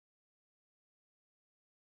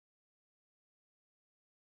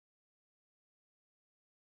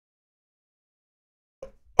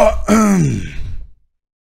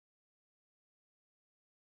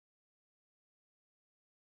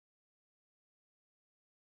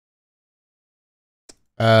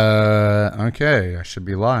Okay, I should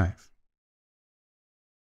be live.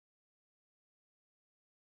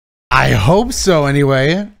 I hope so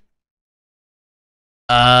anyway.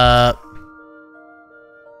 Yeah,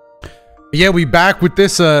 we back with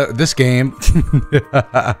this this game.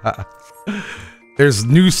 There's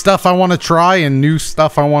new stuff I want to try and new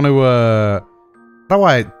stuff I want to how do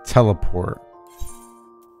I teleport?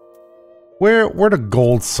 Where the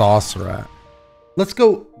gold saucer at? Let's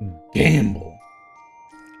go gamble.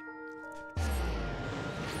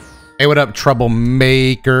 Hey, what up,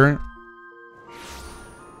 troublemaker?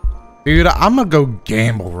 Dude, I'm gonna go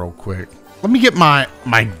gamble real quick. Let me get my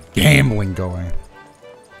gambling going.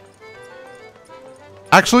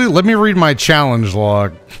 Actually, let me read my challenge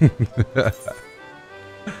log.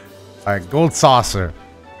 Alright, gold saucer.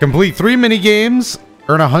 Complete 3 mini games.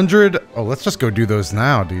 Earn 100. Oh, let's just go do those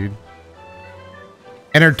now, dude.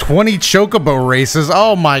 Enter 20 chocobo races.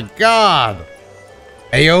 Oh my god.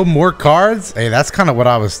 Ayo, more cards? Hey, that's kind of what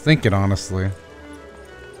I was thinking, honestly.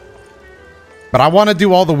 But I want to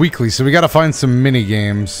do all the weeklies, so we got to find some mini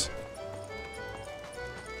games.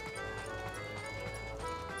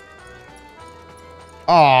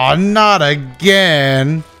 Oh, not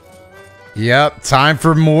again. Yep, time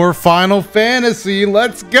for more Final Fantasy.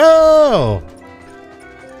 Let's go.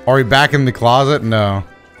 Are we back in the closet? No.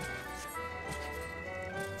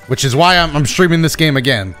 Which is why I'm streaming this game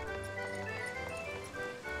again.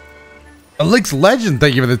 Elix Legend,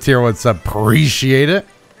 thank you for the tier 1 sub. Appreciate it.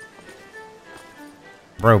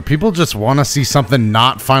 Bro, people just want to see something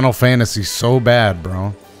not Final Fantasy so bad,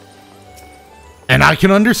 bro. And I can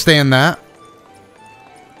understand that.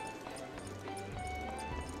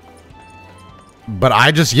 But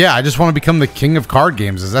I just want to become the king of card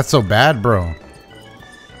games. Is that so bad, bro?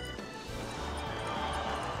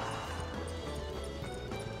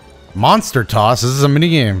 Monster Toss. This is a mini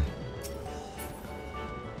game.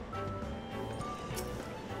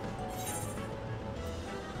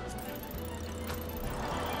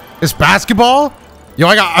 It's basketball? Yo,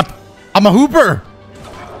 I'm a hooper.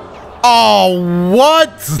 Oh,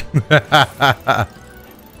 what?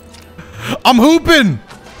 I'm hooping.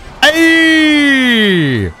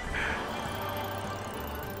 Hey!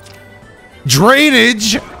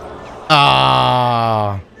 Drainage.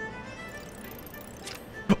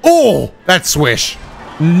 Oh, that swish.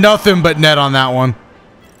 Nothing but net on that one.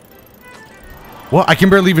 What? I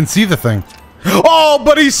can barely even see the thing. Oh,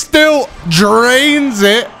 but he still drains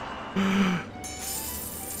it.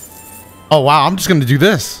 Oh, wow. I'm just going to do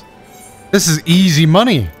this. This is easy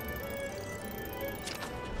money.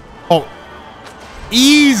 Oh,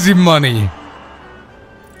 easy money.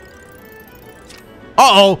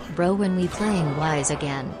 Uh-oh. Bro, when we playing Wise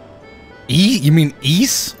again. You mean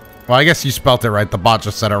East? Well, I guess you spelt it right. The bot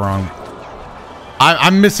just said it wrong.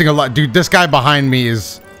 I'm missing a lot. Dude, this guy behind me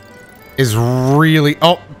is really...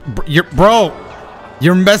 Oh, bro,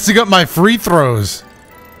 you're messing up my free throws.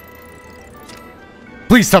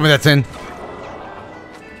 Please tell me that's in.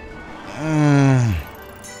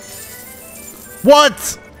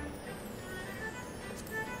 What?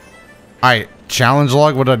 Alright, challenge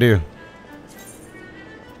log. What did I do?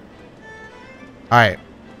 Alright.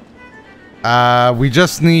 We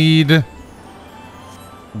just need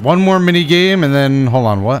one more mini game and then hold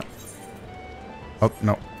on, what? Oh,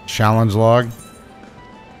 no. Challenge log.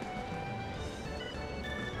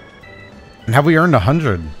 And have we earned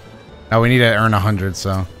 100? No, we need to earn 100,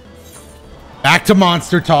 so. Back to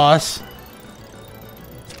Monster Toss.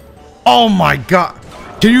 Oh my god.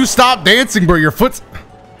 Can you stop dancing, bro? Your foot's...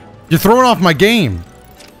 You're throwing off my game.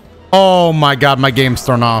 Oh my god, my game's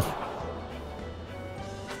thrown off.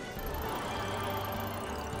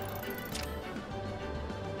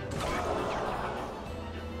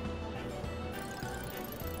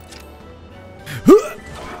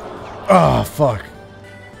 Oh, fuck.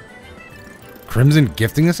 Crimson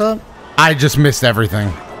gifting us up? I just missed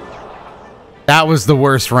everything. That was the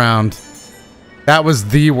worst round. That was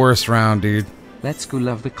the worst round, dude. Let's go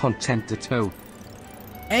love the content Doto.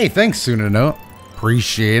 Hey, thanks, Sunano.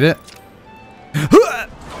 Appreciate it.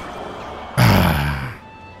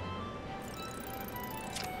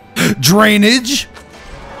 Drainage.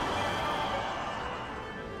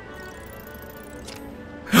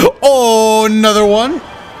 Oh, another one.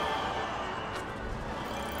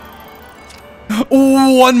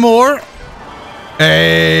 One more.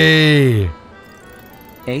 Hey.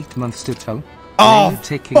 8 months to toe. Oh, are you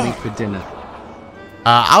taking me for dinner?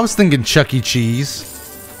 I was thinking Chuck E. Cheese.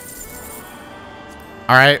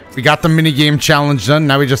 All right, we got the mini game challenge done.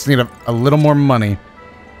 Now we just need a little more money.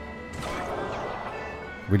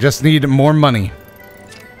 We just need more money.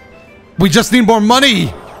 We just need more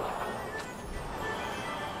money.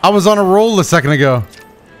 I was on a roll a second ago.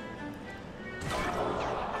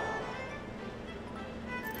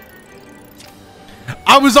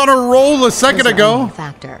 I was on a roll a second ago.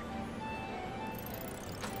 Factor.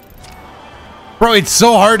 Bro, it's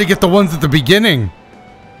so hard to get the ones at the beginning.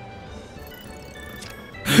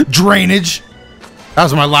 Drainage. That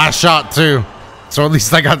was my last shot too. So at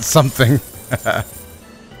least I got something.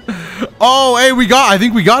 Oh, hey, I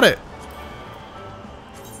think we got it.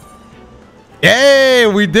 Yay,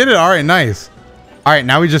 we did it. All right, nice. All right,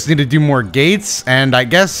 now we just need to do more gates. And I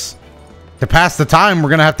guess to pass the time, we're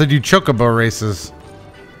going to have to do chocobo races.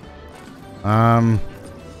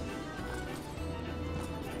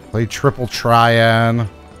 Play triple triad.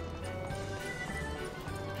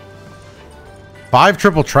 5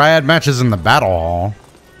 triple triad matches in the battle hall.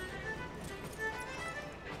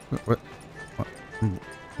 What? Oh,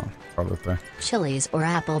 right there. Chili's or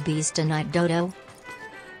Applebee's tonight, Dodo?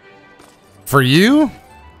 For you?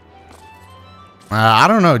 I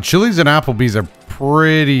don't know. Chili's and Applebee's are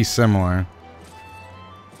pretty similar.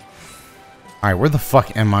 Alright, where the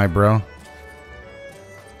fuck am I, bro?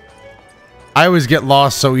 I always get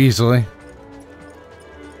lost so easily.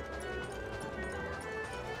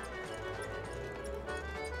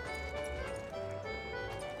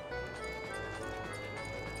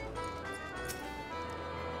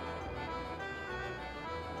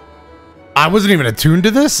 I wasn't even attuned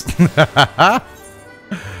to this. There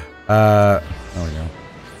we go.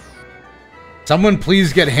 Someone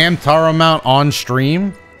please get Hamtaro mount on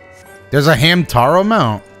stream. There's a Hamtaro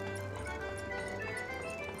mount.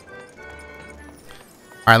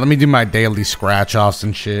 All right, let me do my daily scratch offs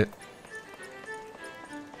and shit.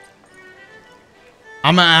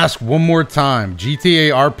 I'm gonna ask one more time. GTA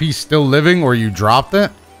RP still living or you dropped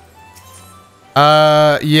it?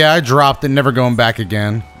 Yeah, I dropped it, never going back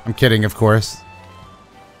again. I'm kidding, of course.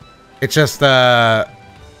 It's just, I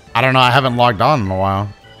don't know. I haven't logged on in a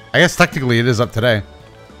while. I guess technically it is up today.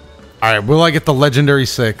 All right, will I get the legendary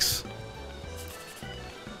 6?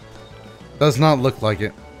 Does not look like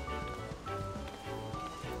it.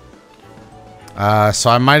 So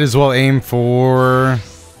I might as well aim for...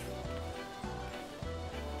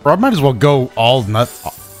 Bro, I might as well go all nut.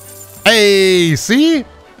 Hey, see?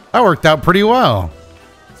 That worked out pretty well.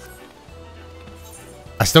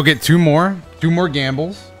 I still get 2 more. 2 more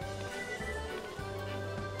gambles.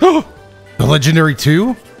 The legendary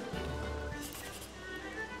 2?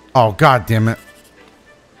 Oh, god damn it.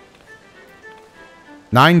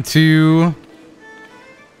 9-2. If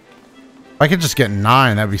I could just get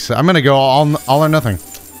 9, that'd be so. I'm gonna go all or nothing.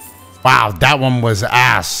 Wow, that one was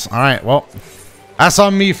ass. All right, well, that's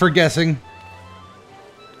on me for guessing.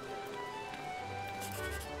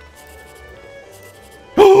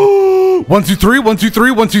 One, two, three. 1, 2,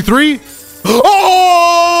 3. 1, 2, 3. Oh!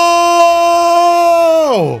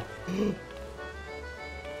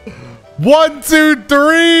 1, 2,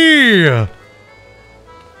 3.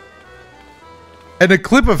 And a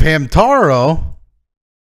clip of Hamtaro.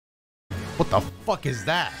 What the fuck is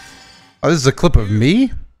that? Oh, this is a clip of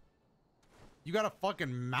me? You got a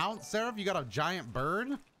fucking mount, Seraph? You got a giant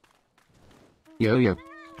bird? Yo.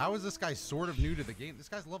 How is this guy sort of new to the game? This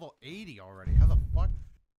guy's level 80 already. How the fuck?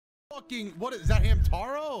 Fucking, what is that,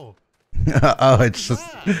 Hamtaro? Oh, it's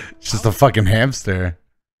just a fucking hamster.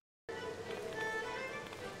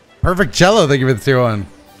 Perfect Cello, thank you for the tier 1.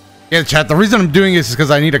 Yeah, chat, the reason I'm doing this is because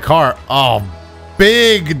I need a car. Oh,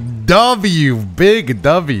 big W. Big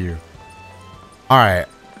W. Alright.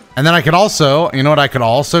 And then I could also, you know what I could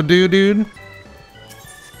also do, dude?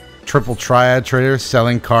 Triple Triad Trader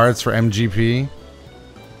selling cards for MGP.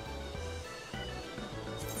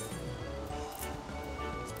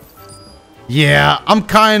 Yeah, I'm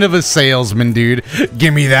kind of a salesman, dude.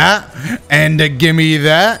 Give me that, and give me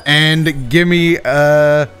that, and give me,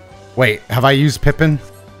 wait, have I used Pippin?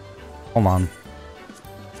 Hold on.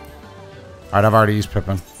 Alright, I've already used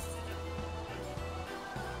Pippin.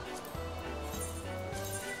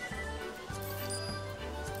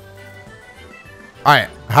 Alright,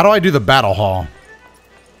 how do I do the battle hall?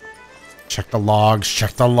 Check the logs,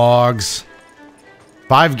 check the logs.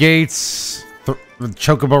 5 gates. The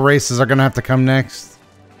chocobo races are gonna have to come next.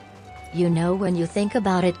 You know, when you think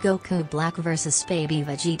about it, Goku Black vs Baby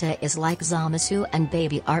Vegeta is like Zamasu and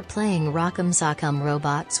Baby Art playing Rock'em Sock'em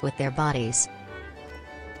robots with their bodies.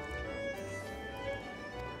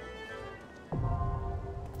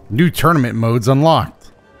 New tournament modes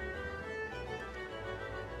unlocked.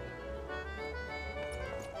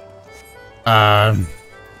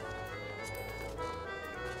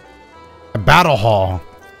 battle hall.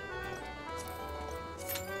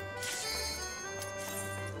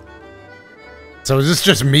 So is this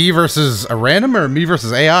just me versus a random or me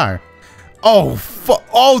versus AI? Oh,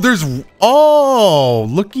 oh, there's, oh,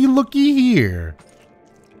 looky here.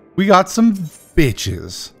 We got some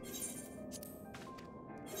bitches.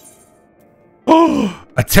 Oh,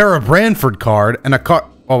 a Tara Branford card and a card.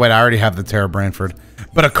 Oh, wait, I already have the Tara Branford.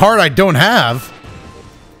 But a card I don't have.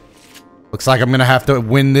 Looks like I'm going to have to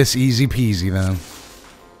win this easy peasy then.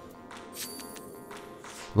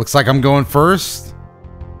 Looks like I'm going first.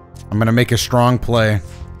 I'm going to make a strong play.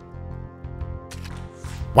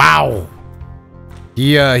 Wow.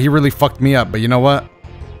 He really fucked me up, but you know what?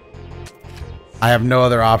 I have no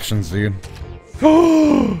other options, dude.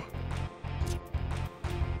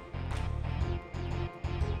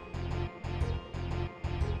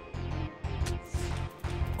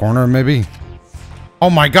 Corner, maybe? Oh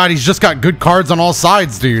my god, he's just got good cards on all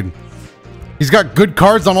sides, dude. He's got good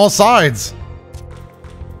cards on all sides.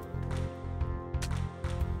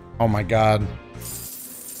 Oh my god.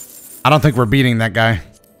 I don't think we're beating that guy.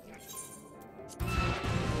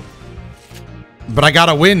 But I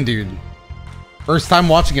gotta win, dude. First time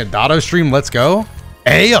watching a Doto stream, let's go.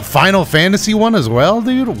 Hey, a Final Fantasy one as well,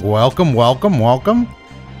 dude. Welcome, welcome, welcome.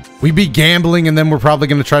 We be gambling and then we're probably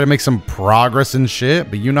gonna try to make some progress and shit,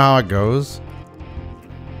 but you know how it goes.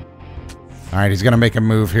 Alright, he's gonna make a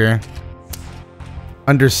move here.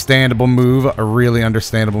 Understandable move, a really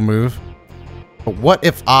understandable move. But what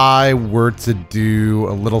if I were to do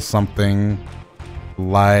a little something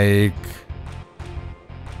like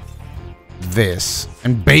this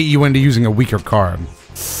and bait you into using a weaker card?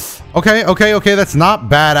 Okay, okay, okay, that's not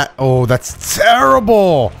bad. Oh, that's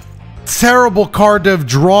terrible. Terrible card to have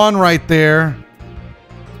drawn right there.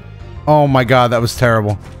 Oh my god, that was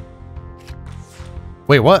terrible.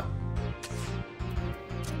 Wait, what?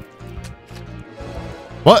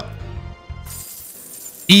 What?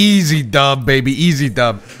 Easy dub, baby. Easy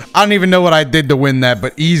dub. I don't even know what I did to win that,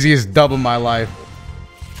 but easiest dub of my life.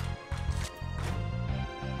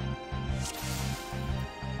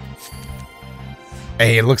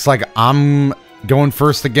 Hey, it looks like I'm going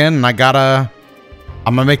first again, and I'm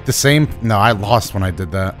gonna make the same. No, I lost when I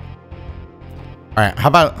did that. All right, how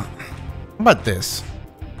about this?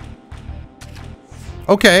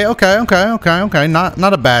 Okay, okay, okay, okay, okay.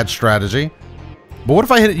 Not a bad strategy. But what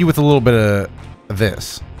if I hit you with a little bit of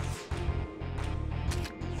this?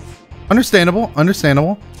 Understandable,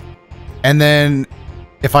 understandable. And then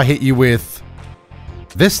if I hit you with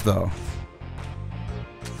this though.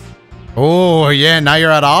 Oh yeah, now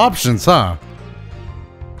you're out of options, huh?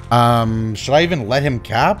 Should I even let him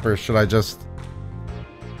cap or should I just?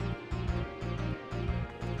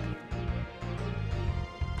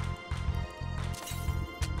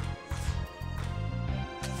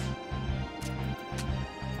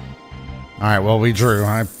 All right, well, we drew.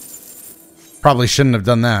 I probably shouldn't have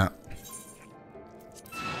done that.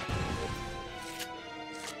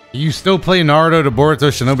 You still play Naruto to Boruto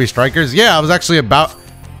Shinobi Strikers? Yeah, I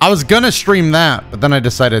was gonna stream that, but then I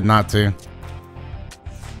decided not to.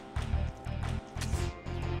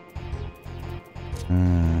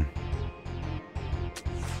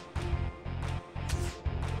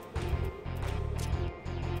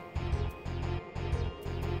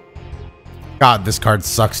 God, this card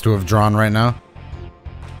sucks to have drawn right now.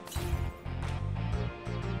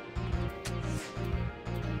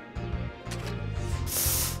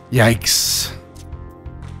 Yikes.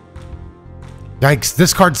 Yikes,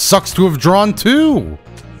 this card sucks to have drawn too.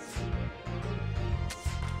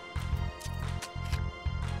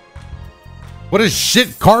 What a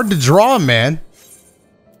shit card to draw, man.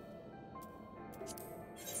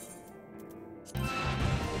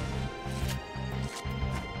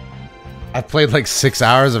 I played like 6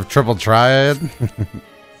 hours of Triple Triad.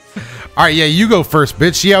 All right, yeah, you go first,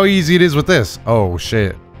 bitch. See how easy it is with this. Oh,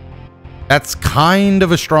 shit. That's kind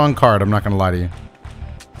of a strong card. I'm not going to lie to you.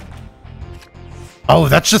 Oh,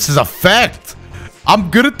 that's just his effect. I'm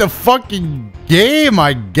good at the fucking game,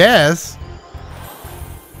 I guess.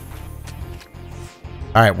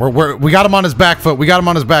 All right, we got him on his back foot. We got him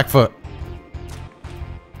on his back foot.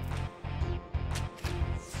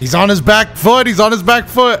 He's on his back foot. He's on his back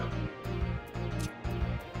foot.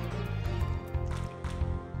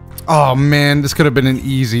 Oh, man, this could have been an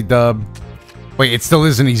easy dub. Wait, it still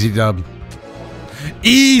is an easy dub.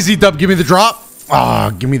 Easy dub. Give me the drop. Ah,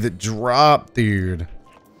 oh, give me the drop, dude.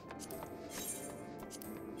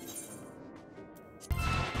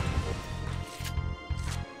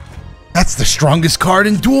 That's the strongest card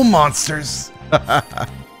in Duel Monsters.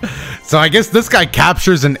 So I guess this guy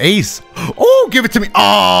captures an ace. Oh, give it to me.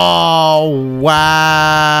 Oh, whack.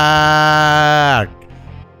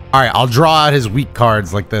 All right, I'll draw out his weak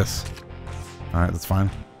cards like this. All right, that's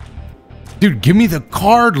fine. Dude, give me the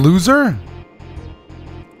card, loser.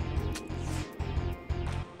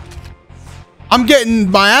 I'm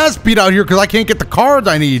getting my ass beat out here because I can't get the cards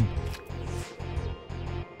I need.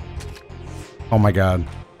 Oh my God.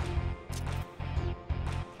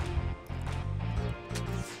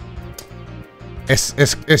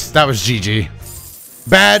 That was GG.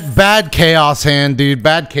 Bad chaos hand, dude.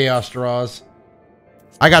 Bad chaos draws.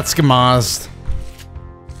 I got schemazed.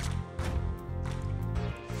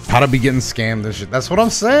 How to be getting scammed this shit. That's what I'm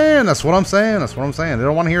saying. That's what I'm saying. That's what I'm saying. They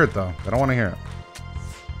don't want to hear it though. They don't want to hear it.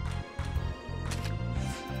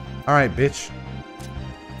 All right, bitch.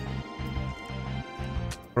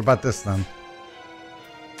 What about this then?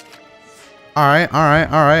 All right, all right,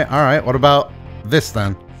 all right, all right. What about this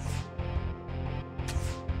then?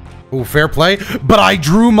 Ooh, fair play. But I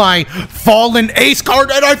drew my fallen ace card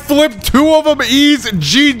and I flipped two of them. Ease.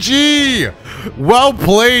 GG. Well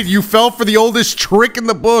played. You fell for the oldest trick in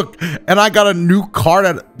the book. And I got a new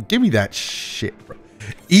card. Give me that shit, bro.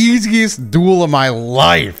 Easiest duel of my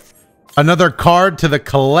life. Another card to the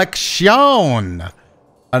collection.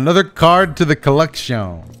 Another card to the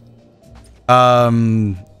collection.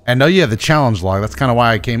 And oh yeah, the challenge log. That's kind of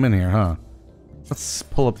why I came in here, huh? Let's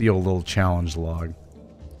pull up the old little challenge log.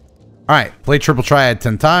 All right, play triple triad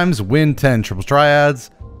 10 times, win 10 triple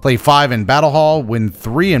triads. Play 5 in battle hall, win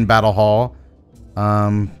 3 in battle hall.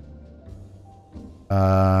 And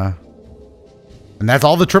that's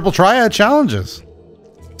all the triple triad challenges.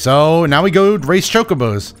 So now we go race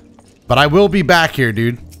chocobos. But I will be back here,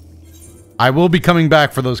 dude. I will be coming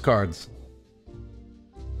back for those cards.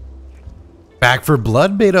 Back for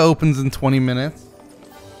Blood beta opens in 20 minutes.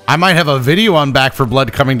 I might have a video on Back for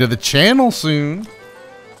Blood coming to the channel soon.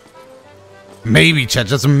 Maybe, chat,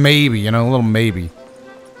 just maybe, you know, a little maybe.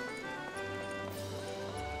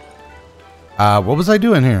 What was I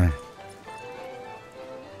doing here?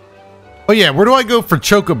 Oh yeah, where do I go for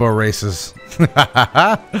chocobo races?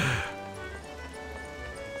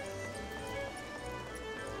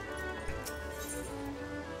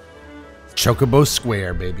 Chocobo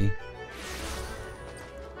Square, baby.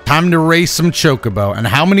 Time to race some chocobo. And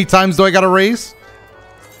how many times do I gotta race?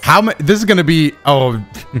 How many? This is gonna be, oh.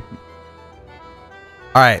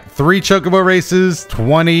 All right, 3 chocobo races,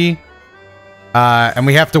 20. And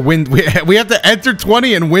we have to win. We have to enter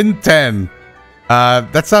 20 and win 10.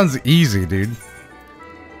 That sounds easy, dude.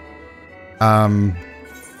 How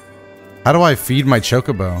do I feed my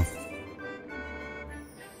chocobo?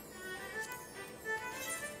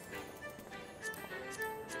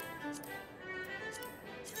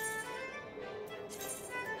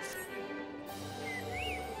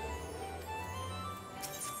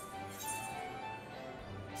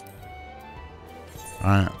 All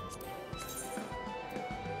right.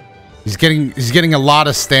 He's getting a lot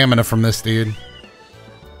of stamina from this dude.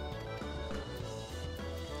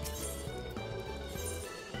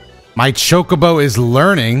 My chocobo is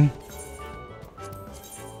learning.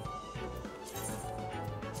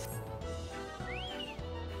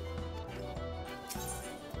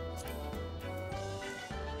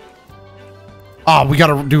 Oh, we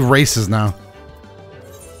gotta do races now.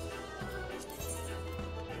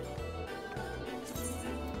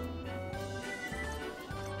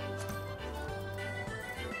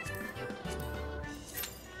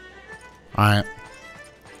 Alright.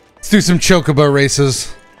 Let's do some chocobo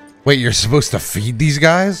races. Wait, you're supposed to feed these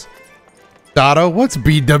guys? Dotto, what's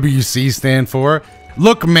BWC stand for?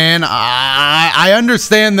 Look, man, I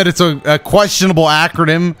understand that it's a questionable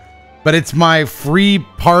acronym, but it's my free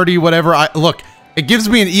party, whatever. Look, it gives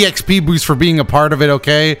me an EXP boost for being a part of it,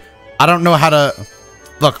 okay? I don't know how to...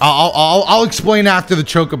 Look, I'll explain after the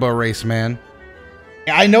chocobo race, man.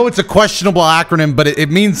 I know it's a questionable acronym, but it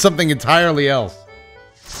means something entirely else.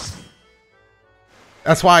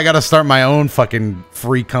 That's why I gotta start my own fucking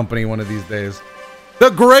free company one of these days. The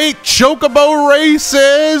great chocobo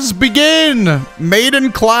races begin!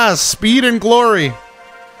 Maiden class, speed and glory.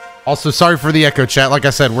 Also, sorry for the echo, chat. Like I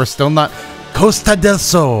said, we're still not... Costa del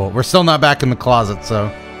Sol. We're still not back in the closet,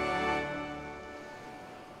 so...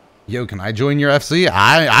 Yo, can I join your FC?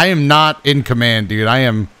 I am not in command, dude. I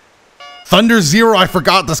am... Thunder Zero. I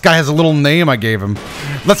forgot this guy has a little name I gave him.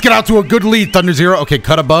 Let's get out to a good lead, Thunder Zero. Okay,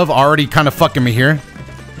 cut above. Already kind of fucking me here.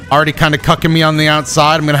 Already kind of cucking me on the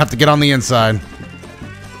outside. I'm going to have to get on the inside.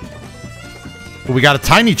 But we got a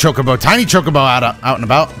tiny chocobo. Tiny chocobo out and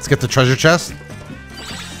about. Let's get the treasure chest.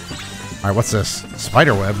 All right, what's this?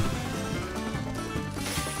 Spider web.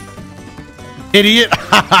 Idiot.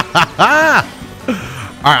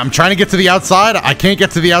 Alright, I'm trying to get to the outside. I can't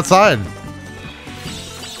get to the outside.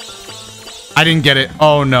 I didn't get it.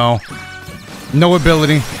 Oh, no. No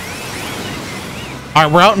ability.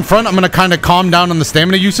 Alright, we're out in front. I'm going to kind of calm down on the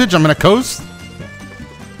stamina usage. I'm going to coast.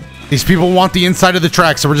 These people want the inside of the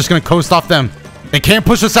track, so we're just going to coast off them. They can't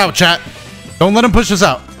push us out, chat. Don't let them push us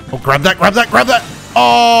out. Oh, grab that, grab that, grab that.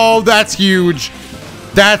 Oh, that's huge.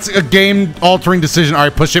 That's a game-altering decision. All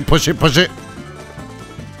right, push it, push it, push it.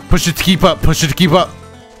 Push it to keep up, push it to keep up.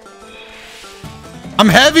 I'm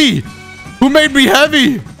heavy. Who made me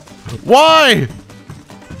heavy? Why?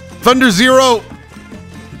 Thunder Zero.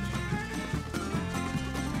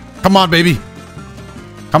 Come on, baby.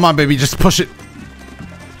 Come on, baby, just push it.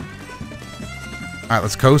 All right,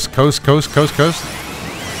 let's coast, coast, coast, coast, coast.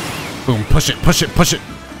 Boom, push it, push it, push it.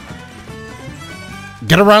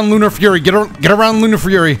 Get around Lunar Fury, get around Lunar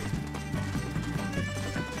Fury.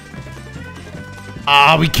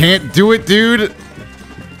 Ah, we can't do it, dude.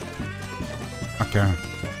 Okay.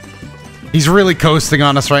 He's really coasting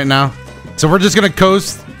on us right now. So we're just gonna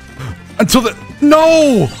coast until the...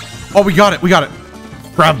 No! Oh, we got it, we got it.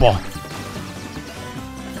 Grab ball.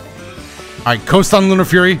 All right, coast on Lunar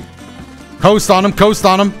Fury. Coast on him, coast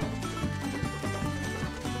on him.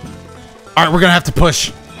 All right, we're gonna have to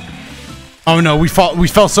push. Oh no, we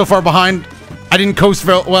fell so far behind. I didn't coast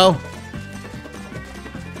very well.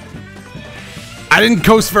 I didn't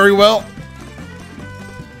coast very well.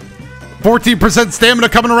 14% stamina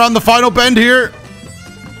coming around the final bend here.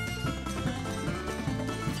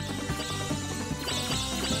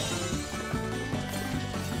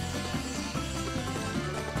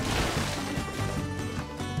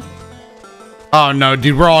 Oh no,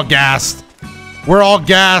 dude, we're all gassed. We're all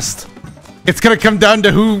gassed. It's gonna come down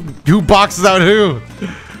to who boxes out who.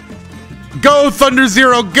 Go, Thunder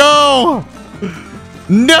Zero, go!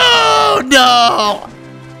 No, no!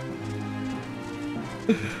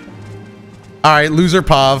 Alright, loser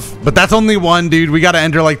Pav. But that's only one, dude. We gotta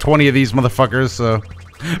enter like 20 of these motherfuckers, so.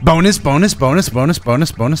 Bonus, bonus, bonus, bonus,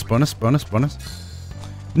 bonus, bonus, bonus, bonus, bonus.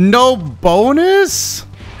 No bonus?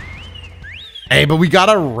 Hey, but we got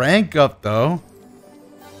a rank up, though.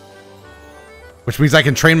 Which means I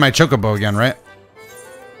can train my Chocobo again, right?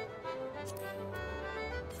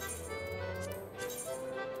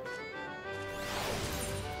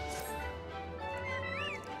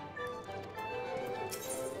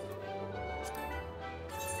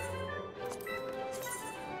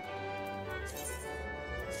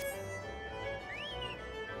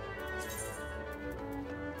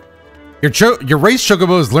 Your race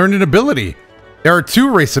Chocobos learned an ability. There are 2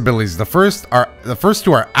 race abilities. The first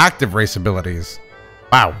 2 are active race abilities.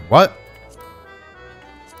 Wow, what?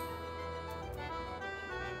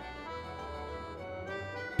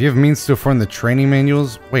 Do you have means to afford the training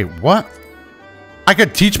manuals? Wait, what? I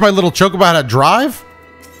could teach my little Chocobo how to drive?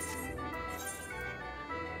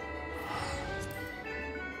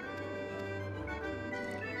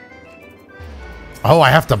 Oh, I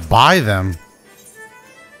have to buy them.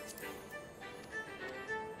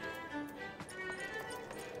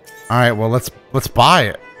 All right, well, let's buy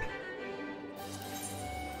it.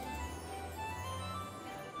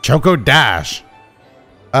 Choco Dash.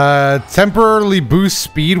 Temporarily boost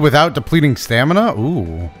speed without depleting stamina.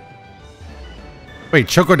 Ooh. Wait,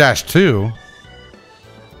 Choco Dash 2. All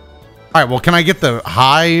right, well, can I get the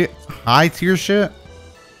high tier shit?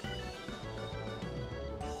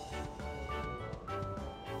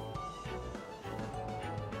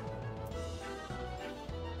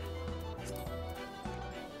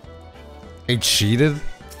 I cheated?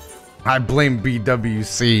 I blame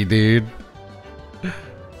BWC, dude.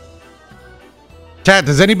 Chat,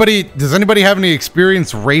 does anybody have any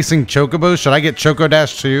experience racing Chocobos? Should I get Choco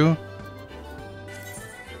Dash 2?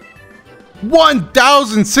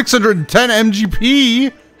 1,610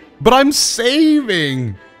 MGP, but I'm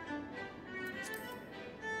saving.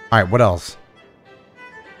 All right, what else?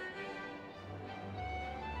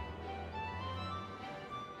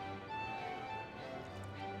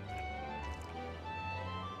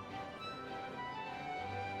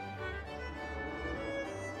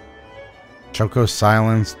 Choco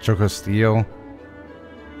Silence, Choco Steel.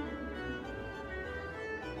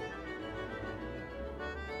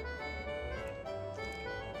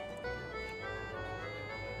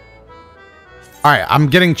 Alright, I'm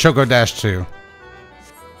getting Choco Dash 2.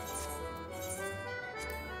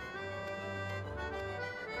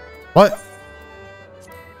 What?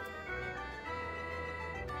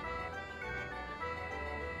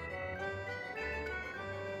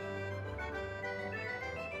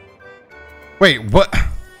 Wait, what?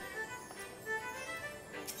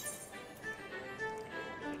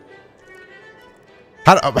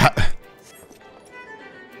 How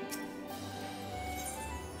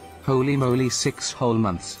Holy moly, 6 whole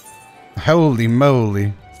months. holy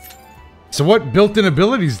moly. So what built-in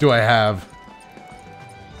abilities do I have?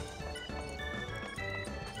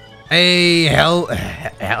 A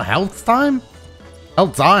health time?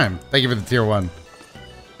 Health time. Thank you for the tier 1.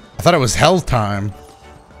 I thought it was health time.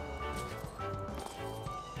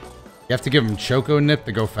 You have to give him Choco Nip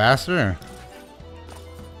to go faster?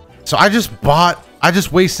 So I just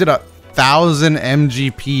wasted 1,000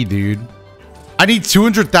 MGP, dude. I need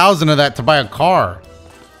 200,000 of that to buy a car.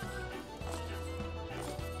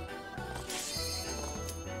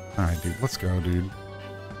 Alright, dude. Let's go, dude.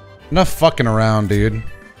 Enough fucking around, dude.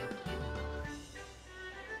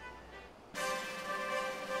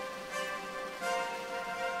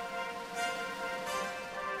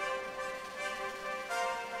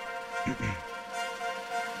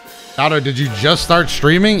 Otto, did you just start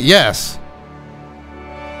streaming? Yes.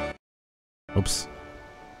 Oops.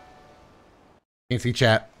 Can't see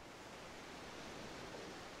chat.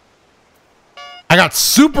 I got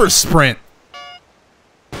super sprint.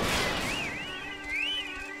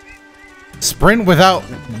 Sprint without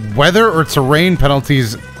weather or terrain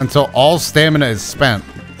penalties until all stamina is spent.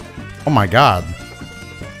 Oh my god.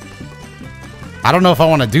 I don't know if I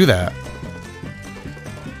want to do that.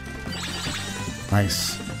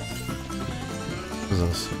 Nice. What is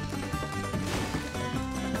this?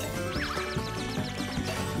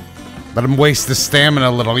 Let him waste the stamina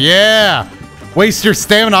a little. Yeah! Waste your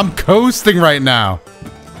stamina. I'm coasting right now.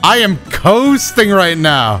 I am coasting right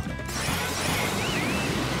now.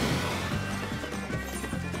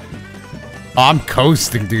 Oh, I'm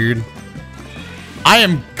coasting, dude. I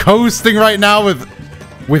am coasting right now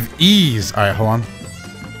with ease. All right, hold on.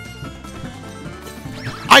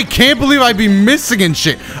 I can't believe I'd be missing and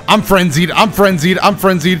shit. I'm frenzied. I'm frenzied. I'm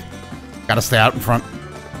frenzied. Gotta stay out in front.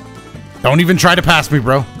 Don't even try to pass me,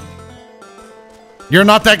 bro. You're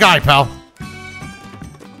not that guy, pal.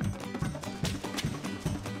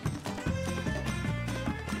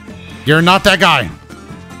 You're not that guy.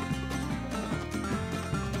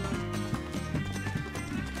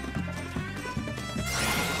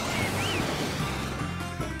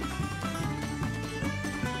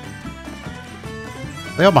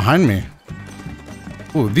 They all behind me.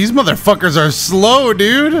 Ooh, these motherfuckers are slow,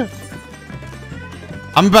 dude.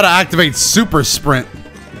 I'm about to activate super sprint.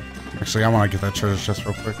 Actually, I want to get that treasure chest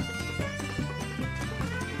real quick.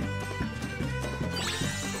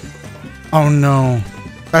 Oh no,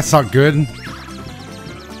 that's not good.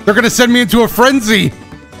 They're gonna send me into a frenzy.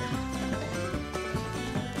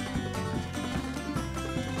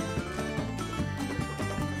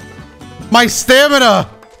 My stamina.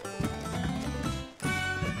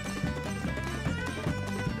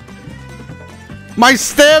 My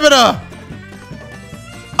stamina!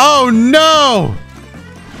 Oh no!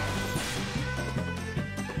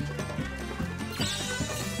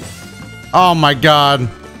 Oh my god.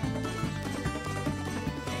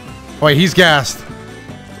 Wait, he's gassed.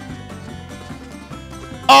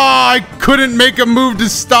 Oh, I couldn't make a move to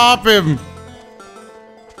stop him.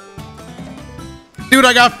 Dude,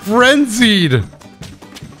 I got frenzied.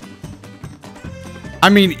 I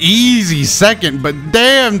mean, easy second, but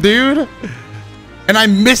damn, dude. And I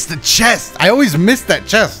missed the chest. I always miss that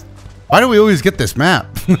chest. Why do we always get this map?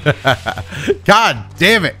 God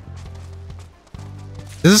damn it.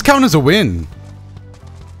 Does this count as a win?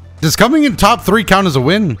 Does coming in top 3 count as a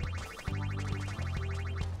win?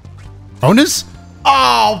 Bonus?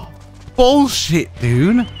 Oh, bullshit,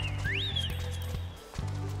 dude.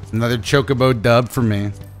 Another Chocobo dub for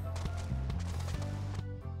me.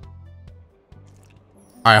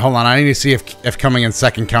 All right, hold on. I need to see if coming in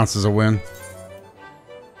second counts as a win.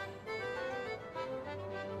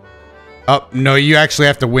 Oh, no, you actually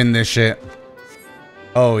have to win this shit.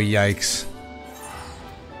 Oh, yikes.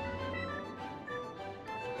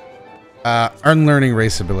 Earn learning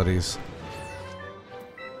race abilities.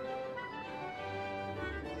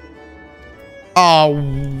 Oh,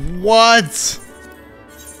 what?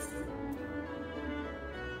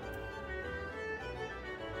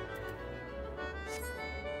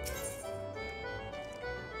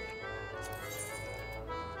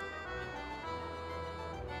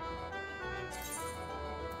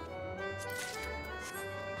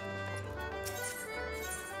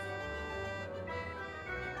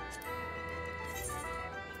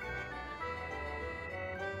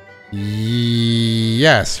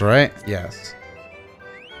 Yes, right? Yes.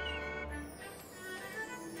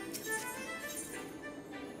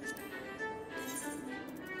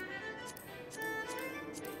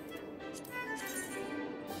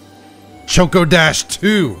 Choco Dash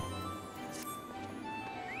 2.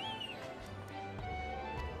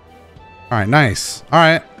 All right, nice. All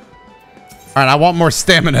right. All right, I want more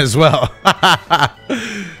stamina as well.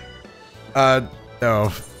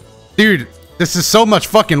 No. Dude, this is so much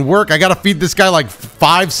fucking work. I gotta feed this guy like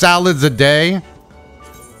 5 salads a day.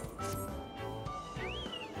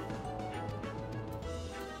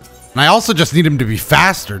 And I also just need him to be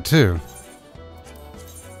faster, too.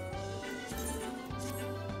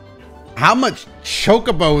 How much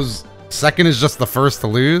Chocobos second is just the first to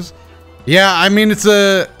lose? Yeah, I mean, it's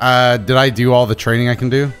a... did I do all the training I can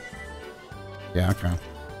do? Yeah, okay.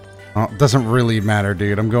 Well, it doesn't really matter,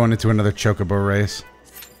 dude. I'm going into another Chocobo race.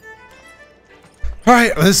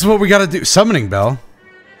 Alright, this is what we gotta do. Summoning Bell.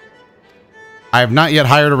 I have not yet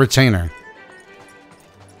hired a retainer.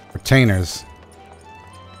 Retainers.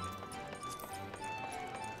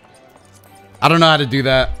 I don't know how to do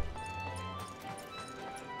that.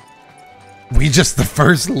 We just the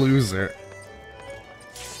first loser.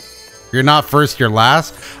 You're not first, you're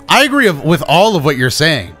last. I agree with all of what you're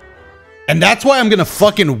saying. And that's why I'm going to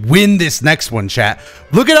fucking win this next one, chat.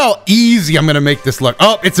 Look at how easy I'm going to make this look.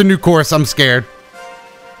 Oh, it's a new course. I'm scared.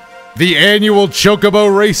 The annual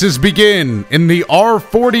Chocobo races begin in the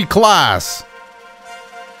R40 class.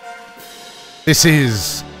 This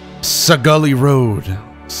is Saguli Road.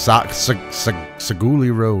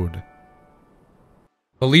 Saguli Road.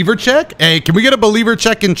 Believer check? Hey, can we get a believer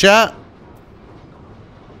check in chat?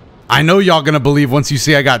 I know y'all gonna believe once you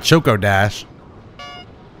see I got Choco Dash.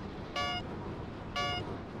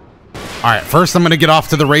 Alright, first I'm gonna get off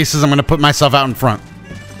to the races. I'm gonna put myself out in front.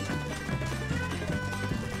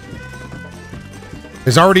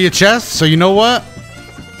 There's already a chest, so you know what?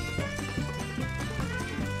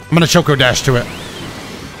 I'm gonna Choco Dash to it.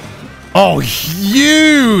 Oh,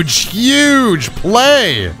 huge, huge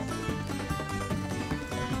play.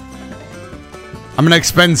 I'm gonna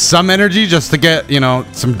expend some energy just to get, you know,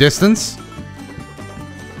 some distance.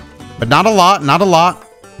 But not a lot, not a lot.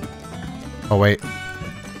 Oh, wait.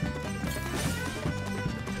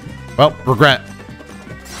 Well, regret.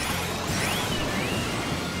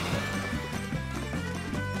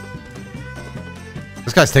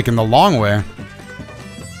 This guy's taking the long way.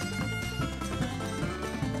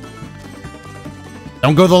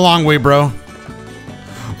 Don't go the long way, bro.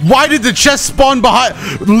 Why did the chest spawn behind?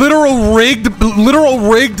 Literal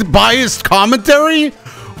rigged biased commentary?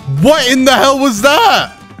 What in the hell was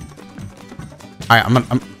that? All right,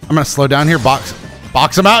 I'm gonna slow down here. Box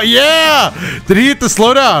him out. Yeah! Did he hit the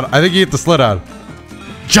slowdown? I think he hit the slowdown.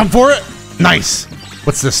 Jump for it. Nice.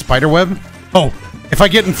 What's this? Spider web? Oh, if I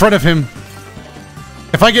get in front of him,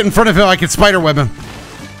 I can spider web him.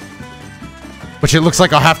 Which it looks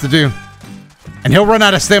like I'll have to do. And he'll run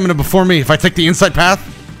out of stamina before me if I take the inside path.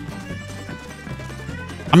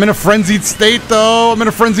 I'm in a frenzied state, though. I'm in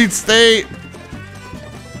a frenzied state.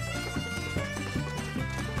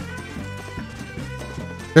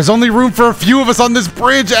 There's only room for a few of us on this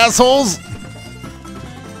bridge, assholes.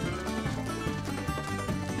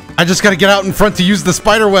 I just gotta get out in front to use the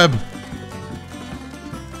spider web.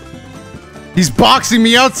 He's boxing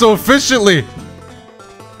me out so efficiently.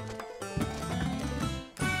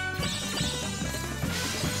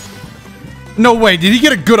 No way. Did he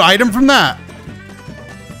get a good item from that?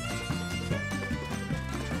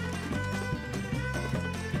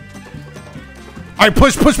 All right,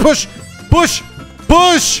 push, push, push, push,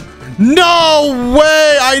 push. No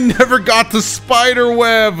way. I never got the spider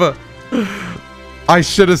web. I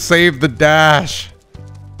should have saved the dash.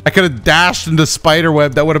 I could have dashed into spider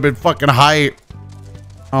web. That would have been fucking hype.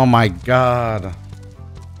 Oh my God.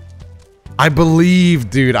 I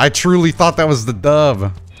believe, dude. I truly thought that was the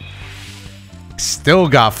dub. Still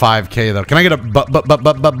got 5K though. Can I get a but?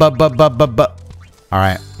 All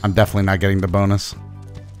right, I'm definitely not getting the bonus.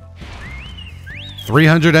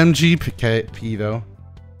 300 MGP though.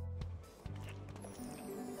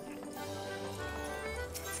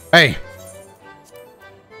 Hey,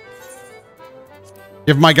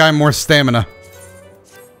 give my guy more stamina.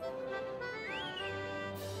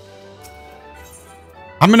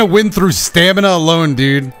 I'm gonna win through stamina alone,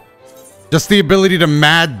 dude. Just the ability to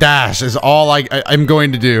mad dash is all I'm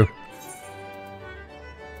going to do.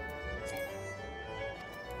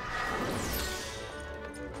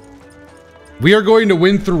 We are going to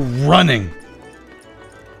win through running.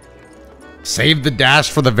 Save the dash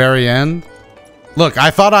for the very end. Look, I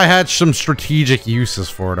thought I had some strategic uses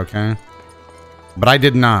for it, okay? But I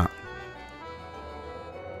did not.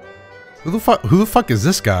 Who the fuck is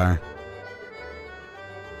this guy?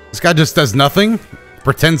 This guy just does nothing?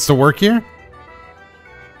 Pretends to work here?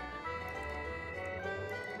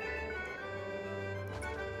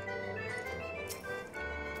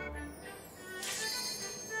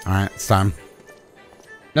 Alright, it's time.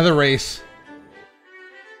 Another race.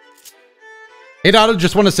 Hey, Dotto,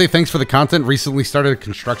 just want to say thanks for the content. Recently started a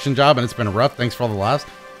construction job and it's been rough. Thanks for all the laughs.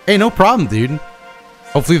 Hey, no problem, dude.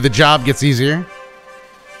 Hopefully the job gets easier.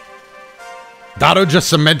 Dotto just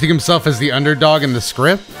cementing himself as the underdog in the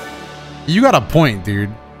script. You got a point, dude.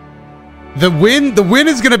 The win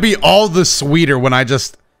is gonna be all the sweeter when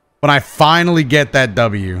I finally get that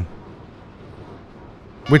W.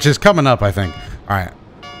 Which is coming up, I think. Alright.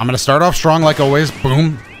 I'm gonna start off strong like always.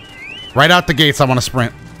 Boom. Right out the gates, I want to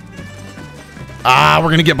sprint. Ah, we're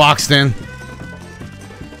gonna get boxed in.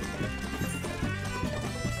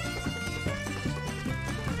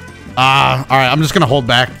 Ah, alright, I'm just gonna hold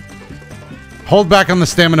back. Hold back on the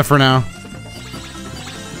stamina for now.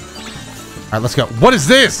 Alright, let's go. What is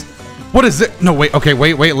this? What is it? No, wait. Okay,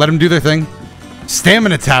 wait. Let them do their thing.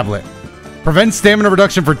 Stamina tablet. Prevent stamina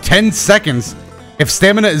reduction for 10 seconds. If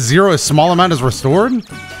stamina is 0, a small amount is restored.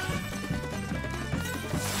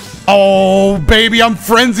 Oh, baby, I'm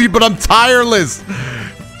frenzied, but I'm tireless.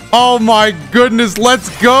 Oh my goodness, let's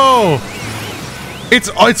go.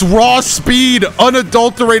 It's raw speed,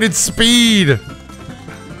 unadulterated speed.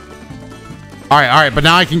 All right, but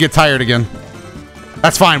now I can get tired again.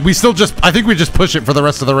 That's fine. I think we just push it for the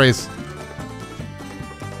rest of the race.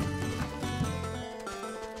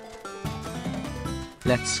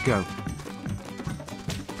 Let's go.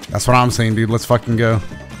 That's what I'm saying, dude. Let's fucking go.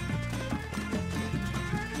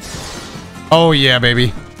 Oh yeah,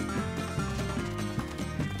 baby.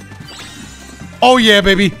 Oh yeah,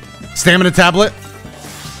 baby. Stamina tablet.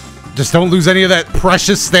 Just don't lose any of that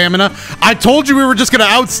precious stamina. I told you we were just gonna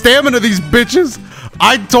out-stamina these bitches.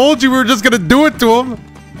 I told you we were just gonna do it to them.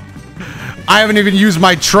 I haven't even used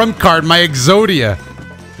my trump card, my Exodia.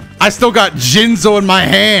 I still got Jinzo in my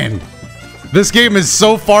hand. This game is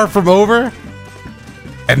so far from over.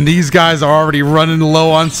 And these guys are already running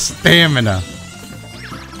low on stamina.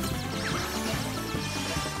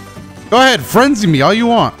 Go ahead, frenzy me all you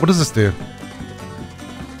want. What does this do?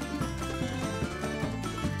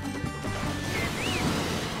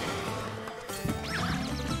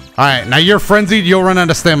 Alright, now you're frenzied, you'll run out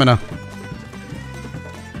of stamina.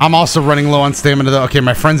 I'm also running low on stamina though. Okay,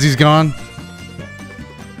 my frenzy's gone.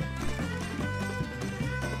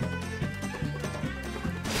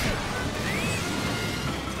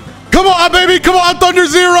 Come on, baby! Come on, Thunder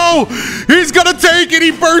Zero! He's gonna take it!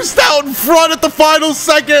 He burst out in front at the final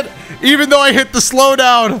second! Even though I hit the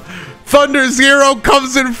slowdown! Thunder Zero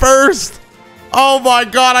comes in first! Oh my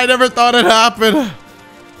god, I never thought it happened!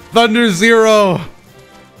 Thunder Zero!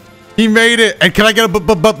 He made it! And can I get a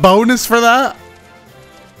bonus for that?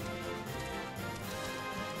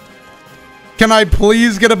 Can I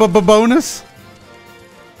please get a bonus?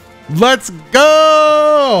 Let's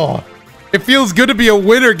go! It feels good to be a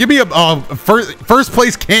winner. Give me a first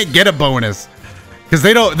place can't get a bonus because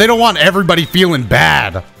they don't want everybody feeling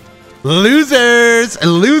bad. Losers.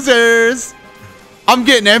 I'm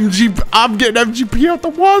getting MGP out the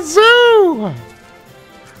wazoo.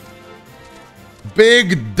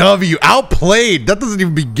 Big W. Outplayed. That doesn't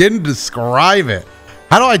even begin to describe it.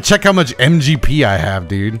 How do I check how much MGP I have,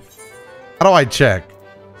 dude? How do I check?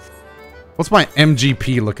 What's my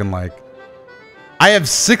MGP looking like? I have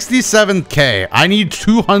 67K. I need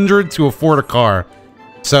 200 to afford a car.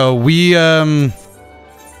 So we,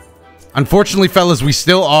 unfortunately, fellas, we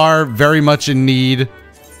still are very much in need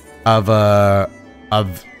of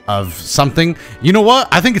something. You know what?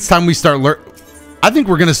 I think it's time we start I think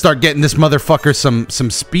we're gonna start getting this motherfucker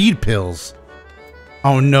some speed pills.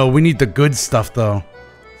 Oh no, we need the good stuff though.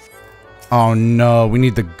 Oh no, we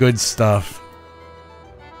need the good stuff.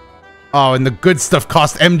 Oh, and the good stuff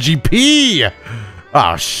cost MGP.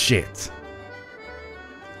 Oh shit.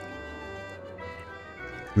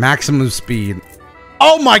 Maximum speed.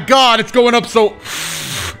 Oh my god, it's going up so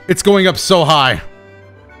high.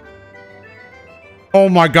 Oh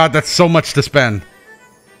my god, that's so much to spend.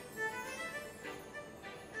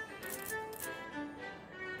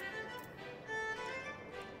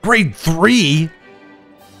 Grade 3?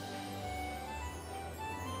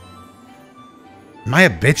 Am I a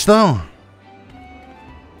bitch though?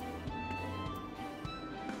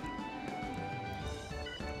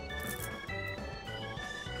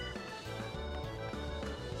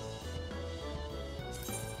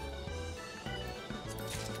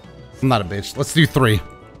 I'm not a bitch. Let's do 3.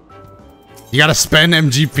 You gotta spend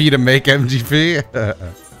MGP to make MGP?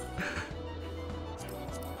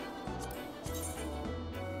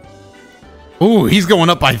 Ooh, he's going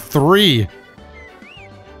up by 3.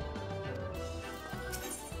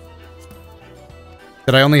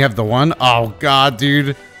 Did I only have the 1? Oh, God,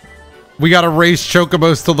 dude. We gotta race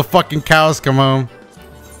Chocobos till the fucking cows come home.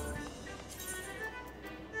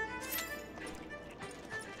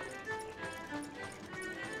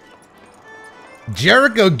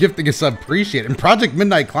 Jericho gifting a sub, appreciate it. And Project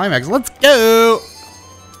Midnight Climax, let's go.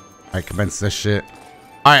 All right, commence this shit.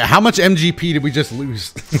 All right, how much MGP did we just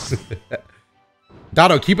lose?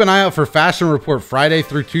 Dotto, keep an eye out for Fashion Report Friday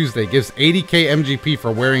through Tuesday. Gives 80k MGP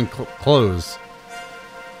for wearing clothes.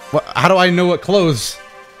 What? How do I know what clothes?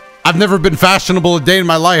 I've never been fashionable a day in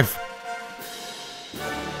my life.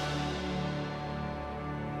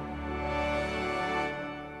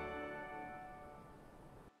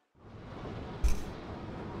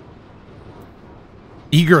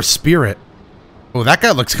 Eager Spirit. Oh, that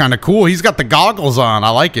guy looks kind of cool. He's got the goggles on. I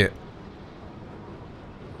like it.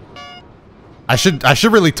 I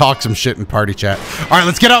should really talk some shit in party chat. All right,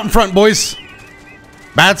 let's get out in front, boys.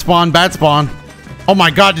 Bad spawn, bad spawn. Oh my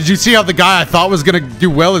god, did you see how the guy I thought was gonna do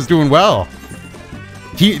well is doing well?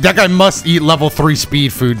 That guy must eat level 3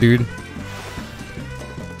 speed food, dude.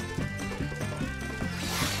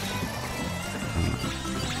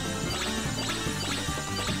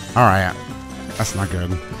 All right, that's not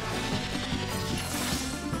good.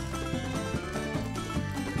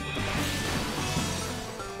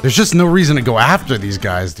 There's just no reason to go after these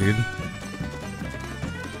guys, dude.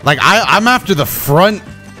 Like, I'm after the front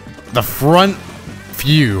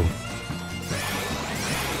few.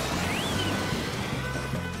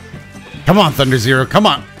 Come on, Thunder Zero, come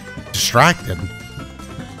on. Distracted.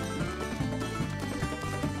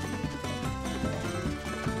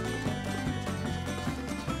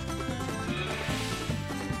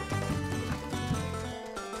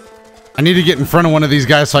 I need to get in front of one of these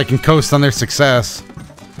guys so I can coast on their success.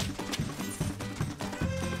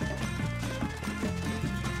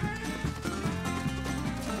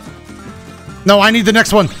 No, I need the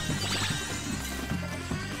next one.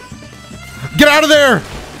 Get out of there!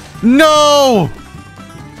 No!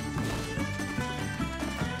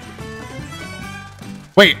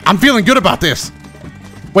 Wait, I'm feeling good about this.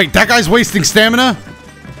 Wait, that guy's wasting stamina?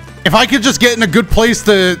 If I could just get in a good place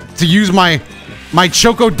to use my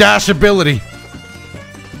Choco Dash ability.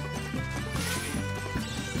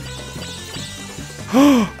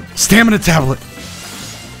 Stamina tablet.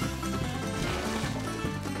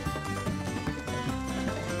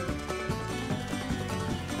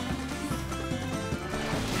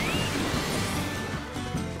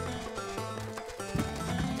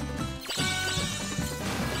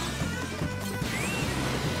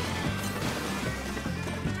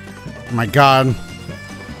 Oh my god.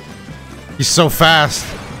 He's so fast.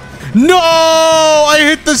 No! I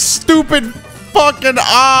hit the stupid fucking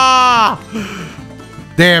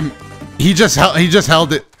Damn. He just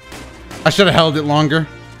held it. I should have held it longer.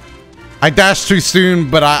 I dashed too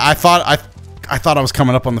soon, but I thought I was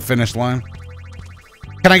coming up on the finish line.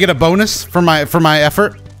 Can I get a bonus for my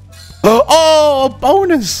effort? Oh, a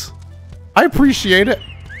bonus. I appreciate it.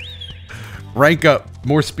 Rank up.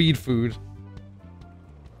 More speed food.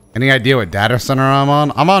 Any idea what data center I'm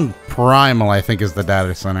on? I'm on Primal, I think is the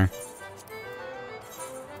data center.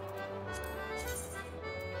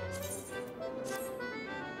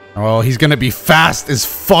 Oh, he's gonna be fast as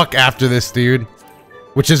fuck after this, dude.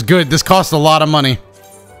 Which is good. This costs a lot of money.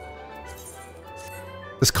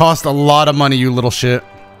 This cost a lot of money, you little shit.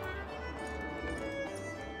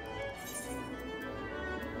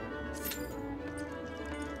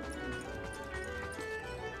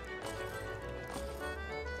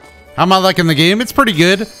 How am I liking the game? It's pretty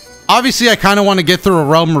good. Obviously, I kind of want to get through a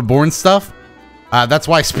Realm Reborn stuff. That's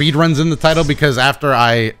why speedrun's in the title, because after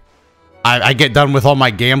I get done with all my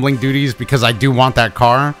gambling duties, because I do want that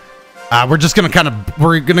car. We're just gonna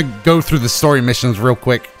we're gonna go through the story missions real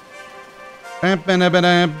quick.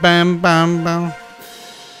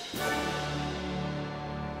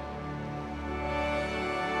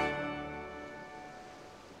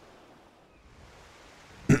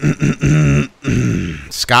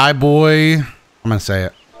 Skyboy, I'm gonna say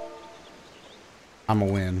it. I'm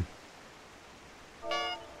gonna win.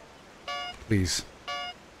 Please.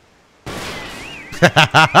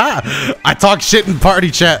 I talk shit in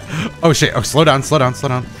party chat. Oh shit. Oh, slow down, slow down, slow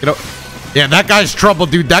down. Get up. Yeah, that guy's trouble,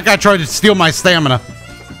 dude. That guy tried to steal my stamina.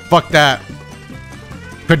 Fuck that.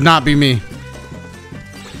 Could not be me.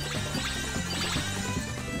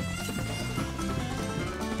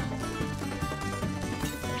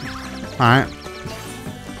 Alright.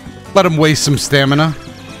 Let him waste some stamina.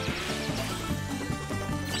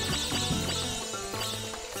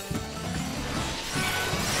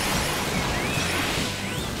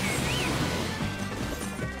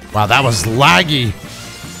 Wow, that was laggy.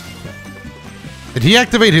 Did he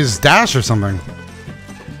activate his dash or something?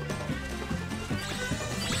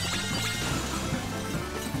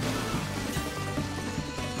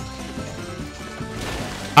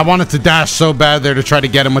 I wanted to dash so bad there to try to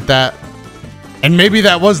get him with that. And maybe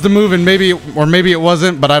that was the move, and maybe it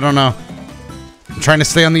wasn't, but I don't know. I'm trying to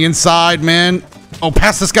stay on the inside, man. Oh,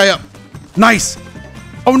 pass this guy up. Nice.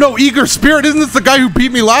 Oh no, Eager Spirit, isn't this the guy who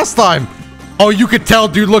beat me last time? Oh, you could tell,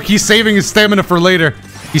 dude. Look, he's saving his stamina for later.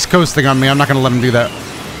 He's coasting on me. I'm not gonna let him do that.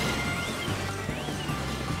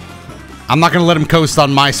 I'm not gonna let him coast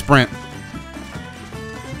on my sprint.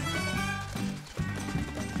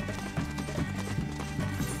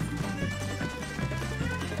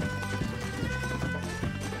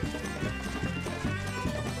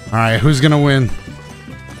 All right, who's gonna win?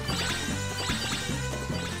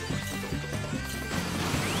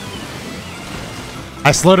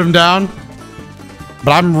 I slowed him down,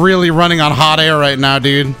 but I'm really running on hot air right now,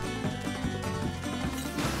 dude.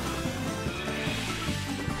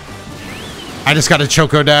 I just got a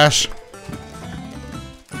Choco Dash.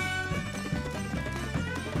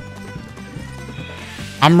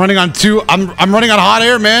 I'm running on I'm running on hot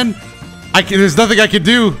air, man. There's nothing I can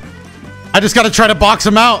do. I just gotta try to box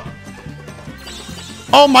him out.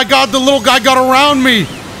 Oh my god, the little guy got around me.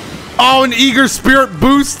 Oh, an Eager Spirit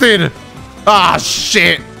boosted. Ah,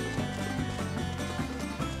 shit.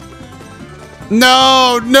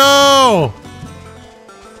 No, no.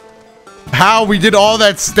 How? We did all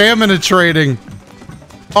that stamina trading.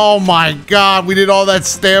 Oh my god, we did all that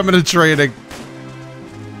stamina trading.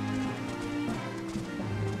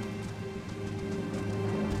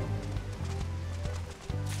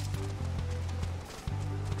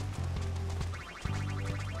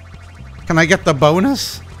 Can I get the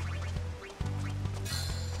bonus?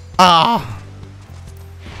 Ah.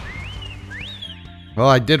 Well,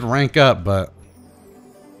 I did rank up, but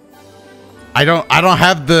I don't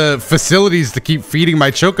have the facilities to keep feeding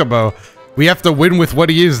my Chocobo. We have to win with what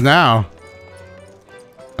he is now.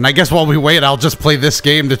 And I guess while we wait, I'll just play this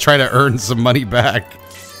game to try to earn some money back.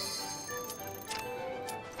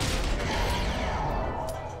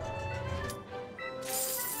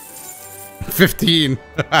 $15.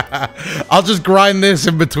 I'll just grind this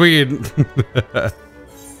in between.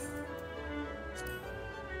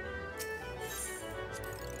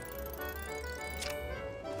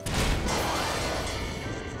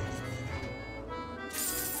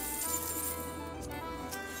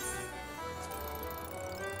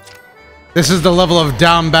 This is the level of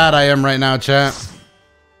down bad I am right now, chat.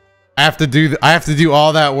 I have to do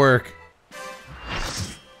all that work.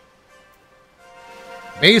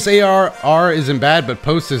 Base ARR isn't bad, but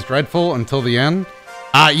post is dreadful until the end.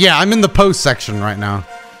 Yeah, I'm in the post section right now.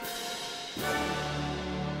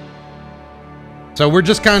 So we're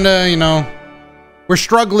just kind of, you know, we're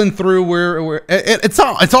struggling through. It's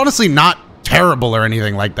honestly not terrible or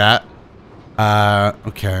anything like that.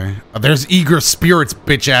 Okay. Oh, there's Eager Spirits,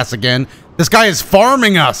 bitch ass again. This guy is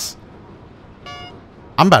farming us.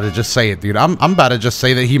 I'm about to just say it, dude. I'm about to just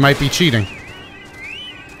say that he might be cheating.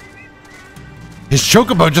 His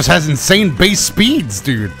Chocobo just has insane base speeds,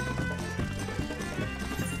 dude.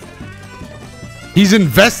 He's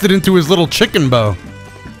invested into his little chicken bow.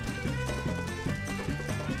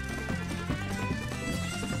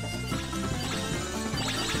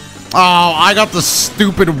 Oh, I got the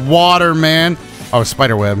stupid water, man. Oh,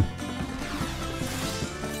 spiderweb.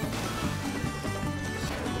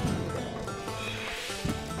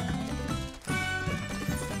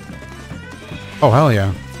 Oh, hell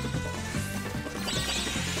yeah.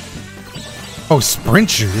 Oh, sprint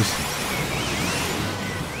shoes.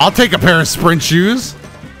 I'll take a pair of sprint shoes.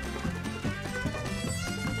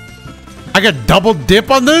 I got double dip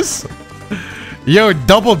on this? Yo,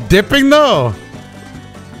 double dipping though?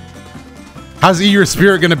 How's Eager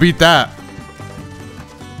Spirit gonna beat that?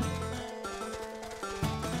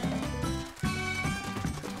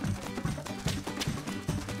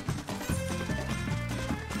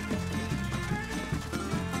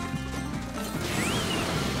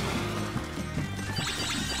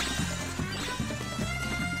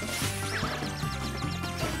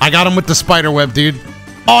 I got him with the spider web, dude.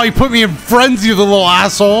 Oh, he put me in frenzy, the little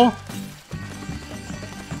asshole.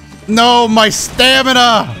 No, my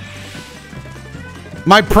stamina.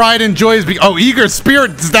 My pride and joy is oh, Eager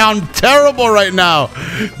Spirit's down terrible right now.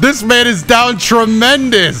 This man is down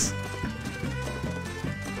tremendous.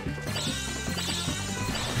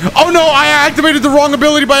 Oh no, I activated the wrong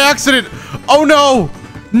ability by accident. Oh no.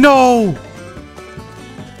 No.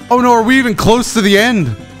 Oh no, are we even close to the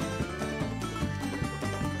end?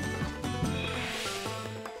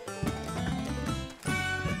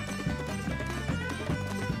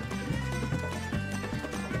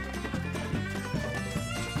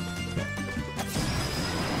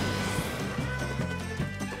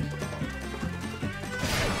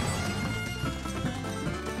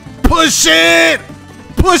 Push it!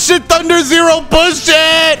 Push it, Thunder Zero, push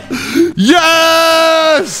it!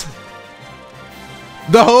 Yes!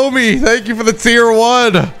 The homie, thank you for the tier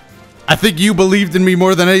 1. I think you believed in me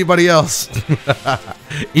more than anybody else.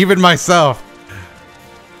 Even myself.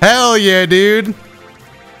 Hell yeah, dude.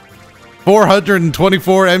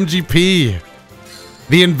 424 MGP.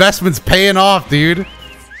 The investment's paying off, dude.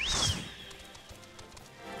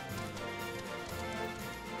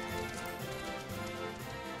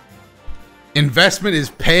 Investment is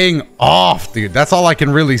paying off, dude. That's all I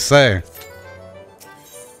can really say.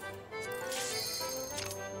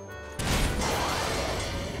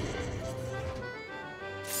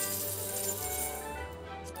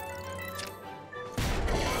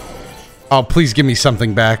 Oh, please give me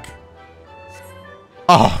something back.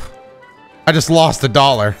 Oh, I just lost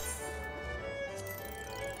 $1.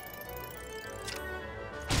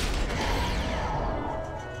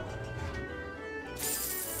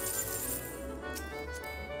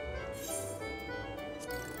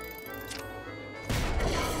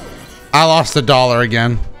 I lost $1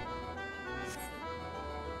 again.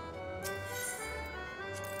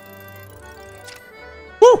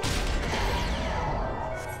 Woo!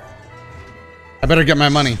 I better get my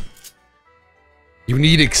money. You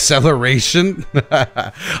need acceleration?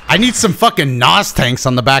 I need some fucking NOS tanks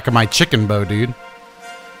on the back of my chicken bow, dude.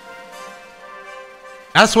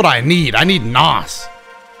 That's what I need. I need NOS.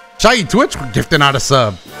 Shaggy Twitch gifting out a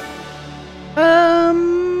sub.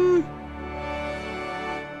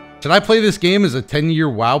 Should I play this game as a 10-year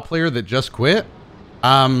WoW player that just quit?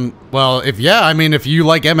 Well, if you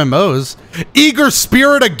like MMOs. Eager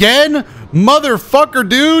Spirit again? Motherfucker,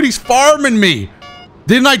 dude, he's farming me.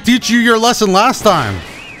 Didn't I teach you your lesson last time?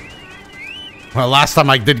 Well, last time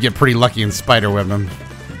I did get pretty lucky and spiderweb him.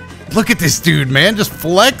 Look at this dude, man, just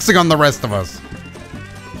flexing on the rest of us.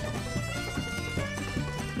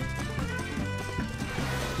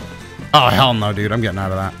 Oh, hell no, dude, I'm getting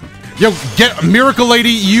out of that. Yo, get Miracle Lady,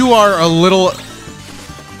 you are a little...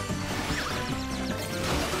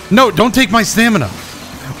 No, don't take my stamina.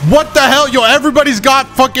 What the hell? Yo, everybody's got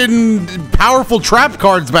fucking powerful trap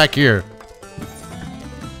cards back here.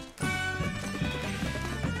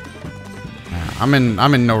 I'm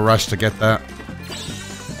in no rush to get that.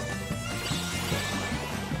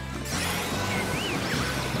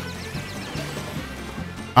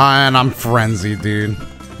 And I'm frenzied, dude.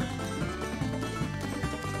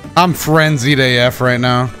 I'm frenzied AF right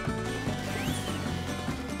now.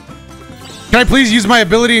 Can I please use my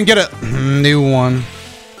ability and get a new one?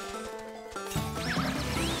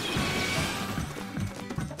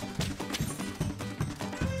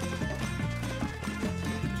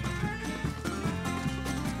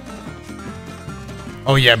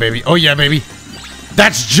 Oh yeah, baby. Oh yeah, baby.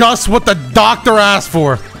 That's just what the doctor asked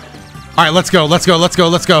for. All right, let's go. Let's go. Let's go.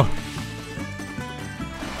 Let's go.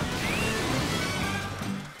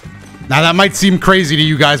 Now that might seem crazy to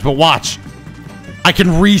you guys, but watch. I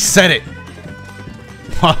can reset it.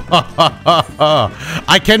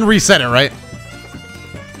 I can reset it, right?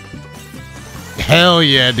 Hell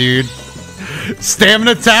yeah, dude.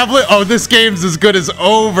 Stamina tablet? Oh, this game's as good as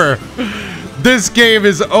over. This game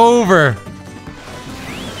is over.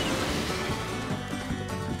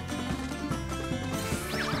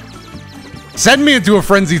 Send me into a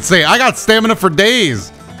frenzied state. I got stamina for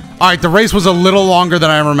days. All right, the race was a little longer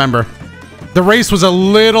than I remember. The race was a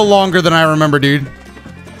little longer than I remember, dude.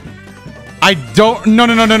 I don't... No.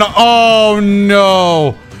 Oh,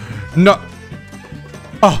 no. No.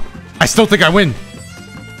 Oh, I still think I win.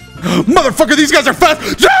 Motherfucker, these guys are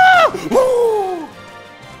fast. Yeah! Woo!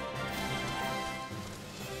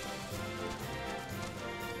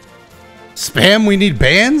 Spam, we need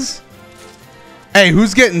bans? Hey,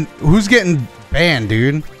 who's getting banned,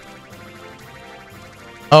 dude?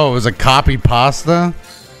 Oh, it was a copy pasta?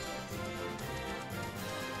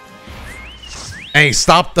 Hey,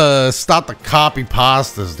 stop the copy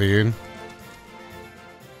pastas, dude.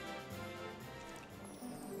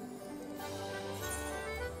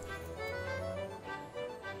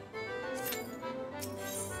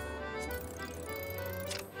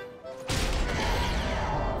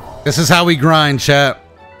 This is how we grind, chat.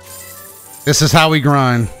 This is how we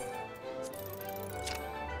grind.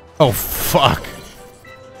 Oh, fuck.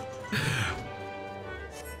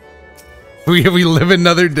 We live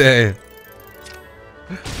another day.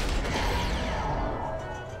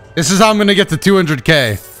 This is how I'm gonna get to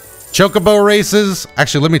 200k. Chocobo races.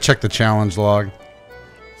 Actually, let me check the challenge log.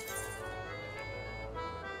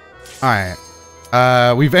 Alright.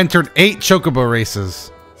 We've entered 8 Chocobo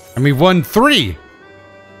races. And we've won 3.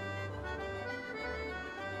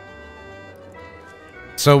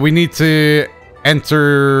 So we need to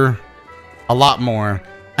enter a lot more.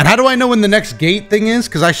 And how do I know when the next gate thing is?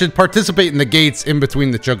 Because I should participate in the gates in between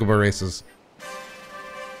the Chocobo races.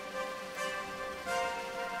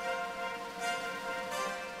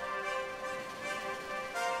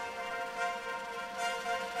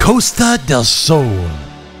 Costa del Sol.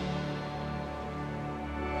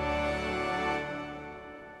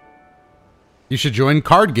 You should join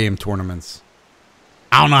card game tournaments.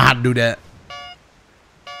 I don't know how to do that.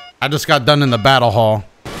 I just got done in the battle hall.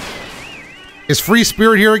 Is Free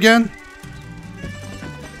Spirit here again?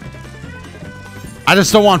 I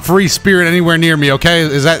just don't want Free Spirit anywhere near me, okay?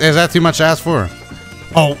 Is that too much to ask for?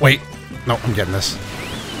 Oh, wait. No, I'm getting this.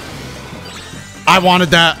 I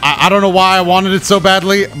wanted that. I don't know why I wanted it so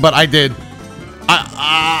badly, but I did.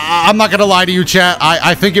 I'm not gonna lie to you, chat.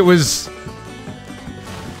 I think it was...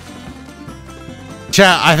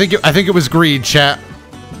 Chat, I think it was greed, chat.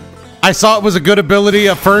 I saw it was a good ability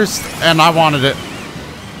at first, and I wanted it.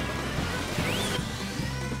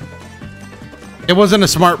 It wasn't a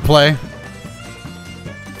smart play.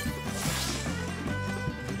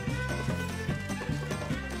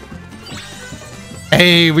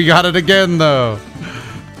 Hey, we got it again, though.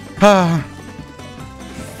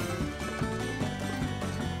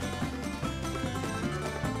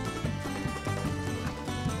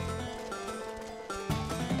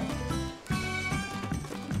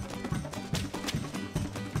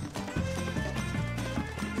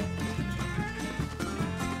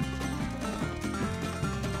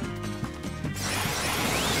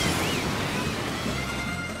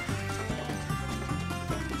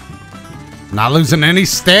 Not losing any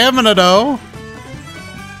stamina, though.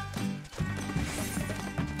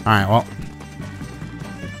 Alright, well.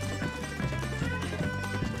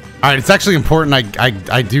 Alright, it's actually important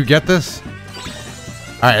I do get this.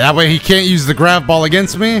 Alright, that way he can't use the grab ball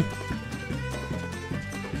against me.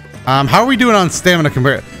 How are we doing on stamina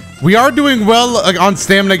compared? We are doing well on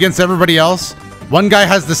stamina against everybody else. One guy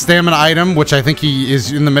has the stamina item, which I think he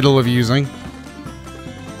is in the middle of using.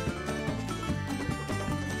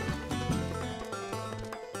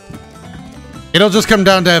 It'll just come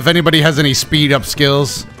down to if anybody has any speed up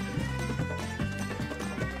skills.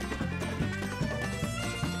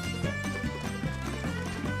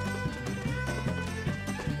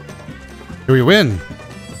 Do we win?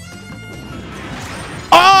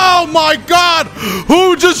 Oh my god!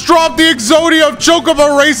 Who just dropped the Exodia of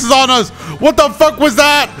Chocobo races on us? What the fuck was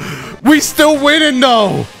that? We still winning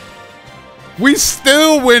though. We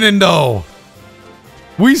still winning though.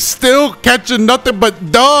 We still catching nothing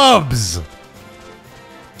but dubs.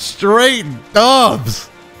 Straight dubs.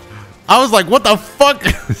 I was like, what the fuck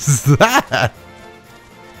is that?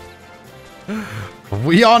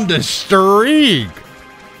 We on the streak.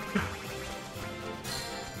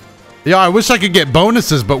 Yeah, I wish I could get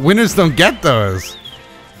bonuses, but winners don't get those.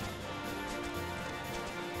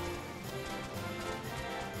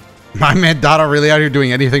 My man Dotto really out here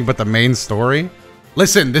doing anything but the main story?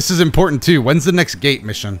 Listen, this is important too. When's the next gate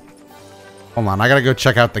mission? Hold on, I gotta go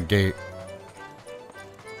check out the gate.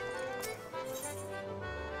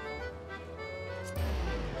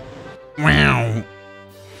 Wow.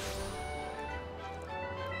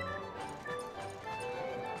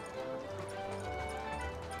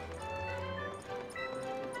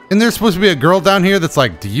 And there's supposed to be a girl down here that's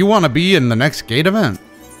like, do you want to be in the next gate event?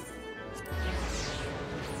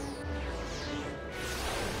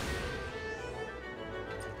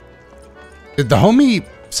 Did the homie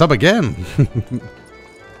sub again?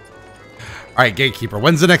 Alright, Gatekeeper.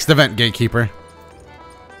 When's the next event, Gatekeeper?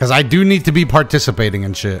 Because I do need to be participating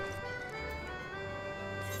in shit.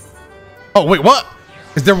 Oh, wait, what?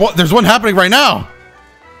 Is there what? There's one happening right now.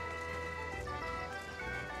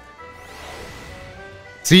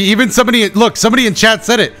 See, even somebody, look, somebody in chat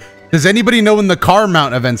said it. Does anybody know when the car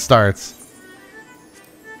mount event starts?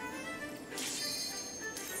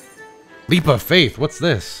 Leap of Faith. What's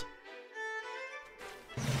this?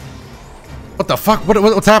 What the fuck?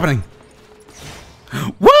 What's happening?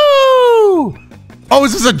 Woo! Oh,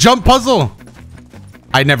 is this a jump puzzle?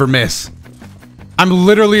 I never miss. I'm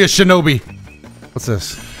literally a shinobi. What's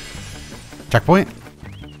this? Checkpoint?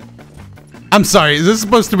 I'm sorry, is this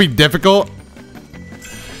supposed to be difficult?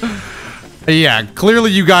 Yeah,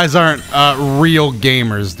 clearly you guys aren't real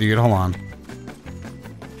gamers, dude. Hold on.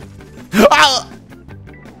 Ah!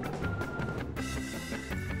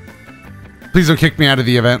 Please don't kick me out of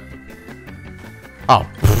the event. Oh.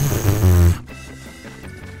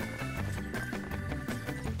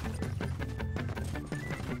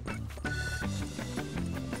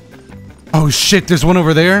 Oh shit, there's one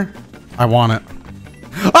over there? I want it.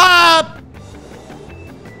 Ah!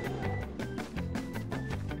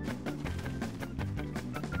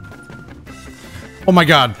 Oh my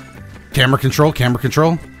god. Camera control, camera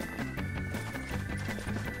control.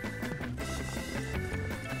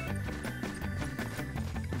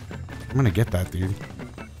 I'm gonna get that, dude.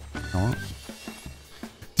 Oh.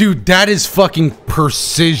 Dude, that is fucking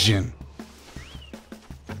precision.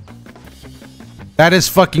 That is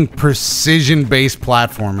fucking precision-based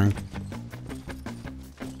platforming.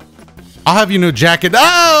 I'll have you know, jacket. Oh,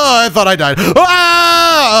 I thought I died.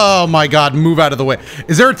 Oh my god, move out of the way.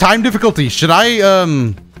 Is there a time difficulty? Should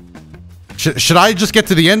I, should I just get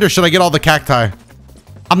to the end or should I get all the cacti?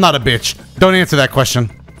 I'm not a bitch. Don't answer that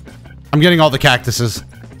question. I'm getting all the cactuses.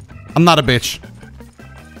 I'm not a bitch.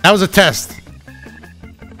 That was a test.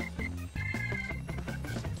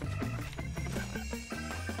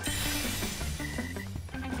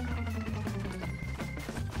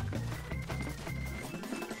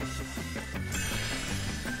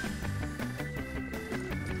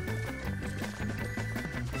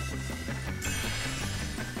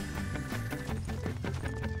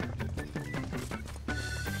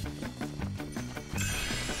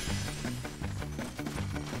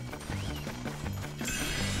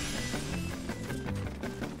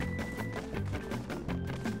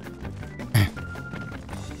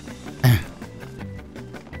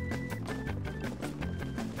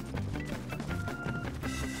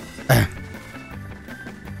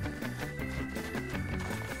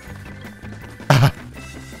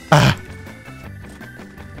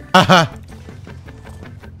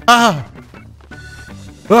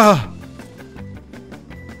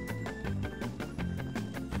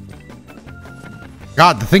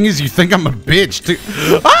 God, the thing is, you think I'm a bitch too.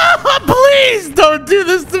 Ah, please don't do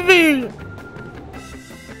this to me.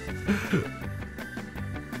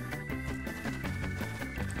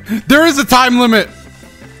 There is a time limit.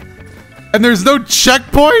 And there's no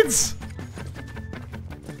checkpoints.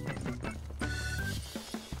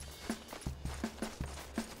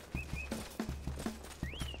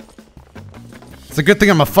 It's a good thing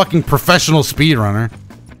I'm a fucking professional speedrunner.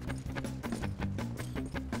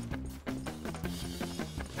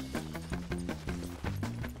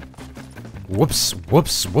 Whoops,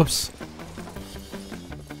 whoops, whoops.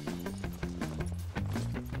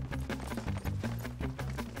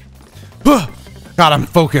 God, I'm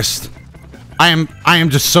focused. I am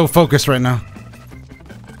just so focused right now.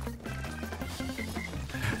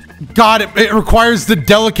 God, it requires the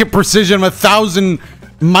delicate precision of 1,000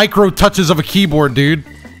 micro touches of a keyboard, dude.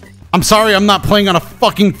 I'm sorry I'm not playing on a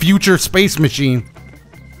fucking future space machine.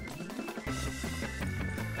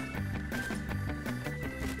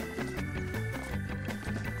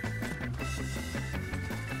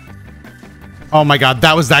 Oh my god,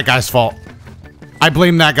 that was that guy's fault. I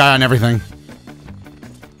blame that guy on everything.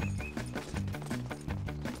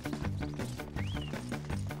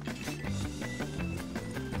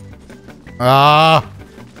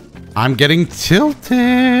 I'm getting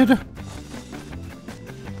tilted.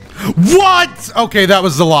 What? Okay, that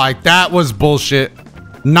was the lie. That was bullshit.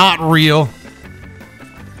 Not real.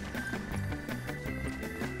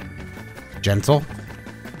 Gentle.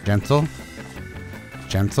 Gentle.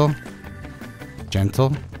 Gentle.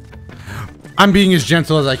 Gentle. I'm being as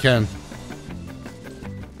gentle as I can.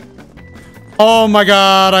 Oh my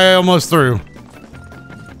god, I almost threw.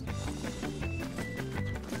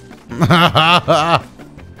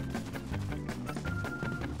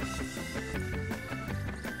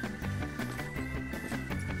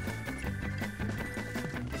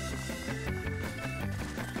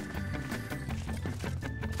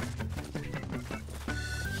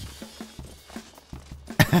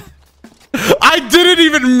 I didn't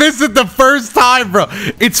even miss it the first time, bro.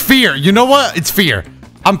 It's fear. You know what? It's fear.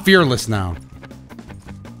 I'm fearless now.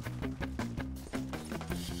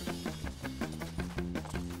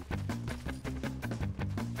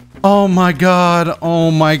 Oh my god.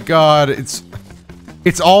 Oh my god. It's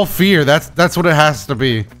all fear. That's what it has to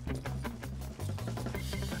be.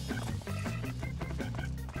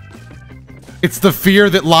 It's the fear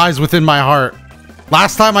that lies within my heart.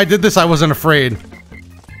 Last time I did this, I wasn't afraid.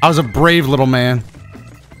 I was a brave little man.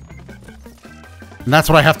 And that's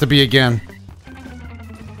what I have to be again.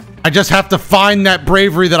 I just have to find that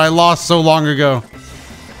bravery that I lost so long ago.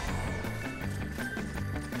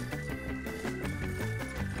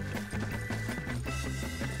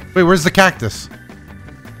 Wait, where's the cactus?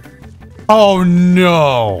 Oh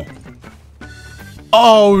no.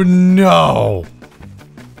 Oh no.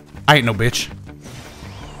 I ain't no bitch.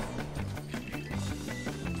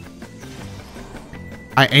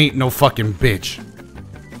 I ain't no fucking bitch.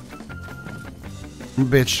 I'm a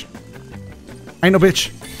bitch. I ain't no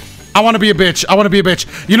bitch. I want to be a bitch. I want to be a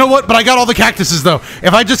bitch. You know what? But I got all the cactuses though.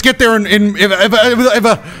 If I just get there in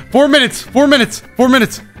 4 minutes, 4 minutes, 4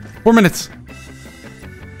 minutes, 4 minutes.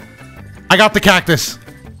 I got the cactus.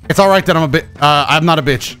 It's all right that I'm not a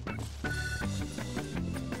bitch.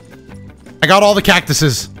 I got all the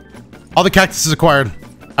cactuses. All the cactuses acquired.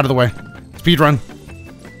 Out of the way. Speed run.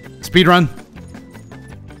 Speed run.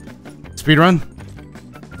 Speed run.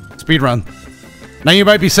 Speed run. Now you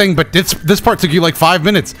might be saying, but this part took you like 5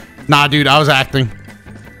 minutes. Nah, dude, I was acting.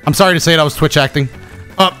 I'm sorry to say it, I was Twitch acting.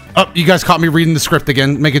 You guys caught me reading the script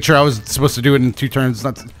again, making sure I was supposed to do it in 2 turns.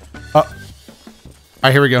 That's all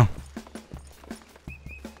right, here we go.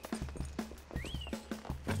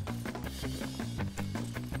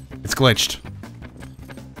 It's glitched.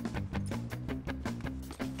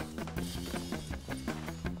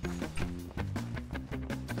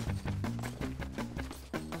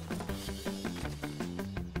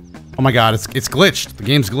 Oh my god, it's glitched. The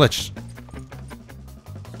game's glitched.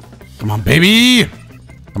 Come on, baby!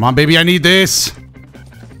 Come on, baby, I need this!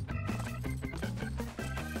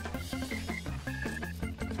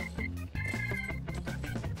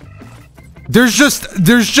 There's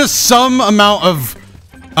just some amount of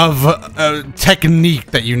technique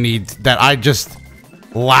that you need that I just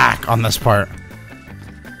lack on this part.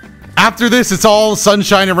 After this, it's all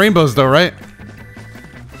sunshine and rainbows though, right?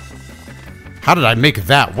 How did I make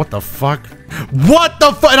that? What the fuck? What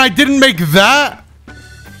the fuck? And I didn't make that?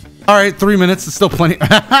 Alright, 3 minutes. It's still plenty.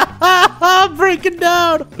 I'm breaking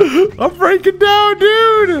down. I'm breaking down,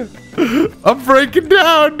 dude. I'm breaking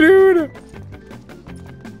down, dude.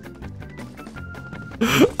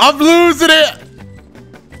 I'm losing it.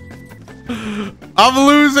 I'm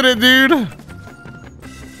losing it, dude.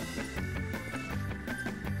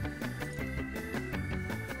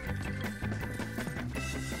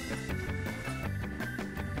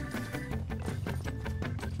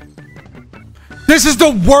 This is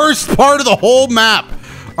the worst part of the whole map.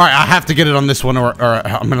 All right, I have to get it on this one or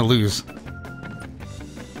I'm gonna lose.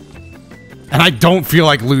 And I don't feel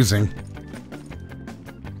like losing.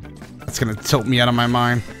 That's gonna tilt me out of my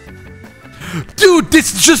mind. Dude,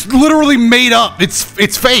 this is just literally made up.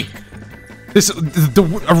 It's fake.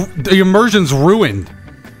 The immersion's ruined.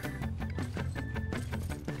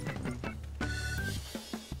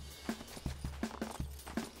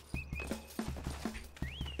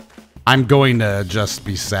 I'm going to just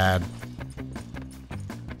be sad.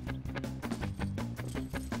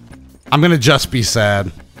 I'm gonna just be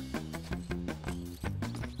sad.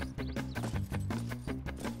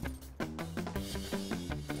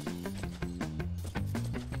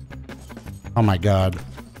 Oh my god.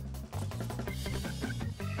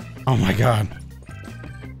 Oh my god.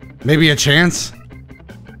 Maybe a chance?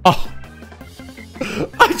 Oh.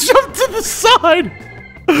 I jumped to the side!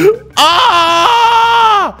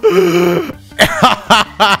 Ah!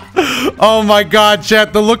 Oh my god,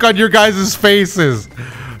 chat, the look on your guys' faces.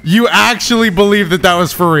 You actually believe that that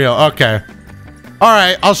was for real. Okay.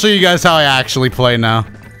 Alright, I'll show you guys how I actually play now.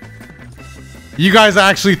 You guys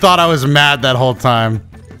actually thought I was mad that whole time.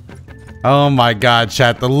 Oh my god,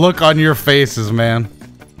 chat, the look on your faces, man.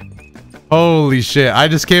 Holy shit, I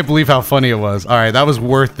just can't believe how funny it was. Alright, that was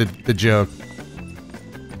worth the joke.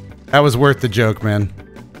 That was worth the joke, man.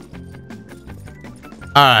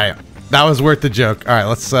 Alright, that was worth the joke. Alright,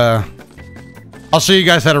 let's, I'll show you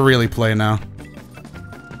guys how to really play now.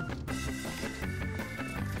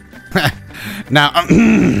 Now,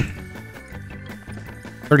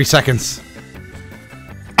 30 seconds.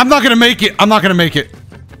 I'm not gonna make it. I'm not gonna make it.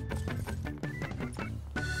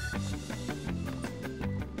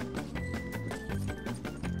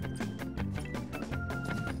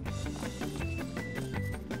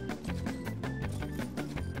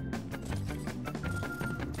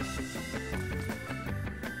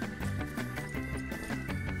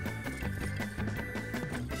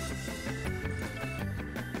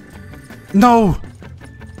 No!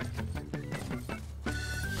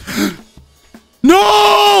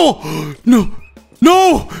 No! No!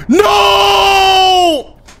 No! No!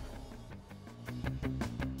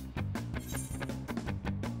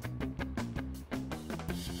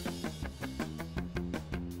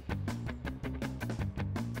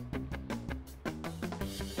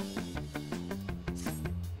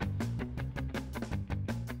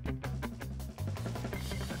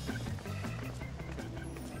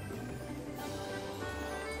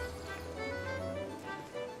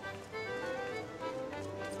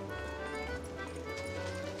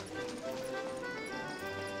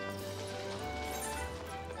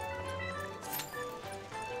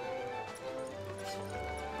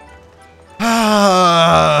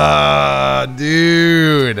 Ah,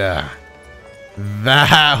 dude.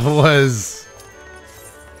 That was...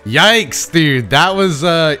 Yikes, dude. That was,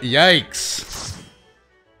 yikes.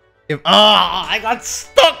 I got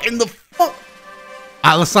stuck in the fuck.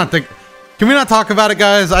 Let's not think. Can we not talk about it,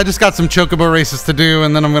 guys? I just got some chocobo races to do,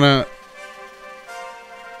 and then I'm gonna...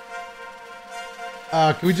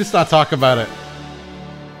 can we just not talk about it?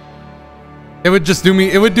 It would just do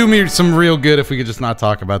me... It would do me some real good if we could just not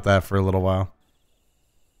talk about that for a little while.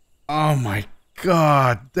 Oh my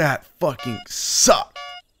god, that fucking sucked.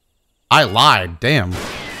 I lied, damn.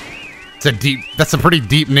 That's a pretty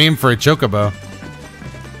deep name for a chocobo.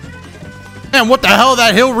 Man, what the hell?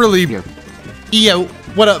 That hill really... Yo,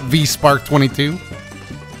 what up, V-Spark22?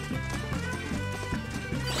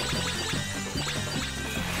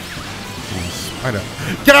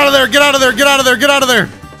 Get out of there! Get out of there! Get out of there! Get out of there!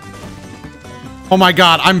 Oh my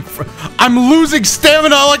god, I'm losing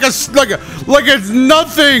stamina like it's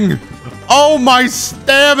nothing! Oh, my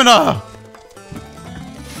stamina!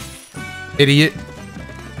 Idiot.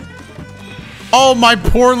 Oh, my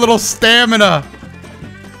poor little stamina.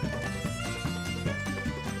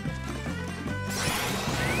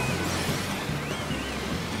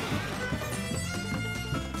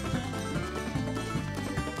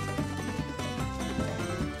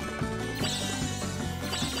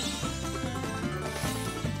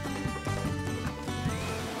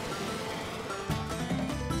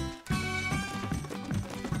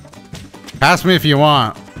 Pass me if you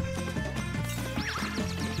want.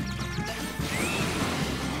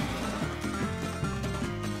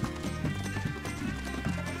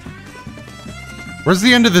 Where's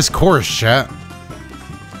the end of this course, chat?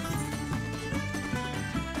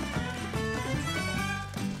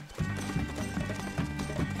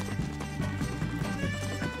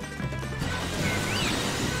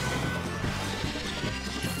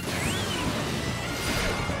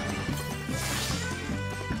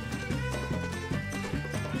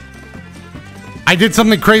 I did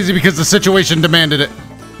something crazy because the situation demanded it.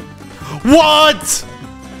 What?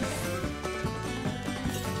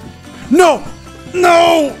 No!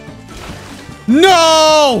 No!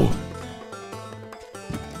 No!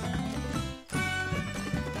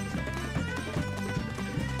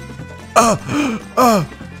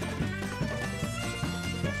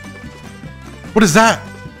 What is that?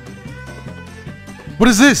 What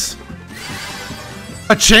is this?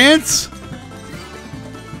 A chance?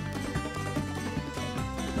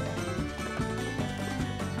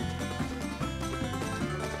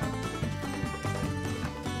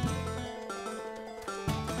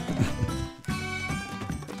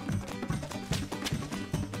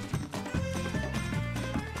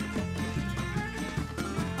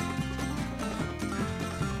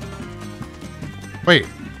 Wait.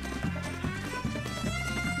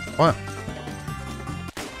 What?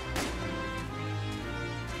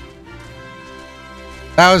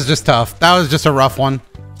 That was just tough. That was just a rough one.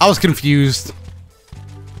 I was confused.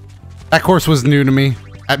 That course was new to me.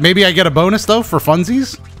 Maybe I get a bonus though for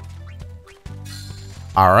funsies.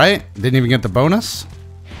 All right. Didn't even get the bonus.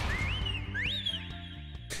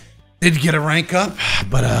 Did get a rank up,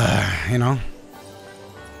 but you know.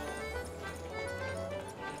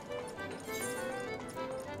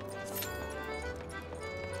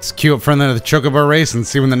 Let's queue up for the chocobo race and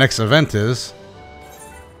see when the next event is.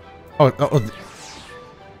 Oh.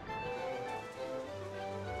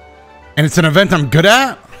 And it's an event I'm good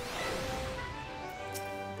at?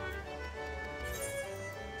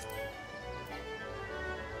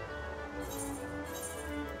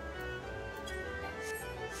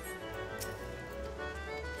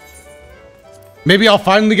 Maybe I'll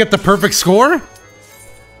finally get the perfect score?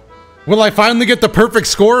 Will I finally get the perfect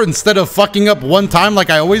score instead of fucking up one time like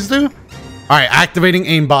I always do? Alright, activating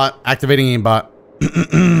aimbot. Activating aimbot.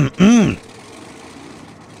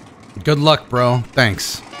 Good luck, bro.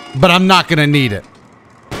 Thanks. But I'm not gonna need it.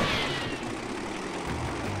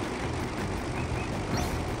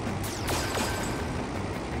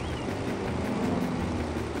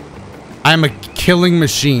 I'm a killing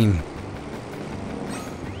machine.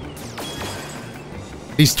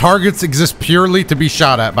 These targets exist purely to be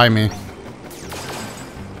shot at by me.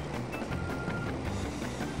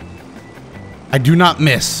 I do not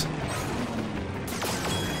miss.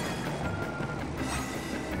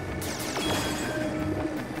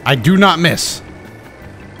 I do not miss.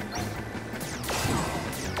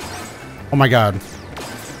 Oh my god.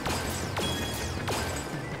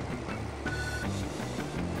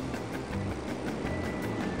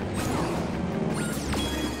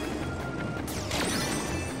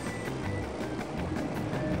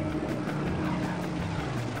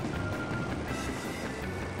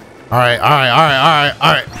 All right.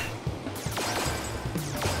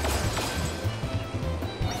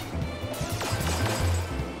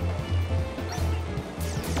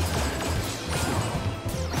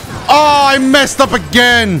 I messed up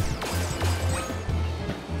again.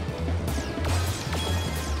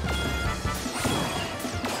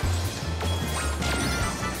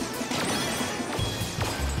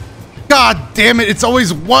 God damn it, it's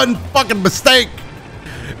always one fucking mistake.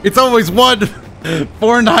 It's always one.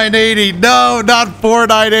 4980. No, not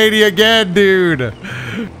 4980 again, dude.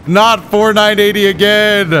 Not 4980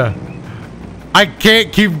 again. I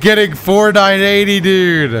can't keep getting 4980,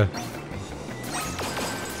 dude.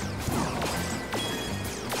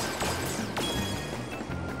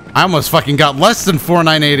 I almost fucking got less than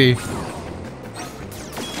 4980.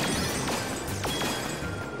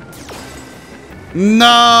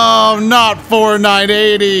 No, not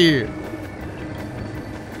 4980.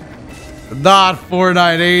 Not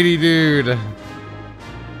 4980, dude.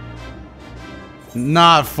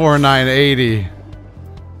 Not 4980.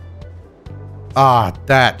 Ah,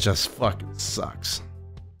 that just fucking sucks.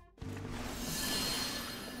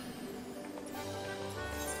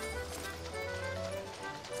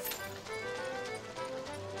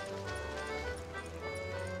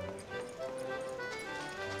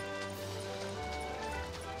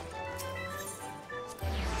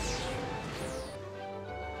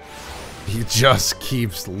 He just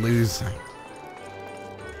keeps losing.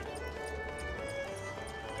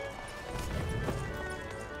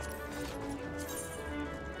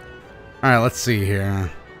 Alright, let's see here.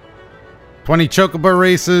 20 Chocobo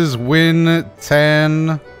races, win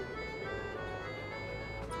 10.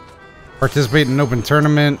 Participate in an open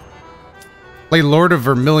tournament. Play Lord of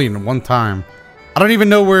Vermilion one time. I don't even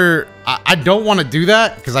know where... I don't want to do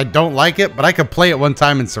that because I don't like it, but I could play it one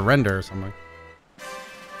time and surrender or something.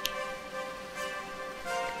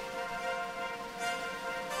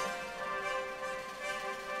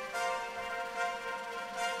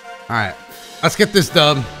 Alright, let's get this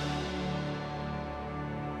dub.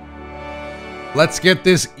 Let's get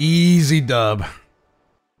this easy dub.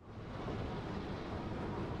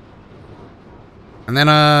 And then,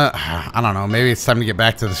 I don't know, maybe it's time to get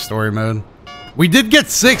back to the story mode. We did get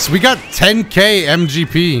 6. We got 10k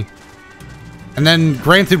MGP. And then,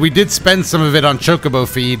 granted, we did spend some of it on Chocobo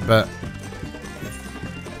feed, but...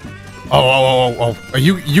 Oh.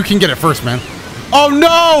 You can get it first, man. Oh,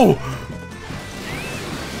 no!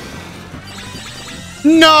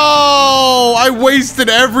 No! I wasted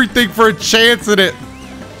everything for a chance at it.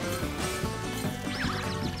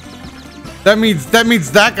 That means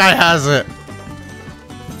that guy has it.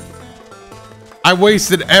 I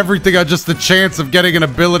wasted everything on just the chance of getting an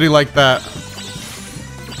ability like that.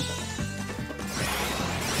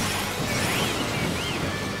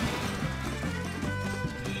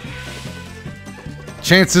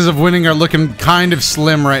 Chances of winning are looking kind of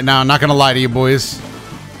slim right now, not gonna lie to you boys.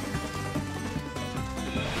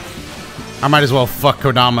 I might as well fuck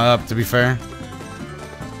Kodama up, to be fair.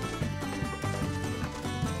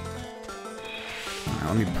 Right,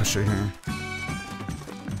 let me push it here.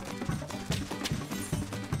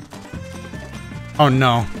 Oh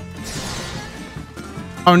no.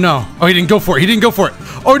 Oh no. Oh, he didn't go for it. He didn't go for it.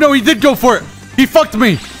 Oh no, he did go for it. He fucked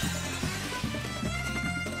me.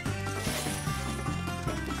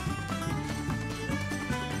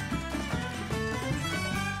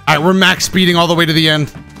 Alright, we're max speeding all the way to the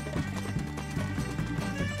end.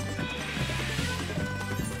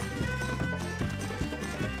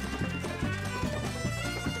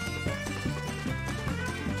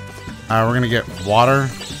 Alright, we're gonna get water.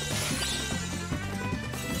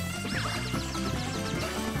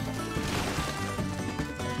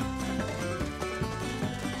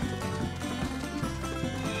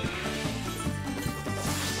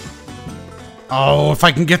 Oh, if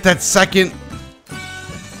I can get that second.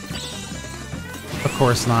 Of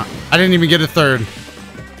course not. I didn't even get a third.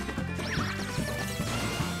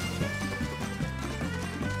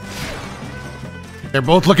 They're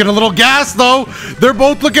both looking a little gassed, though. They're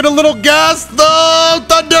both looking a little gassed, though.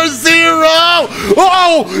 Thunder Zero.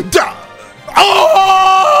 Oh!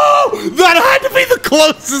 Oh! That had to be the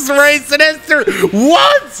closest race in history.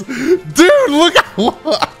 What? Dude, look at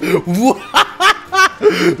what?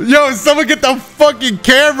 Yo, someone get the fucking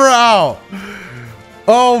camera out.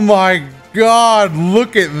 Oh my God,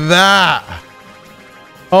 look at that.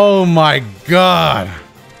 Oh my God.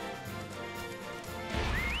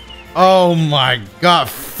 Oh my God,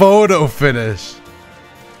 photo finish.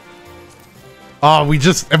 Oh, we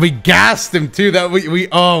gassed him too. That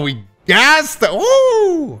we gassed him.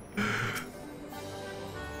 Ooh.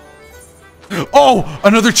 Oh,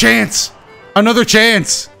 another chance. Another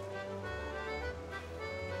chance.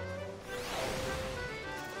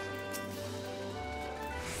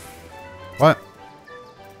 What?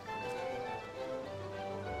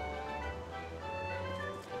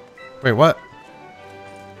 Wait, what?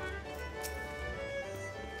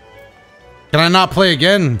 Can I not play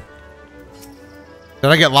again? Did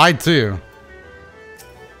I get lied to?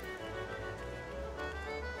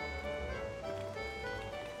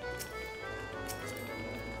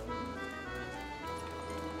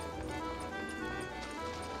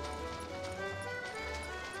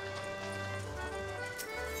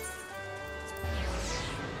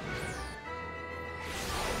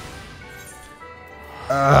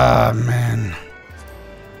 Man.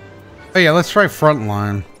 Oh yeah, let's try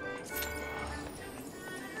Frontline.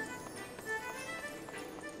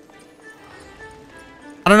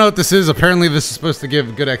 I don't know what this is. Apparently this is supposed to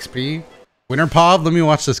give good XP. Winter Pod, let me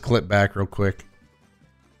watch this clip back real quick.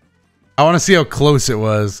 I want to see how close it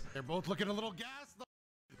was. They're both looking a little gassed though.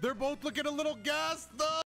 They're both looking a little gassed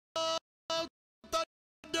though.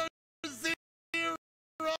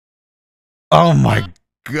 Oh my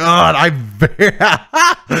God,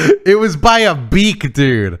 it was by a beak,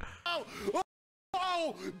 dude.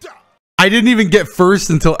 I didn't even get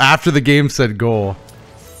first until after the game said goal.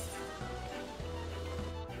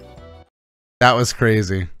 That was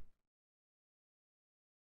crazy.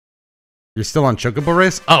 You're still on Chocobo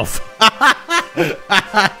Race? Oh.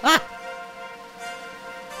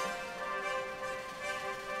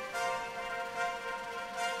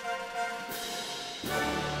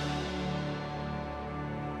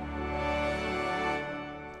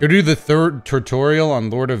 Go do the third tutorial on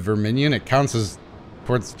Lord of Verminion. It counts as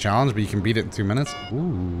towards the challenge, but you can beat it in 2 minutes.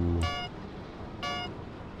 Ooh.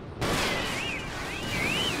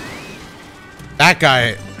 That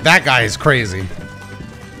guy is crazy.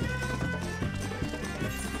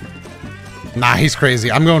 Nah, he's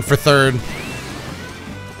crazy. I'm going for third.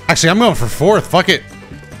 Actually, I'm going for fourth. Fuck it.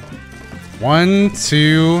 1,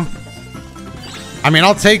 2. I mean,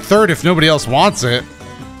 I'll take third if nobody else wants it.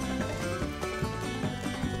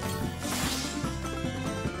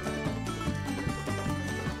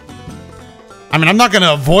 I mean, I'm not going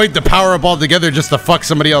to avoid the power up altogether just to fuck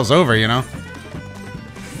somebody else over, you know?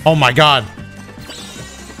 Oh my God.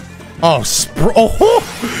 Oh,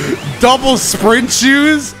 double sprint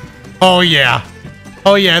shoes? Oh yeah.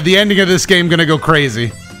 Oh yeah, the ending of this game gonna go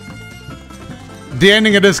crazy. The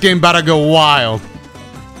ending of this game about to go wild.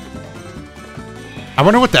 I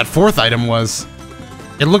wonder what that fourth item was.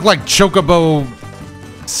 It looked like Chocobo,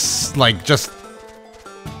 like just...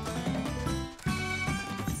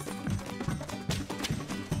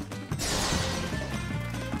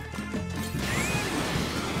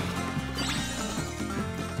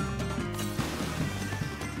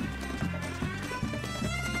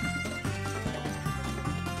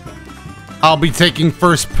 I'll be taking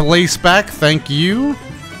first place back, thank you.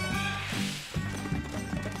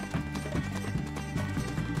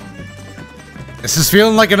 This is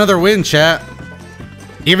feeling like another win, chat.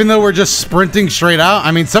 Even though we're just sprinting straight out.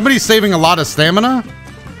 I mean, somebody's saving a lot of stamina.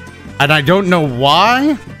 And I don't know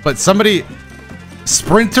why, but somebody...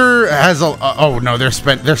 Sprinter has a... oh no, they're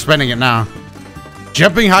spending it now.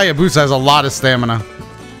 Jumping Hayabusa has a lot of stamina.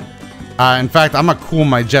 In fact, I'm gonna cool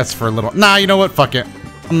my jets for a little... Nah, you know what? Fuck it.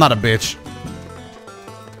 I'm not a bitch.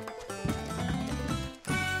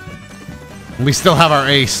 We still have our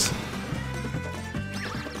ace.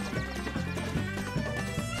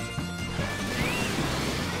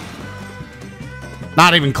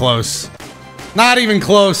 Not even close. Not even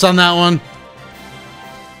close on that one.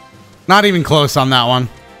 Not even close on that one.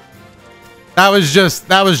 That was just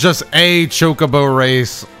a Chocobo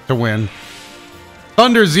race to win.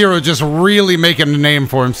 Thunder Zero just really making a name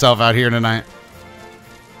for himself out here tonight.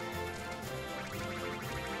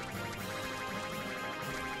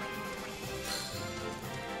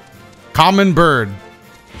 Common bird.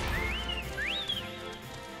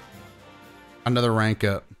 Another rank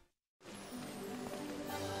up.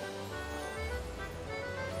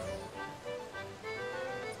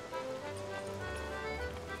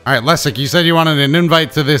 All right, Lessick, you said you wanted an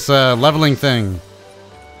invite to this leveling thing.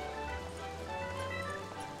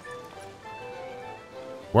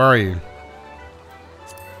 Where are you?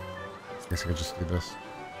 I guess I could just do this.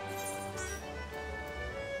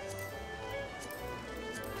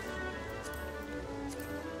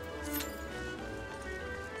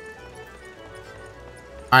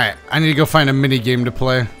 Alright, I need to go find a mini game to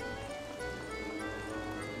play.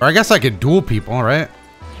 Or I guess I could duel people, right?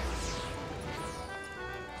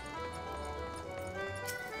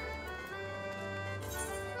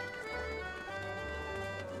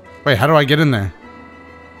 Wait, how do I get in there?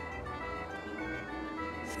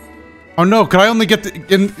 Oh no, could I only get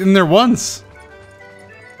in there once?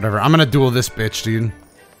 Whatever, I'm gonna duel this bitch, dude.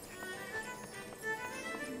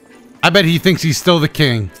 I bet he thinks he's still the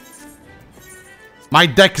king. My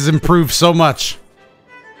deck has improved so much.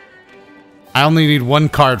 I only need one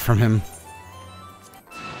card from him.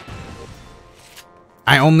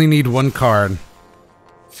 I only need one card.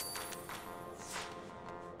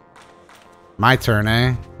 My turn,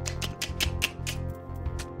 eh?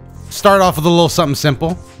 Start off with a little something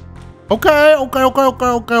simple. Okay. I'm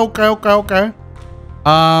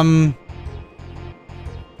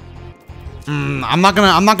not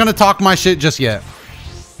gonna talk my shit just yet.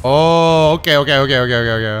 Oh,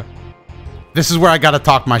 okay. This is where I gotta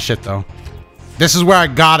talk my shit though.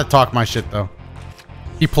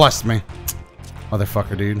 He plussed me.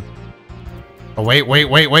 Motherfucker, dude. Oh,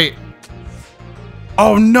 wait.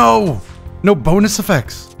 Oh, no. No bonus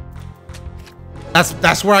effects.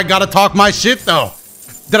 That's where I gotta talk my shit, though.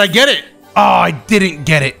 Did I get it? Oh, I didn't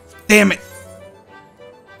get it. Damn it.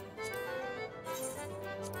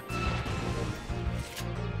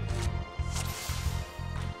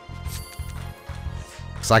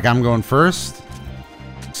 Looks like I'm going first.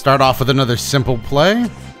 Start off with another simple play.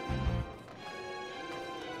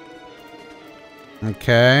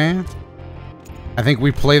 Okay. I think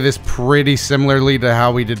we play this pretty similarly to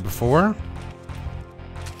how we did before.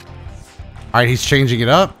 Alright, he's changing it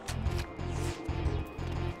up.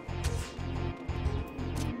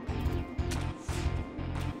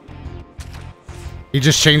 He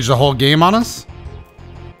just changed the whole game on us?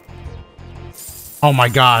 Oh my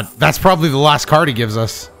god, that's probably the last card he gives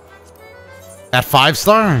us. That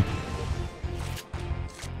 5-star?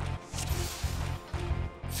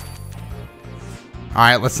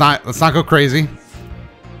 Alright, let's not go crazy.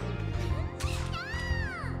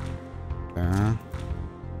 Okay.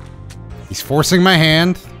 He's forcing my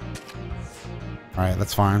hand. Alright,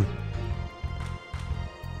 that's fine.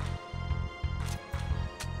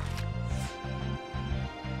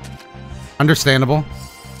 Understandable.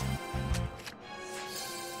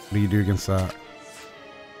 What do you do against that?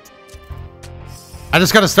 I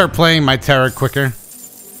just gotta start playing my Terra quicker.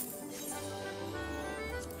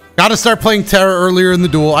 Gotta start playing Terra earlier in the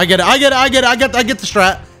duel. I get it. I get the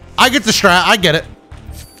strat. I get it.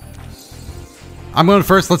 I'm going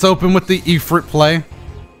first. Let's open with the Ifrit play.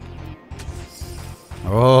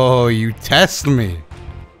 Oh, you test me.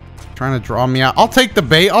 Trying to draw me out. I'll take the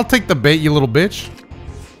bait. You little bitch.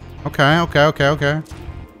 Okay.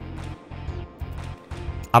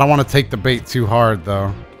 I don't want to take the bait too hard,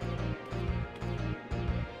 though.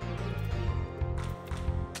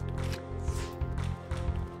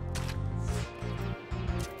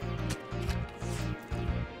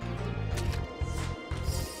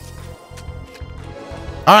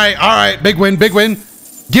 All right. Big win.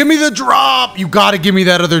 Give me the drop. You got to give me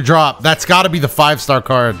that other drop. That's got to be the 5-star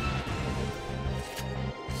card.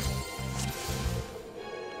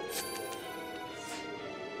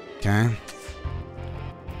 Okay.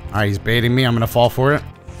 All right, he's baiting me. I'm going to fall for it.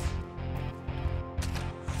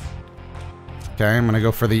 Okay, I'm going to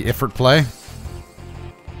go for the Ifrit play.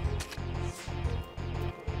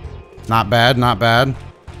 Not bad. I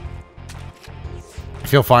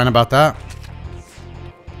feel fine about that.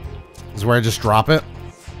 This is where I just drop it.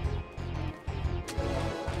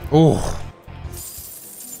 Oh.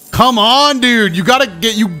 Come on, dude. You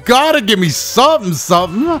gotta give me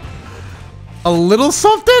something. A little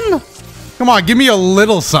something? Come on, give me a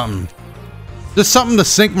little something. Just something to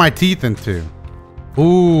sink my teeth into.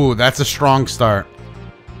 Ooh, that's a strong start.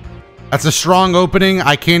 That's a strong opening.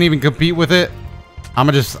 I can't even compete with it. I'm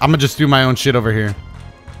gonna just do my own shit over here.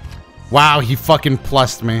 Wow, he fucking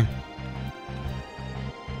plussed me.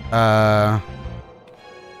 Wow,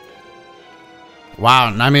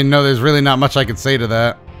 I mean, no, there's really not much I could say to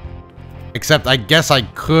that. Except I guess I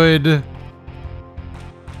could...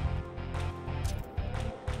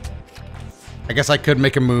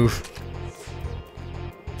 make a move.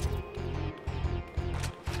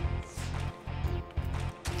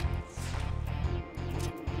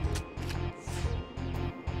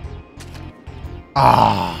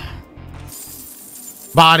 Ah.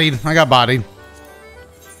 Bodied. I got bodied.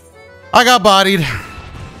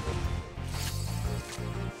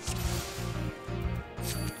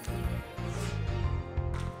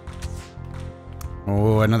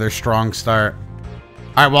 Oh, another strong start.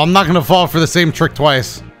 All right, well, I'm not going to fall for the same trick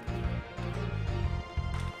twice.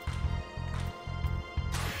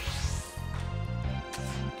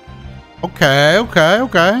 Okay.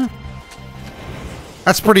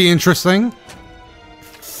 That's pretty interesting.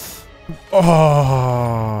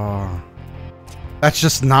 Oh. That's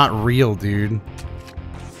just not real, dude.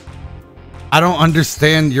 I don't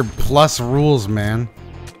understand your plus rules, man.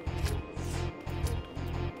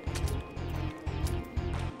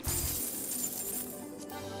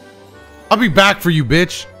 I'll be back for you,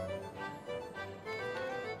 bitch.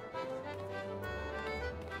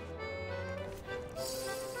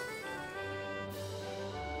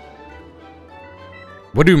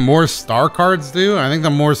 What do more star cards do? I think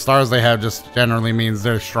the more stars they have just generally means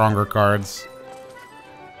they're stronger cards.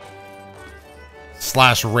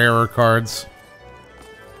 Slash rarer cards.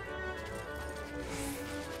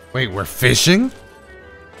 Wait, we're fishing?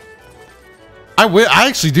 I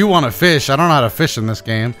actually do want to fish. I don't know how to fish in this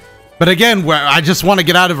game. But again, I just want to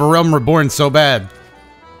get out of A Realm Reborn so bad.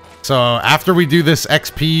 So after we do this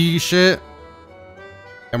XP shit,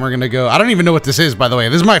 then we're going to go... I don't even know what this is, by the way.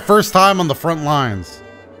 This is my first time on the front lines.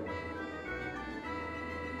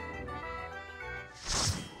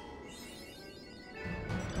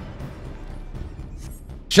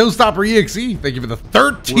 Showstopper EXE, thank you for the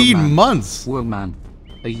 13 months. Whoa, man.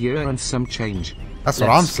 A year and some change. That's what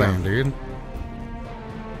I'm saying, dude. Alright,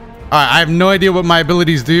 I have no idea what my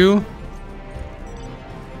abilities do.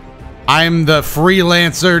 I'm the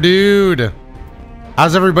freelancer, dude.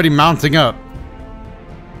 How's everybody mounting up?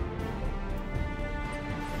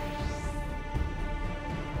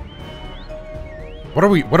 What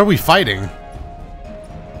are we fighting?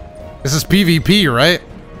 This is PvP, right?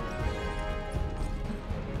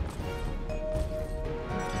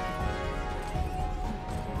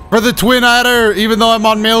 For the Twin Adder, even though I'm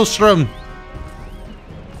on Maelstrom.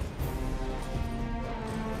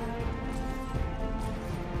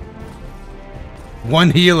 One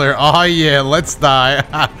healer. Oh yeah, let's die.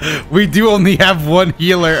 We do only have one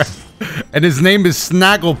healer. And his name is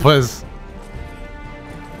Snagglepuss.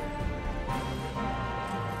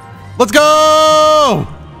 Let's go!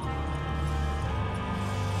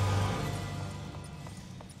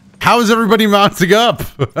 How is everybody mounting up?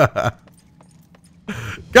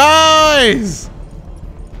 Guys!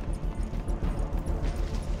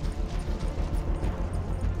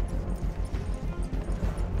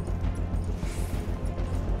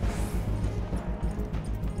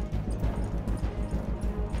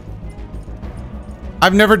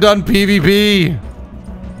 I've never done PvP.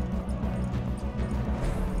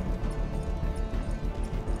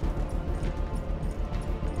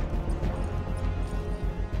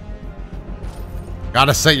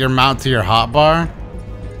 Gotta set your mount to your hotbar.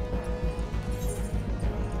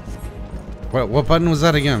 What button was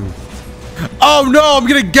that again? Oh no, I'm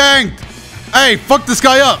getting ganked! Hey, fuck this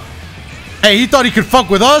guy up! Hey, he thought he could fuck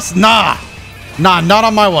with us? Nah! Nah, not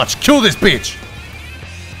on my watch. Kill this bitch!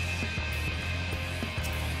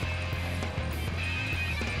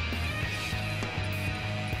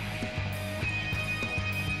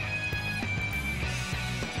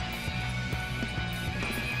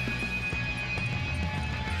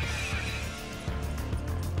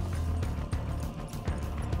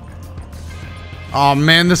 Oh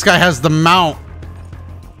man, this guy has the mount.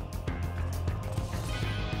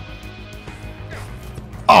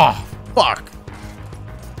 Oh, fuck.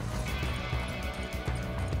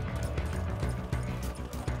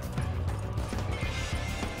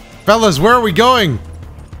 Fellas, where are we going?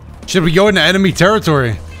 Should we go into enemy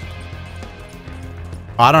territory?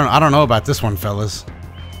 I don't know about this one, fellas.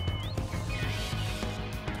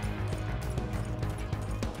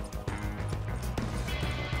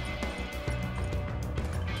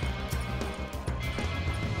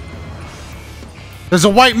 There's a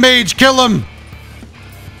white mage, kill him!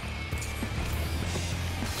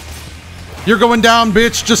 You're going down,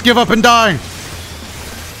 bitch. Just give up and die.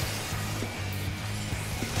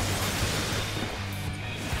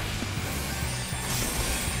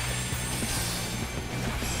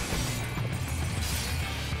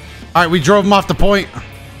 Alright, we drove him off the point.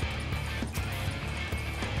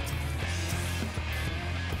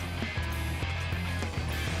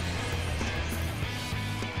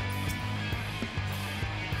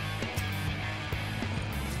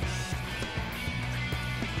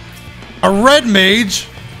 A red mage?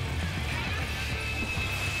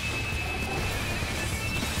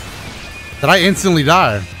 Did I instantly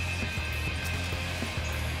die?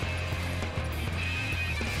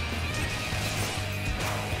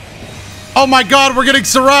 Oh my god, we're getting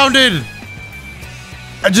surrounded!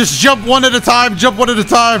 I just jump one at a time, jump one at a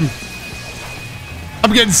time.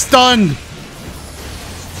 I'm getting stunned.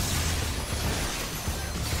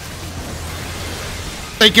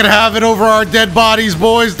 They can have it over our dead bodies,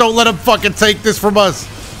 boys. Don't let them fucking take this from us.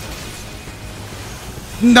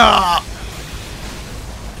 Nah.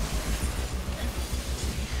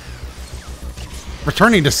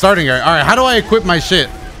 Returning to starting area. All right, how do I equip my shit?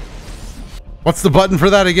 What's the button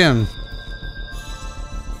for that again?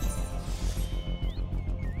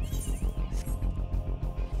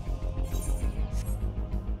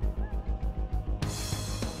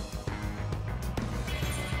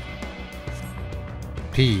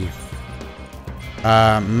 P.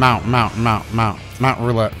 Mount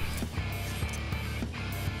roulette.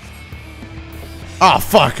 Oh,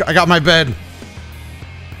 fuck. I got my bed.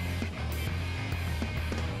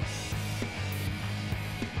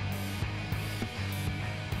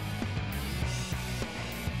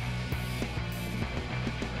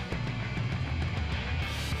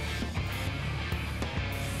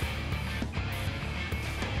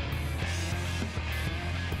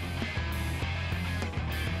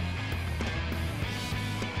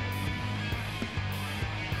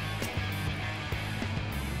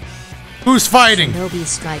 Who's fighting? Shinobi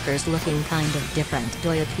strikers looking kind of different.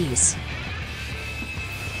 Doya piece.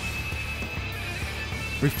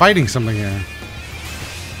 We're fighting something here.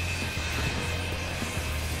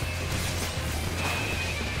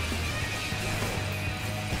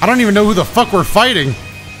 I don't even know who the fuck we're fighting.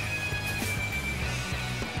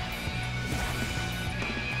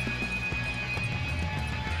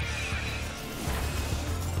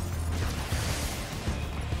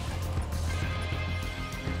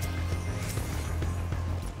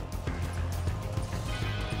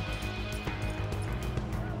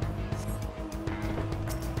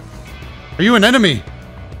 Are you an enemy?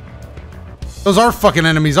 Those are fucking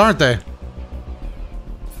enemies, aren't they?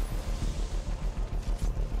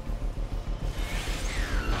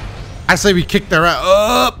 I say we kick their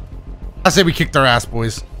ass. I say we kick their ass,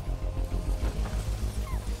 boys.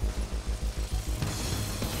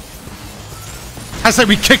 I say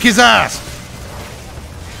we kick his ass.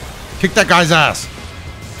 Kick that guy's ass.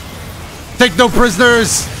 Take no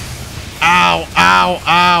prisoners. Ow, ow,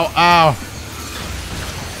 ow, ow.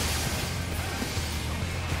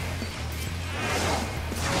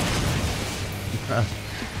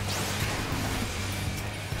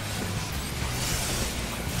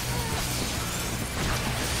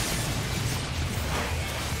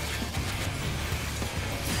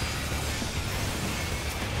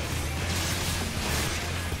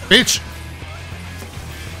 Bitch!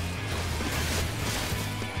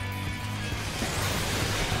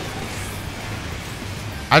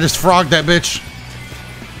 I just frogged that bitch.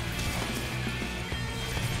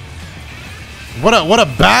 What a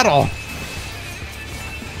battle!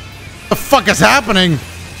 The fuck is happening?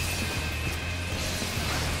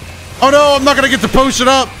 Oh no, I'm not gonna get to post it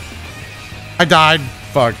up. I died.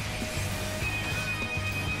 Fuck.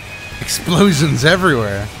 Explosions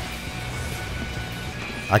everywhere.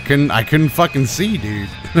 I couldn't fucking see, dude.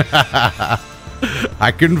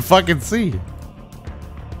 I couldn't fucking see.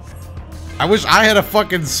 I wish I had a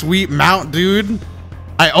fucking sweet mount, dude.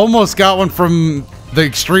 I almost got one from the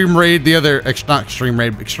extreme raid the other, not extreme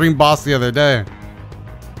raid, extreme boss the other day.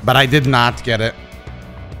 But I did not get it.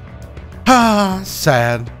 Ah,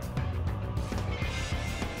 sad.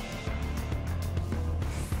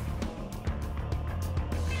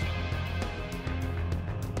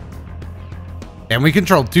 And we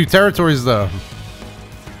control 2 territories, though.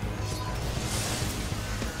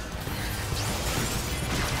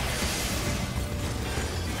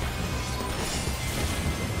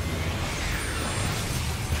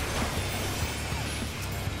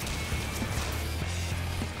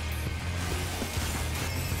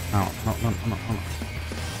 Oh, no.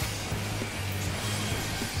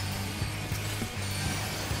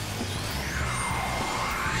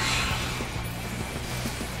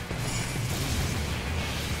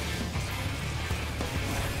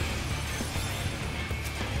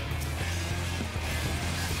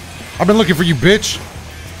 I've been looking for you, bitch.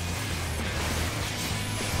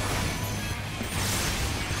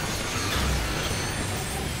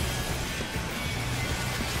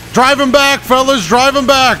 Drive him back, fellas. Drive him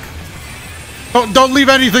back. Don't leave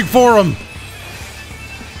anything for him.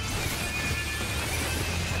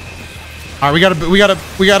 All right,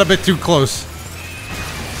 we got a bit too close.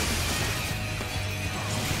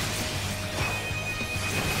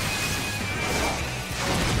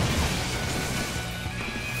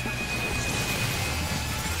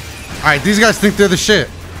 All right, these guys think they're the shit.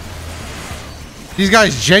 These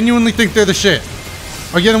guys genuinely think they're the shit.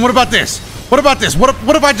 Oh yeah, then what about this? What about this?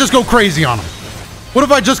 What if I just go crazy on them? What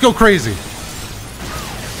if I just go crazy?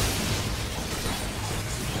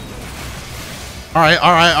 All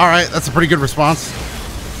right. That's a pretty good response.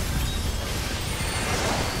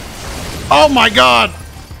 Oh my god!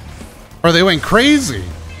 Or they went crazy.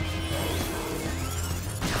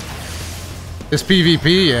 This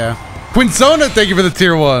PvP, yeah. Quinsona, thank you for the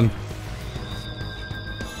tier 1.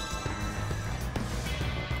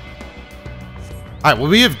 Alright,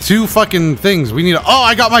 well, we have 2 fucking things. We need a... Oh,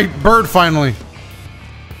 I got my bird finally.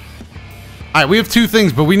 Alright, we have 2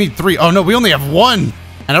 things, but we need 3. Oh, no, we only have 1.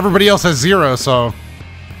 And everybody else has 0, so...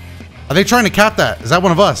 Are they trying to cap that? Is that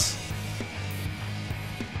one of us?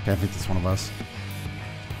 Okay, I think that's one of us.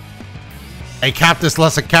 Hey, cap this,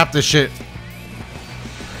 Lessa, cap this shit.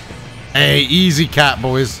 Hey, easy cat,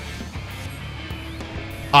 boys.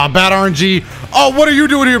 Bad RNG. Oh, what are you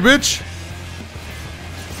doing here, bitch?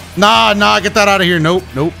 Nah, get that out of here. Nope.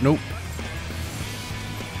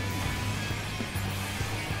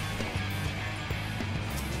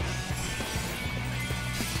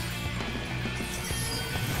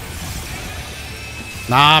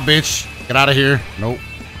 Nah, bitch. Get out of here. Nope.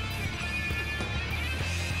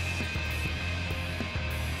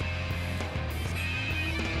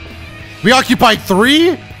 We occupied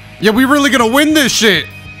 3? Yeah, we really gonna win this shit.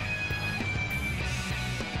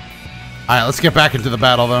 Alright, let's get back into the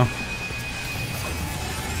battle, though.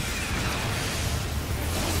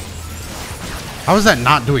 How is that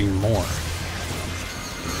not doing more?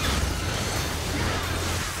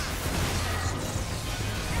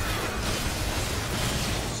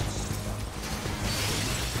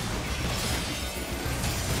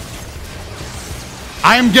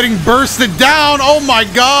 I am getting bursted down. Oh my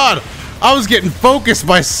god. I was getting focused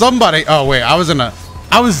by somebody. Oh wait, I was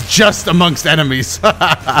just amongst enemies.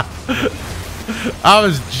 I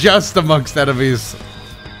was just amongst enemies.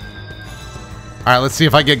 All right, let's see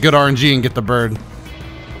if I get good RNG and get the bird.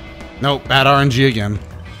 Nope, bad RNG again.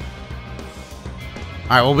 All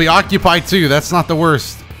right, well, we occupy 2. That's not the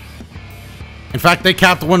worst. In fact, they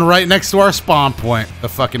capped one right next to our spawn point. The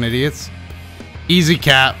fucking idiots. Easy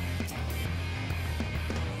cap.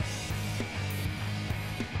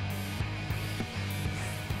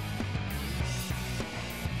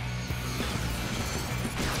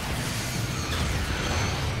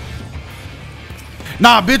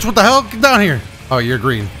 Nah, bitch, what the hell? Get down here. Oh, you're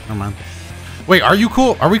green. Never mind. Wait, are you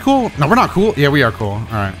cool? Are we cool? No, we're not cool. Yeah, we are cool. All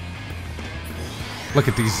right. Look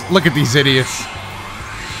at these idiots.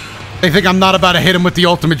 They think I'm not about to hit him with the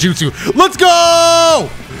ultimate jutsu. Let's go!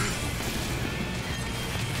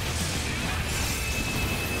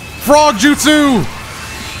 Frog jutsu!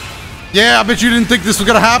 Yeah, I bet you didn't think this was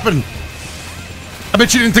gonna happen. I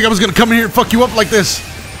bet you didn't think I was gonna come in here and fuck you up like this.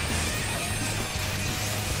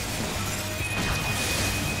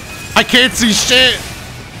 I can't see shit.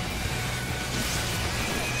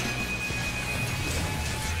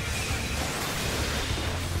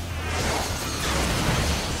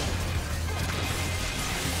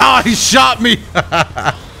 Ah, he shot me.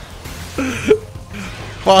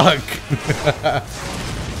 Fuck.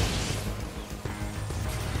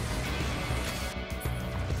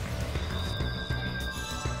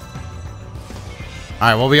 All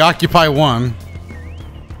right, well, we occupy 1.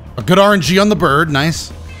 A good RNG on the bird.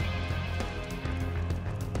 Nice.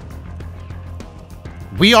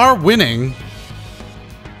 We are winning.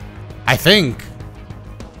 I think.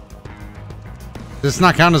 Does this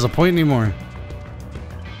not count as a point anymore?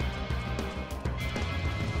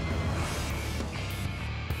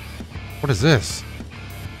 What is this?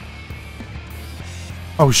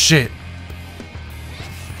 Oh shit.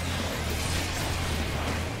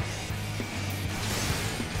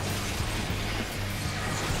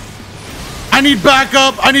 I need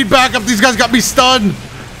backup. I need backup. These guys got me stunned.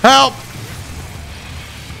 Help.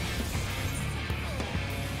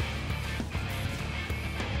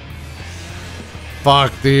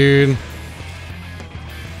 Fuck, dude.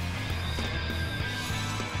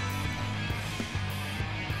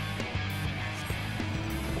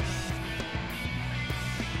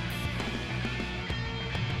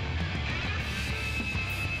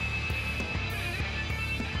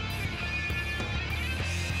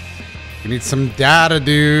 We need some data,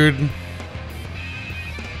 dude.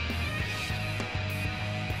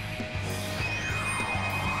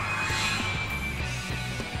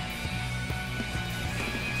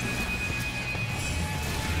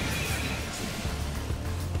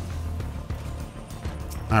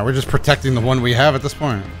 Alright, we're just protecting the one we have at this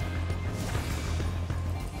point.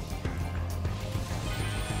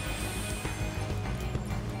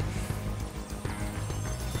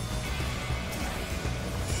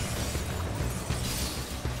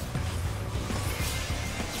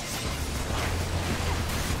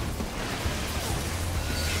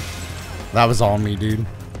 That was all me, dude.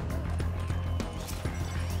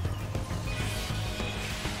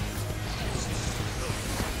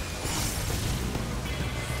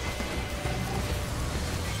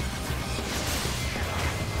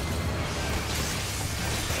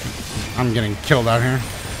 I'm getting killed out here.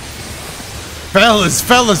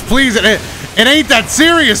 Fellas, please. It ain't that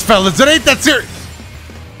serious, fellas. It ain't that serious.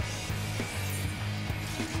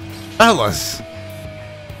 Fellas.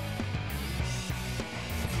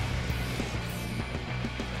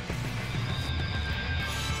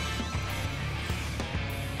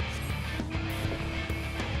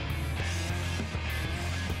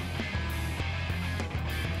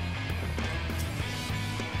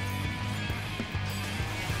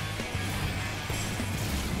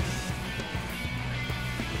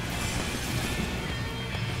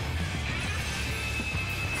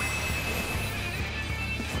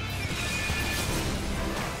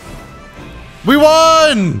 We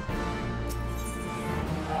won!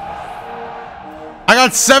 I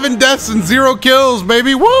got 7 deaths and 0 kills,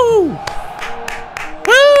 baby. Woo!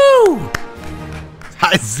 Woo!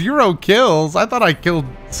 0 kills? I thought I killed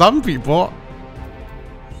some people.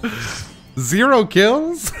 0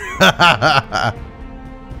 kills?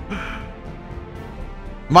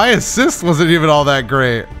 My assist wasn't even all that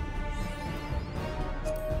great.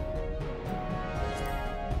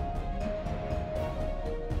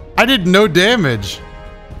 I did no damage.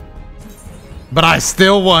 But I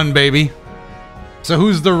still won, baby. So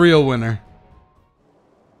who's the real winner?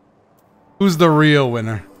 Who's the real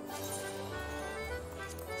winner?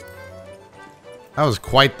 That was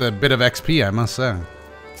quite the bit of XP, I must say.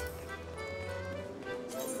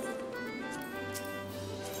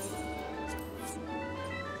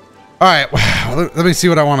 Alright, let me see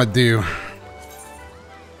what I want to do.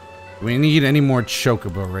 Do we need any more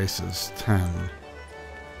chocobo races? 10.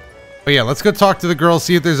 But yeah, let's go talk to the girl,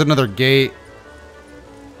 see if there's another gate.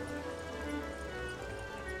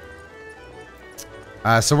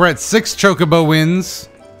 So we're at 6 chocobo wins.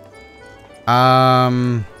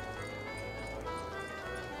 And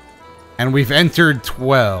we've entered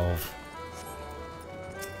 12.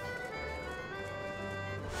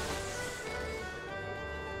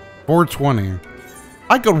 $420.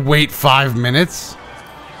 I could wait 5 minutes.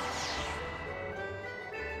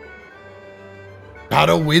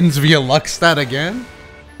 Auto wins via luck stat again?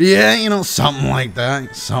 Yeah, you know, something like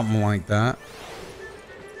that. Something like that.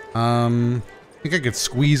 I think I could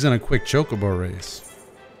squeeze in a quick chocobo race.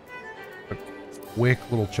 A quick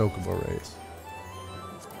little chocobo race.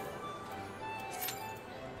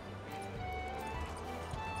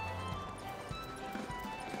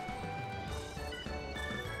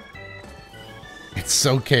 It's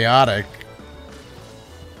so chaotic.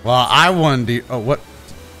 Well, I won the... Oh, what?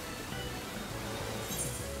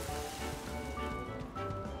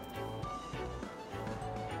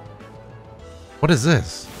 What is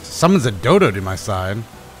this? Summons a dodo to my side.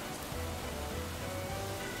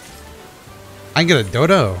 I can get a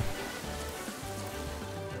dodo.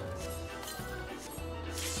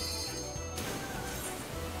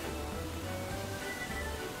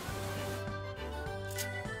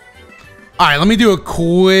 Alright, let me do a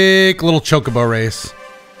quick little chocobo race.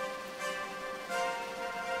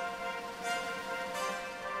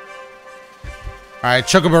 Alright,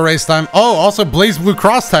 chocobo race time. Oh, also Blaze Blue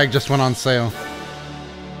Cross Tag just went on sale.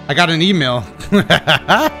 I got an email.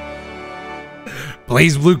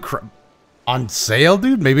 Blaze Blue on sale,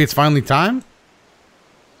 dude? Maybe it's finally time?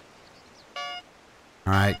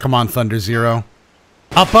 Alright, come on, Thunder Zero.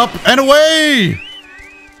 Up, up, and away!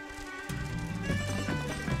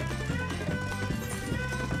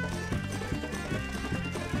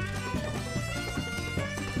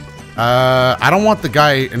 I don't want the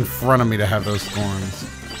guy in front of me to have those thorns.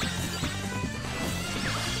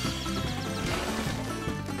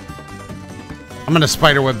 I'm gonna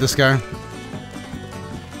spiderweb this guy.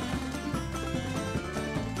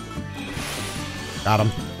 Got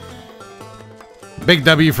him. Big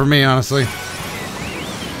W for me, honestly.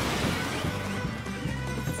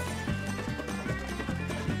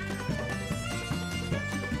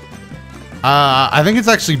 I think it's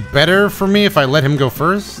actually better for me if I let him go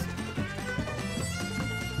first.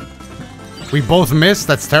 We both missed.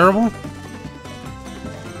 That's terrible.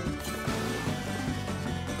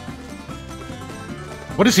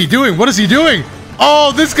 What is he doing? What is he doing?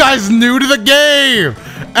 Oh, this guy's new to the game.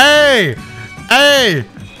 Hey, hey,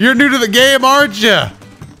 you're new to the game, aren't you?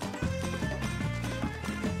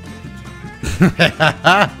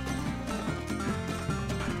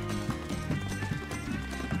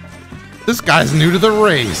 This guy's new to the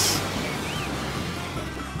race.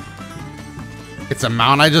 It's a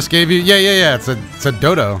mount I just gave you? Yeah. It's a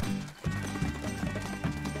dodo.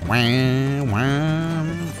 Wham,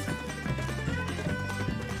 wham.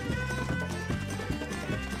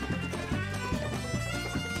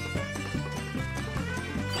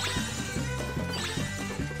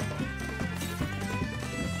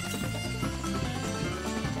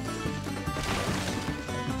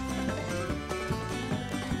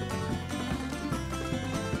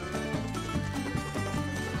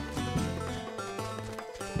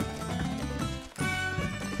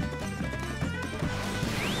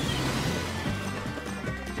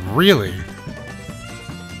 Really?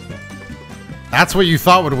 That's what you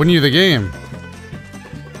thought would win you the game?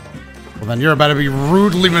 Well, then you're about to be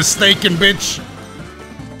rudely mistaken, bitch.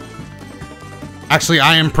 Actually,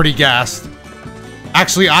 I am pretty gassed.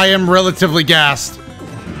 Actually, I am relatively gassed.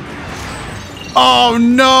 Oh,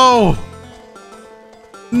 no!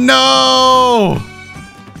 No!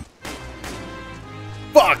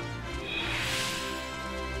 Fuck!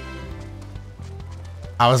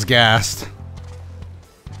 I was gassed.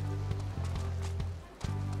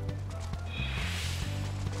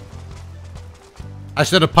 I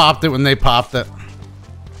should have popped it when they popped it.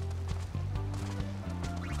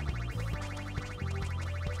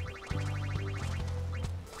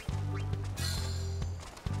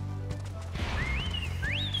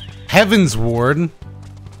 Heaven's Ward.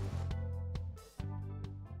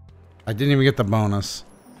 I didn't even get the bonus.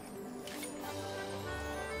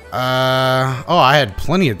 Oh, I had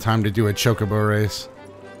plenty of time to do a chocobo race.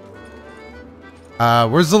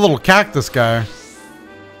 Where's the little cactus guy?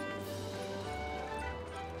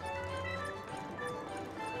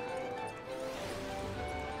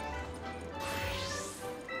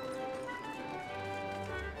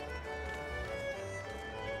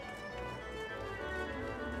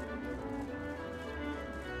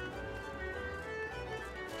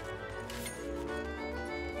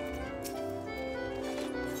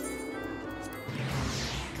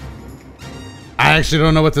 I actually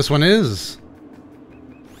don't know what this one is.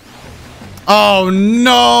 Oh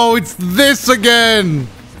no, it's this again.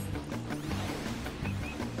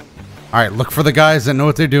 All right, look for the guys that know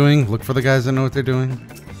what they're doing. Look for the guys that know what they're doing.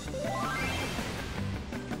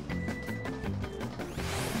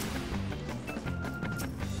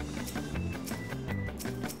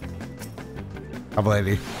 Up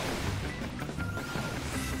lady.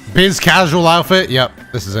 Biz casual outfit. Yep,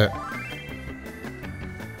 this is it.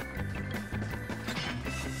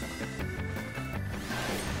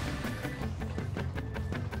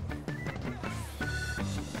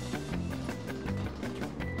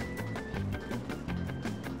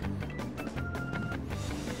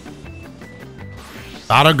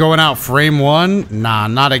 Auto going out frame one? Nah,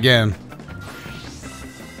 not again.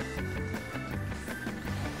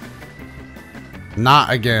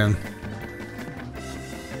 Not again.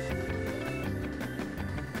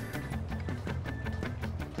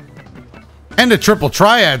 And a triple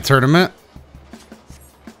triad tournament.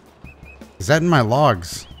 Is that in my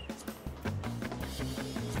logs?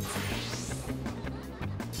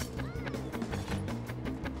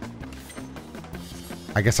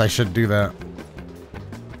 I guess I should do that.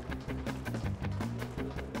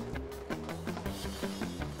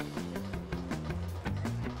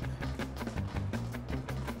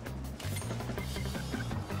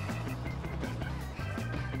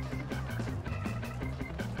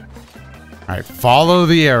 All right, follow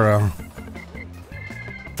the arrow.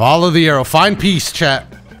 Follow the arrow. Find peace, chat.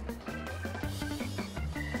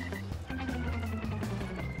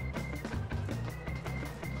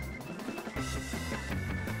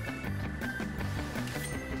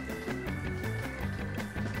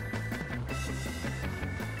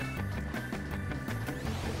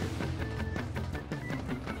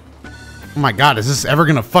 Oh my God, is this ever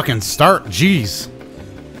gonna fucking start? Jeez.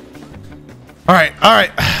 All right,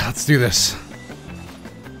 let's do this.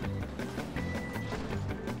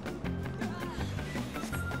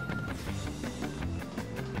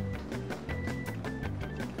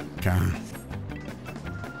 Okay.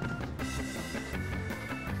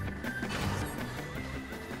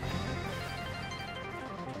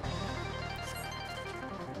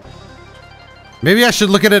 Maybe I should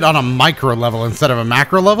look at it on a micro level instead of a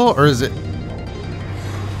macro level, or is it?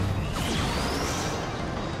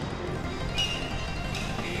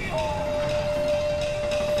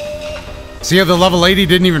 See how the level 80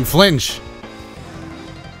 didn't even flinch.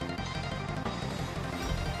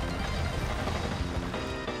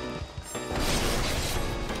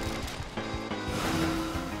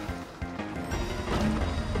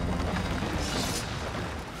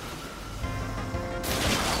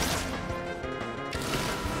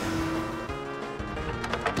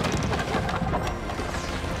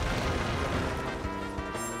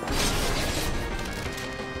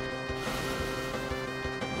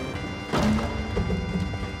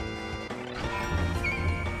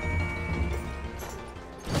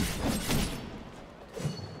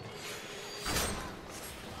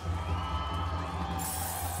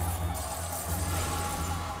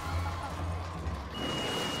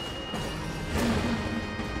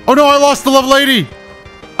 Oh no, I lost the level 80.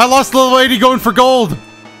 I lost the level 80 going for gold.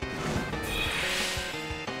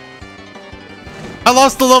 I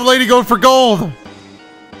lost the level 80 going for gold.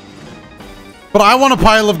 But I want a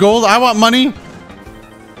pile of gold. I want money.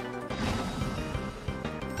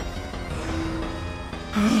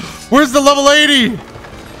 Where's the level 80?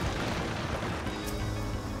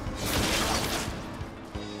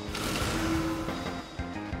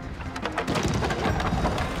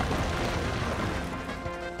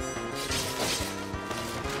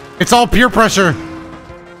 It's all peer pressure.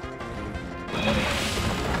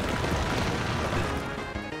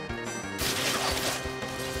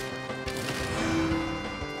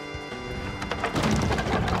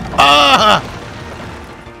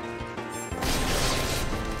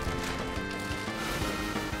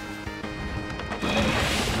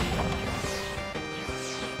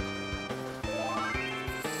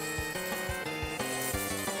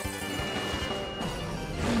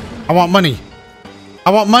 I want money.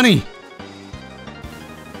 I want money.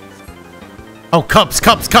 Oh, cups,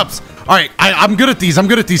 cups, cups. All right, I'm good at these. I'm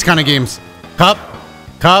good at these kind of games. Cup,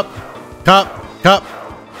 cup, cup, cup,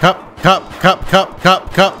 cup, cup, cup, cup,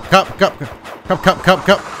 cup, cup, cup, cup, cup, cup, cup,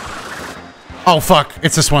 cup. Oh, fuck.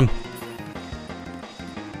 It's this one.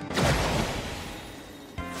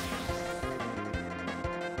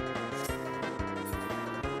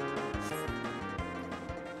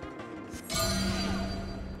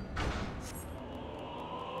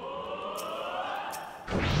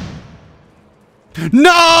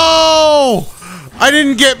 No! I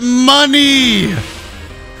didn't get money!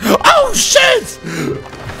 Oh, shit!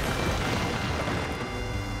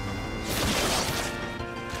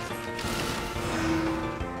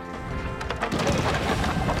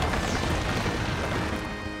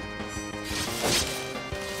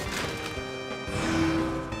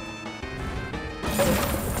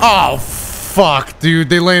 Oh, fuck, dude.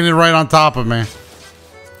 They landed right on top of me.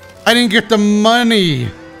 I didn't get the money.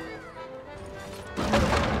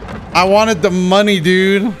 I wanted the money,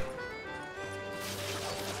 dude.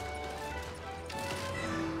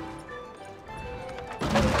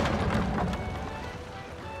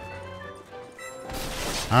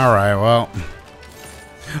 All right, well.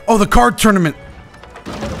 Oh, the card tournament.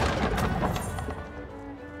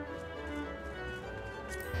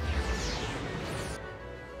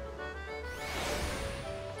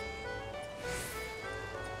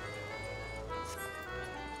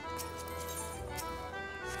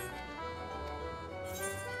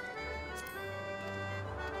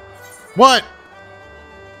 What?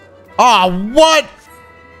 Oh, what?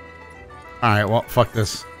 All right, well, fuck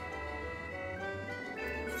this.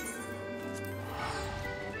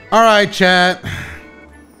 All right, chat.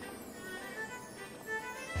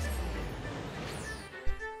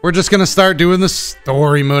 We're just gonna start doing the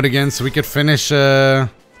story mode again so we could finish, Oh,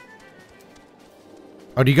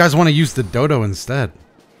 do you guys want to use the dodo instead?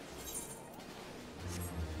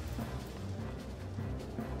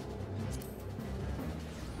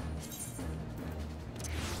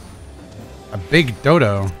 A big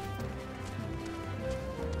dodo.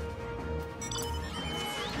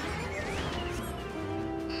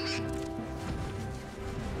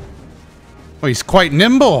 Oh, he's quite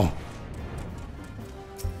nimble.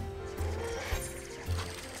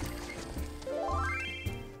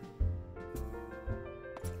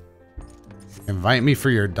 Invite me for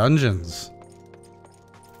your dungeons.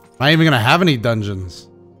 Am I even gonna have any dungeons?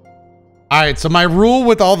 Alright, so my rule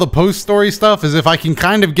with all the post-story stuff is if I can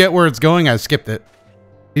kind of get where it's going, I skipped it.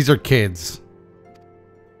 These are kids.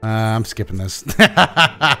 I'm skipping this.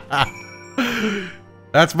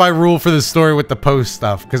 That's my rule for the story with the post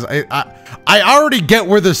stuff, because I already get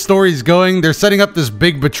where the story's going. They're setting up this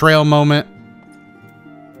big betrayal moment.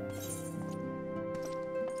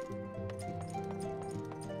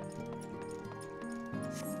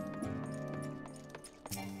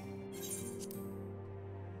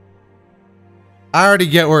 I already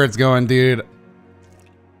get where it's going, dude.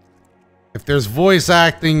 If there's voice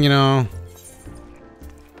acting, you know.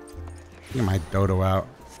 Get my dodo out.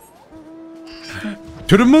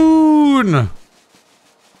 To the moon!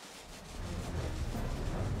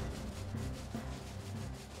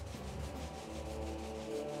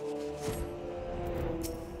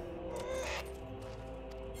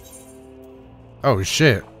 Oh,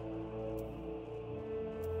 shit.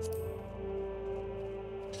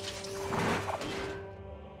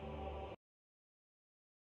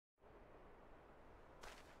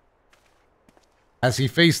 Has he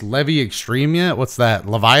faced Levy Extreme yet? What's that?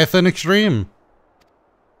 Leviathan Extreme?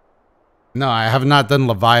 No, I have not done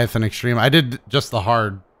Leviathan Extreme. I did just the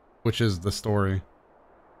hard, which is the story.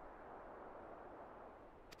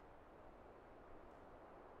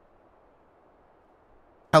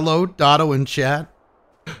 Hello, Dotto in chat.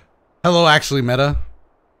 Hello, actually, Meta.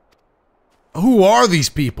 Who are these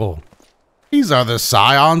people? These are the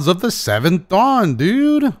scions of the 7th Dawn,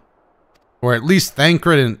 dude. Or at least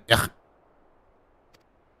Thancred and... Ugh.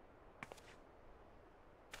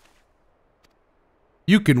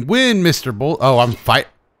 You can win, Mr. Bull. Oh, I'm fight.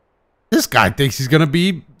 This guy thinks he's gonna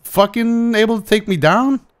be fucking able to take me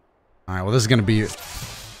down. All right, well, this is gonna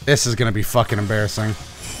be fucking embarrassing.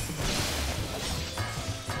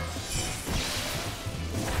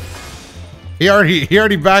 He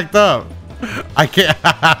already backed up. I can't.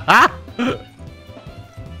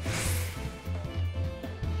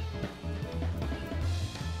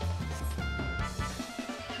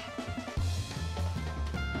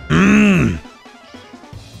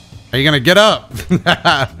 Are you gonna get up?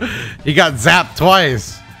 He got zapped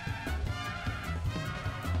twice.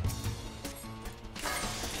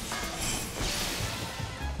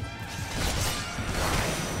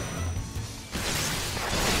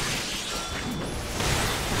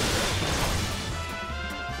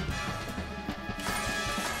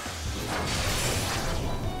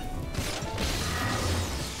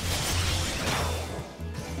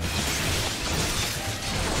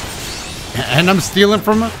 And I'm stealing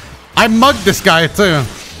from him. I mugged this guy too.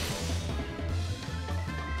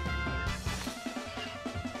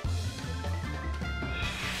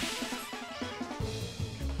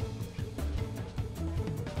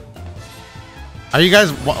 Are you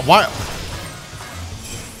guys, why?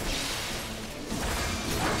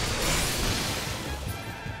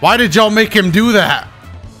 Why did y'all make him do that?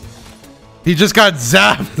 He just got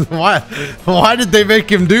zapped. Why did they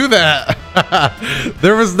make him do that?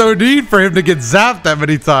 There was no need for him to get zapped that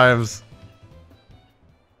many times.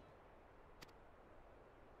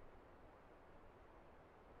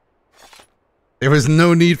 There was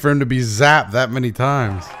no need for him to be zapped that many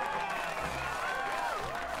times.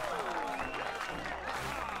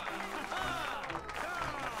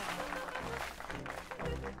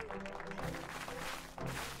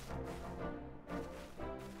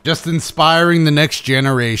 Just inspiring the next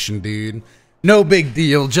generation, dude. No big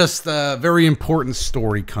deal. Just very important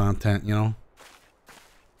story content, you know?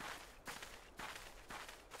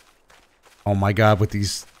 Oh my god, with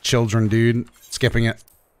these children, dude. Skipping it.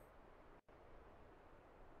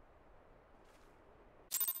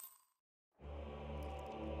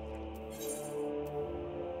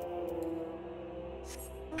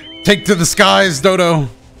 Take to the skies, Dodo.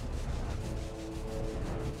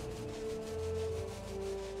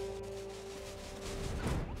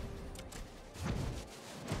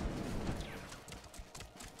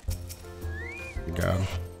 Go.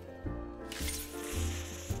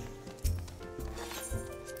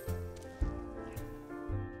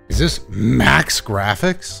 Is this max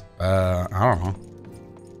graphics? I don't know.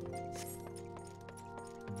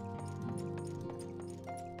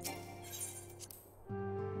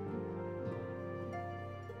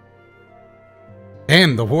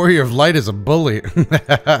 Damn, the Warrior of Light is a bully.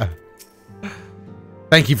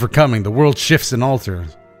 Thank you for coming. The world shifts and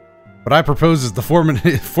alters. What I propose is the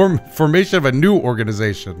formation of a new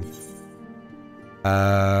organization.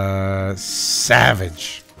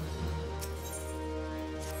 Savage.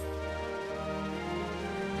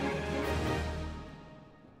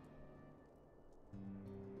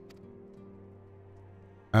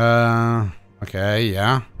 Okay,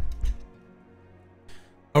 yeah.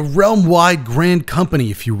 A realm-wide grand company,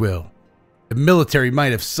 if you will. The military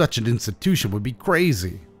might of such an institution would be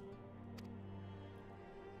crazy.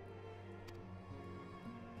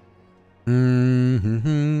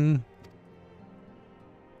 Mm-hmm.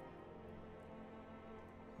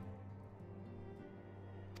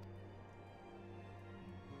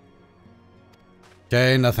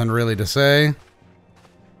 Okay, nothing really to say.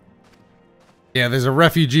 Yeah, there's a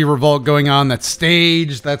refugee revolt going on that's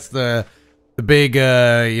staged. That's the big,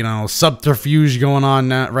 you know, subterfuge going on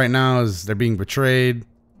right now is they're being betrayed.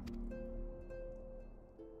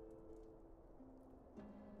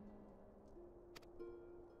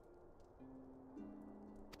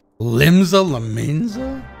 Limza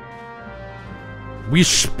Laminza? We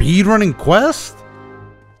speedrunning quest?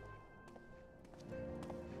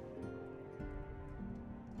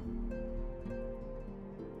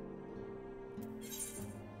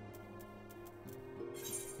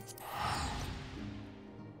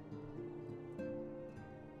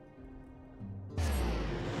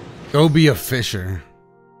 Go be a fisher.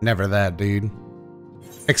 Never that, dude.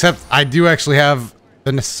 Except I do actually have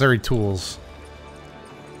the necessary tools.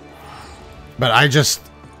 But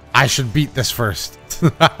I should beat this first.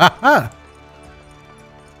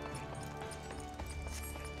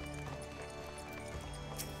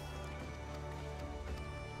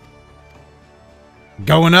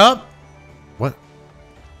 Going up? What?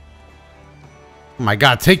 Oh my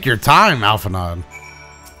god, take your time, Alphanod.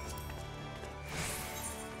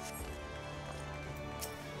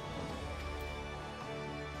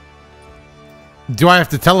 Do I have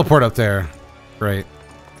to teleport up there? Great.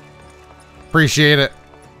 Appreciate it.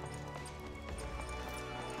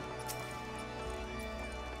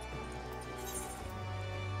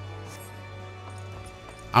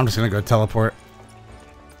 I'm just gonna go teleport.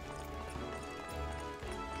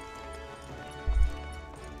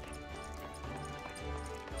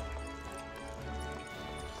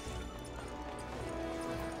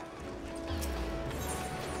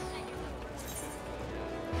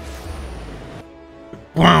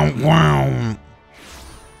 Wow, wow.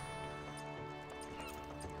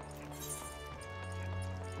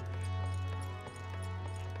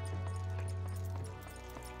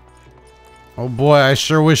 Oh boy, I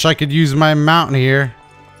sure wish I could use my mountain here.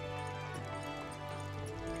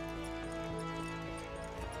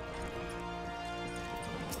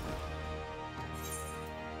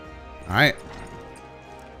 All right.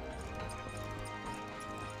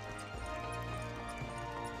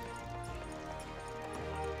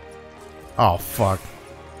 Oh, fuck.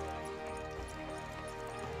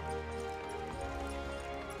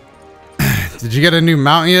 Did you get a new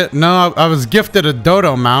mount yet? No, I was gifted a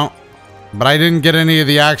Dodo mount, but I didn't get any of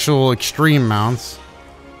the actual extreme mounts.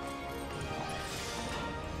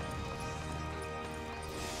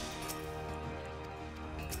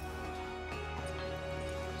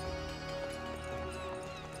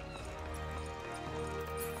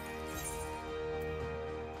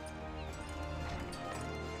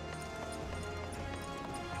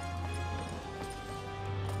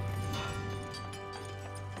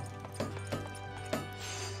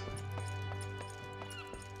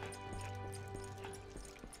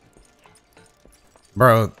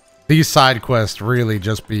 Bro, these side quests really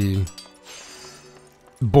just be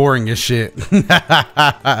boring as shit.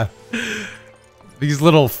 These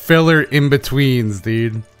little filler in-betweens,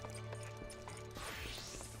 dude.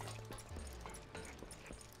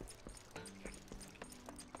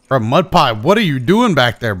 Bro, Mudpie, what are you doing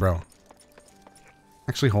back there, bro?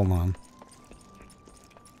 Actually, hold on.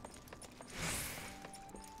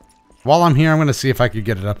 While I'm here, I'm going to see if I could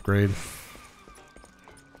get an upgrade.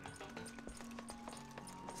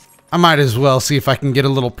 I might as well see if I can get a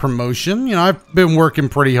little promotion. You know, I've been working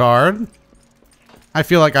pretty hard. I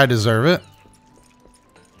feel like I deserve it.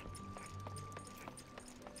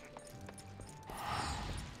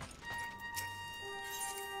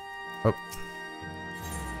 Oh.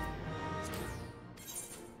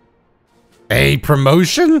 A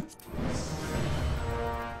promotion?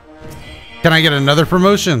 Can I get another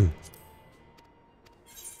promotion?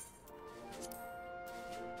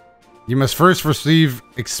 You must first receive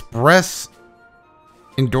express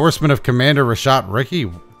endorsement of Commander Rashad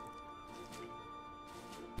Ricky.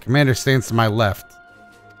 Commander stands to my left.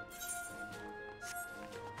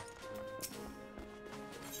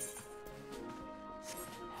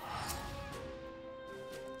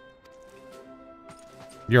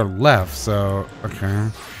 Your left, so okay.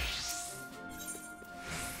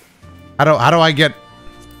 How do I get?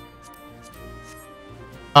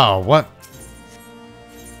 Oh, what?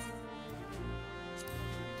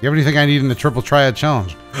 You have anything I need in the triple triad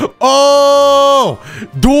challenge? Oh!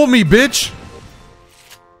 Duel me, bitch!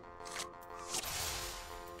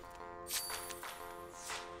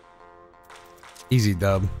 Easy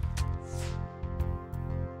dub.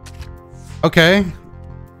 Okay.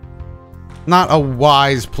 Not a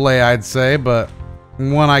wise play, I'd say, but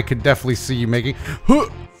one I could definitely see you making. Huh!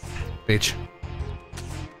 Bitch.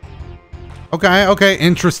 Okay, okay.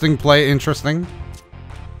 Interesting play, interesting.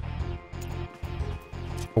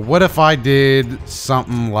 But what if I did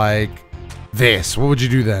something like this? What would you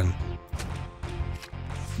do then?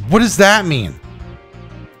 What does that mean?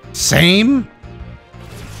 Same?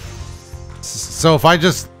 So if I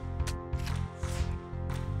just...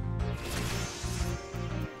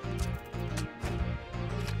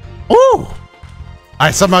 Ooh!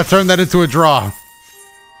 I somehow turned that into a draw.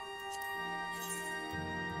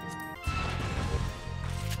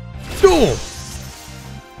 Duel!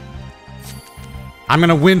 I'm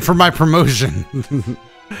gonna win for my promotion.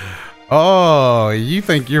 Oh, you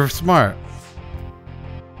think you're smart.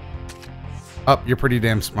 Oh, you're pretty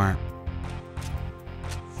damn smart.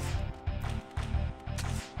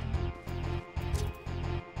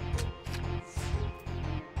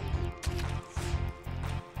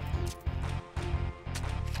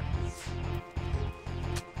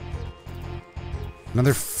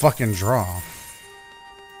 Another fucking draw.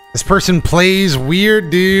 This person plays weird,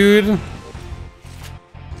 dude.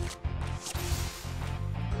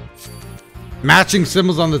 Matching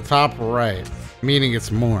symbols on the top right, meaning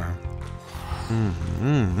it's more.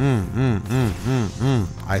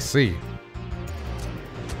 I see.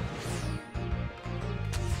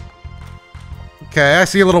 Okay, I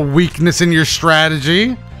see a little weakness in your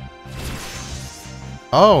strategy.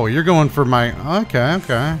 Oh, you're going for my... Okay,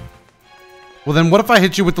 okay. Well, then what if I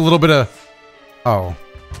hit you with a little bit of... Oh.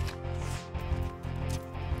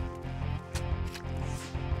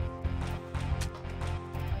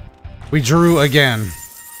 We drew again.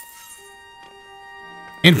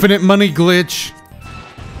 Infinite money glitch.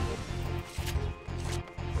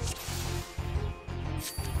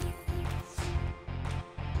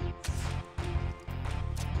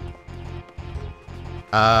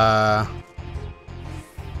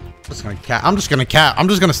 Just gonna cap. I'm just gonna cap. I'm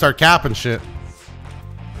just gonna start capping shit.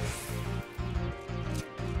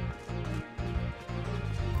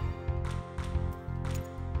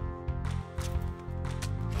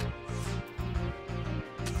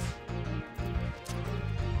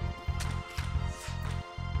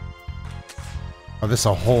 Oh, this is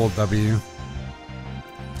a whole W.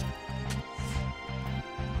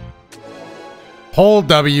 Whole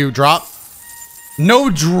W, drop.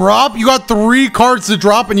 No drop? You got 3 cards to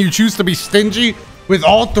drop and you choose to be stingy with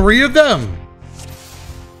all 3 of them?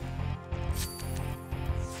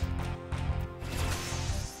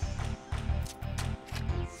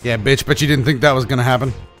 Yeah, bitch, but you didn't think that was gonna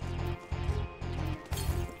happen.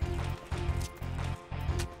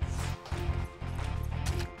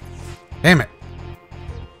 Damn it.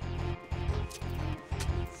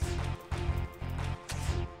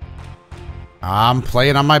 I'm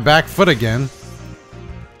playing on my back foot again.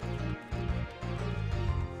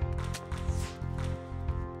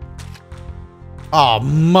 Oh,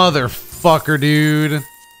 motherfucker, dude.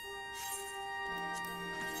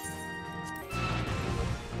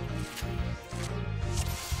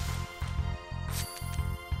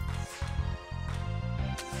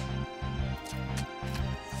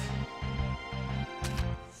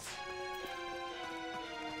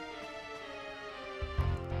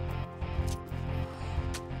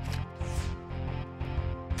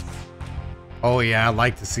 Oh yeah, I'd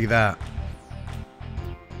like to see that.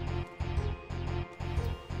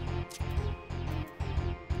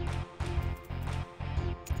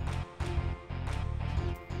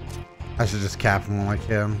 I should just cap him like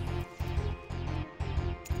him.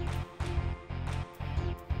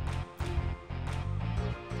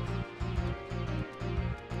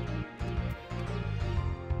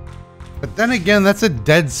 But then again, that's a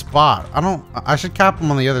dead spot. I should cap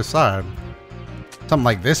him on the other side. Something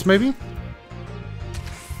like this, maybe?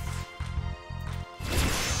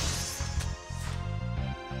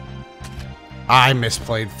 I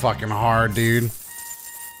misplayed fucking hard, dude.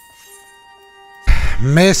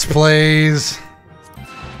 Misplays.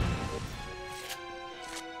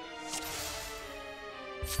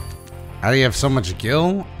 How do you have so much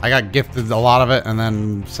gil? I got gifted a lot of it, and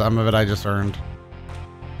then some of it I just earned.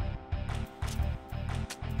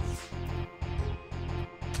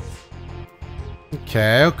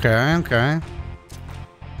 Okay, okay, okay.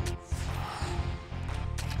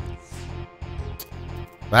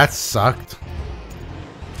 That sucked.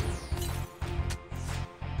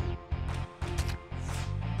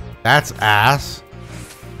 That's ass.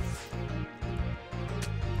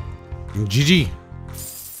 GG.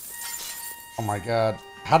 Oh my god.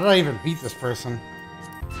 How did I even beat this person?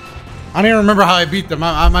 I don't even remember how I beat them.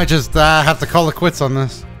 I might just have to call it quits on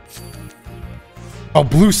this. Oh,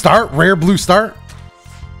 blue start? Rare blue start?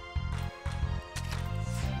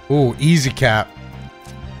 Ooh, easy cap.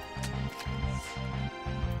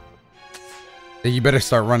 Yeah, you better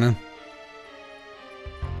start running.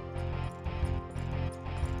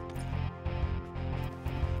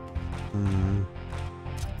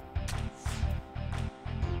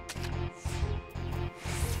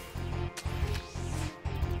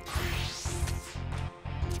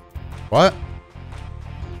 What?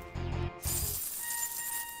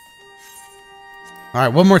 All right,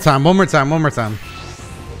 one more time, one more time, one more time.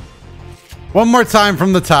 One more time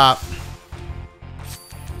from the top.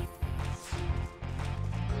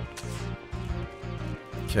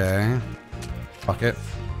 Okay. Fuck it.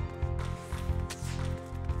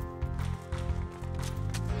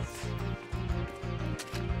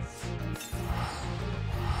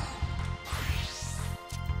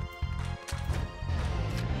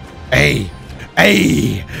 Hey,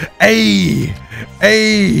 hey, hey,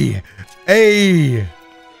 hey, hey,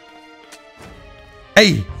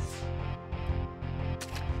 hey,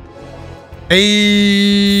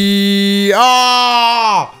 hey,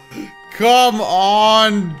 ah, come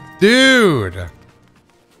on, dude.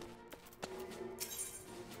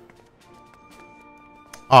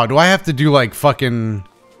 Oh, do I have to do like fucking...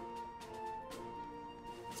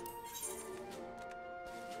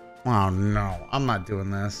 Oh no, I'm not doing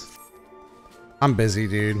this. I'm busy,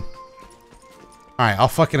 dude. Alright, I'll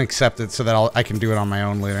fucking accept it so that I can do it on my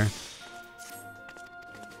own later.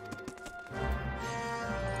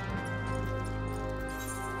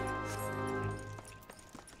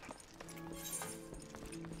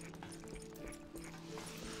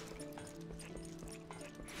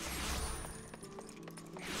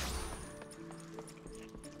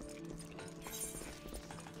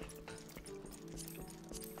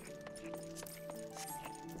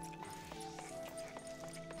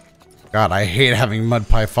 God, I hate having Mud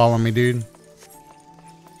Pie follow me, dude.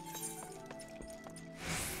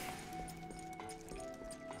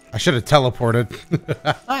 I should have teleported.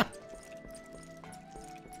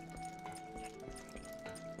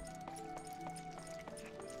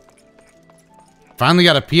 Finally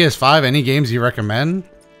got a PS5. Any games you recommend?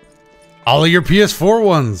 All of your PS4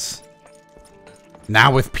 ones.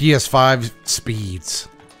 Now with PS5 speeds.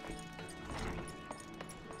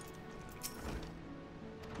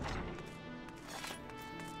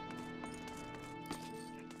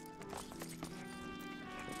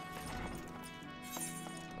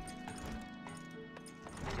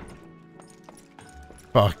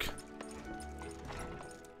 Fuck.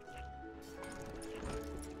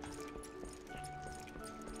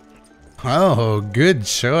 Oh, good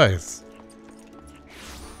choice.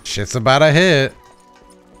 Shit's about to hit.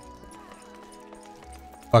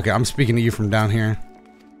 Okay, I'm speaking to you from down here.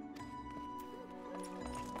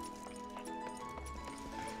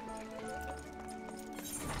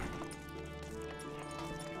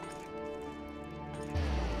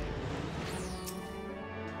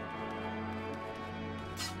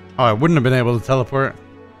 Oh, I wouldn't have been able to teleport.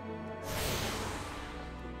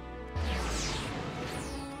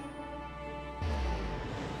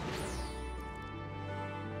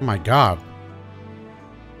 Oh my god.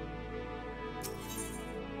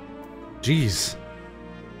 Jeez.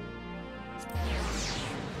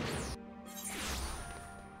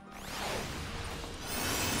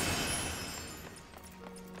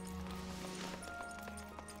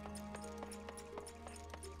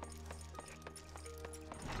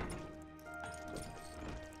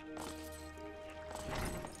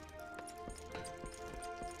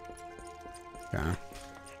 Okay.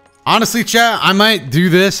 Honestly, chat, I might do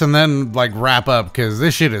this and then like wrap up because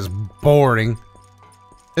this shit is boring.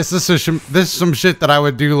 This is some shit that I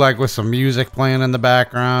would do like with some music playing in the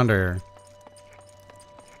background, or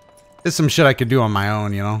it's some shit I could do on my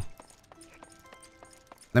own, you know.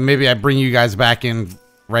 Then maybe I bring you guys back in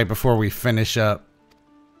right before we finish up.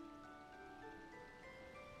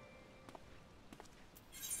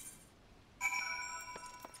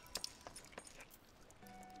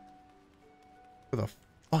 Where the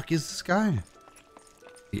fuck is this guy?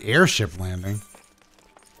 The airship landing.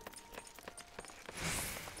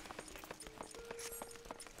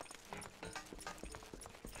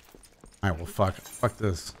 Alright, well fuck. Fuck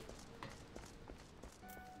this.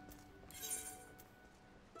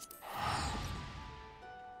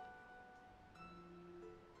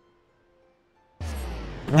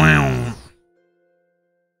 Wow.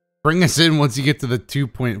 Bring us in once you get to the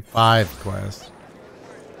 2.5 quest.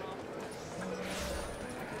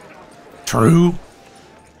 True.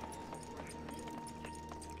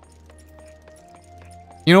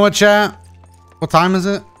 You know what, chat? What time is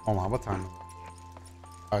it? Hold on, what time is it?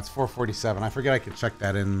 Oh, it's 4:47. I forget I could check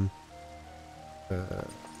that in.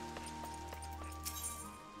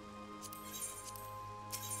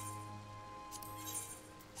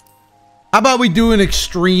 How about we do an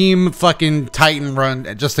extreme fucking Titan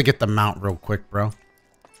run just to get the mount real quick, bro?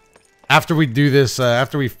 After we do this,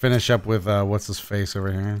 after we finish up with, what's his face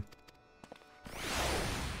over here?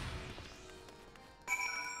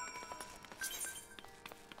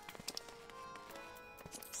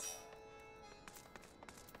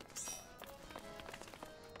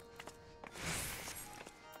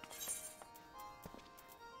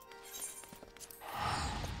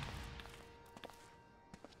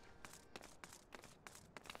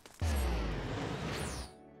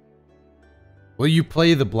 Will you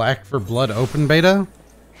play the Black for Blood open beta?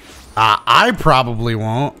 I probably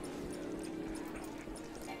won't.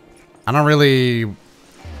 I don't really...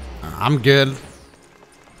 I'm good.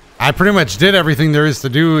 I pretty much did everything there is to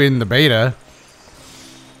do in the beta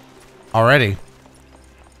already.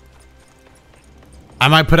 I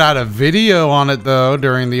might put out a video on it though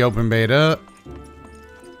during the open beta.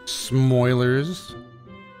 Spoilers.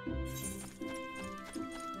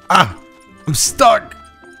 Ah! I'm stuck!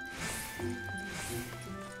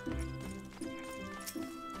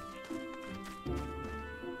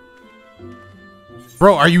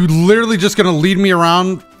 Bro, are you literally just gonna lead me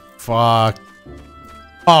around? Fuck.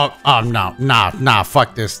 Oh, nah,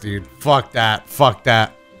 fuck this, dude. Fuck that, fuck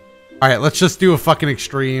that. Alright, let's just do a fucking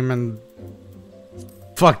extreme and...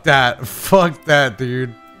 Fuck that,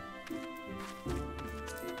 dude.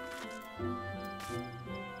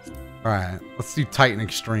 Alright, let's do Titan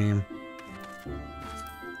Extreme.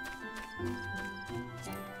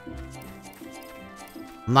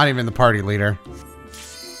 I'm not even the party leader.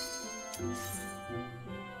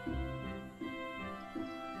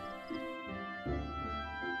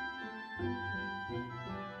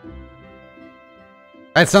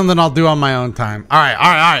 That's something I'll do on my own time.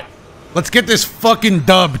 Alright. Let's get this fucking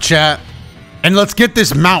dub, chat. And let's get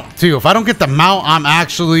this mount, too. If I don't get the mount, I'm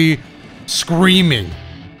actually screaming.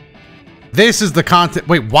 This is the content.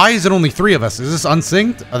 Wait, why is it only 3 of us? Is this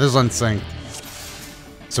unsynced? Oh, this is unsynced.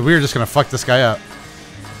 So we're just gonna fuck this guy up.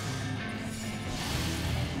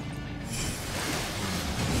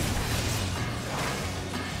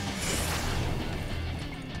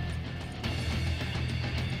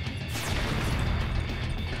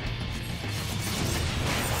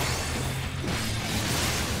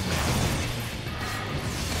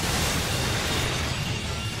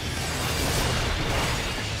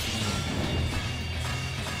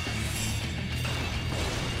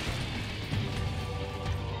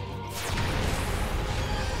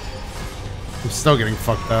 still getting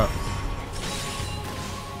fucked up.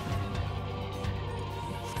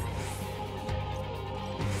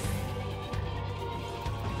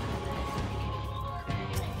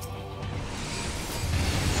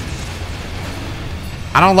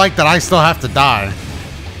 I don't like that I still have to die.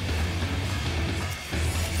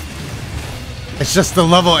 It's just the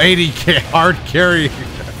level 80 hard carry.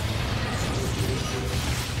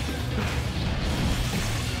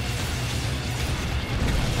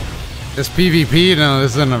 This PvP? No,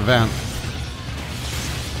 this is an event.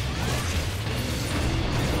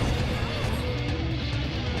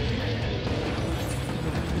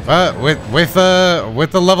 But with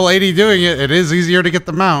the level 80 doing it, it is easier to get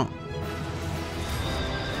the mount.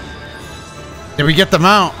 Did we get the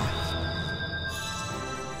mount?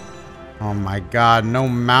 Oh my god, no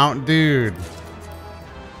mount, dude.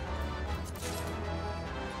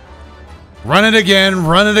 Run it again,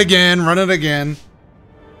 run it again, run it again.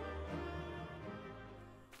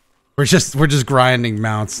 We're just grinding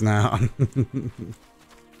mounts now.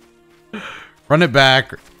 Run it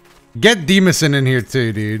back. Get Demison in here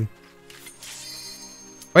too, dude.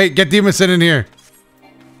 Wait, get Demison in here.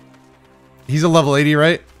 He's a level 80,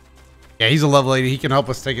 right? Yeah, he's a level 80. He can help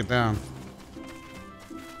us take it down.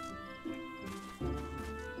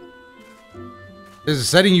 There's a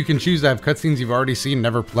setting you can choose to have cutscenes you've already seen,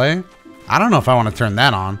 never play. I don't know if I want to turn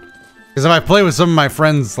that on. Because if I play with some of my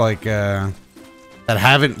friends, like, that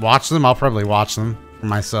haven't watched them, I'll probably watch them for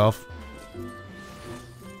myself.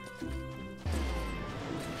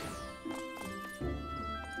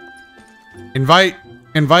 Invite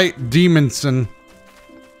Demonson.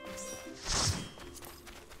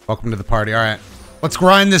 Welcome to the party. All right, let's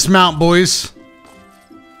grind this mount, boys.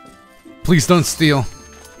 Please don't steal.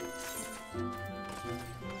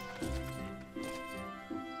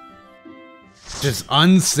 Just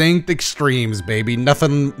unsynced extremes, baby.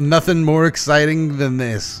 Nothing more exciting than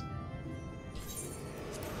this.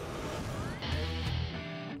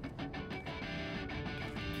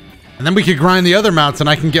 And then we could grind the other mounts and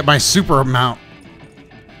I can get my super mount.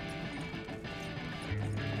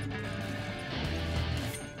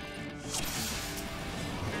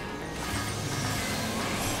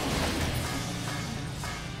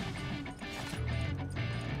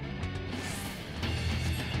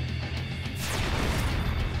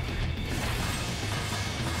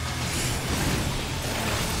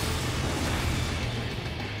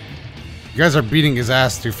 You guys are beating his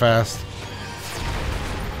ass too fast.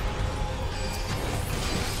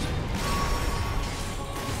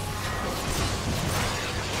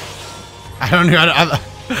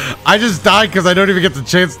 I just died because I don't even get the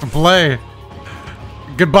chance to play.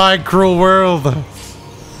 Goodbye, cruel world.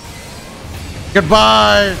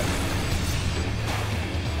 Goodbye.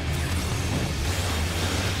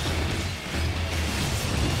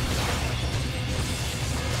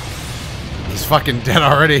 He's fucking dead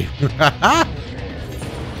already.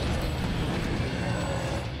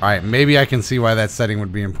 Alright, maybe I can see why that setting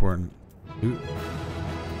would be important.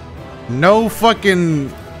 No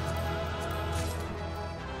fucking...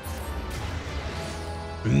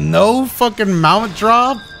 No fucking mount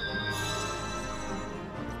drop?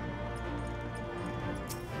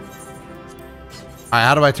 Alright,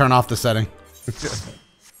 how do I turn off the setting?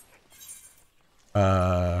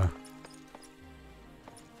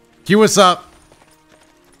 Queue us up.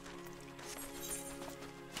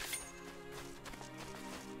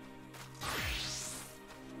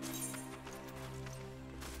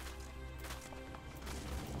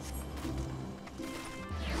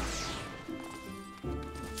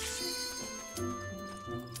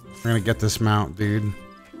 We're gonna get this mount, dude.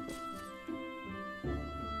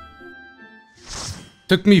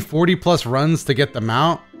 Took me 40 plus runs to get the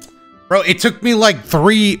mount. Bro, it took me like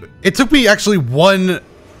 3. It took me actually 1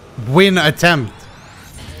 win attempt.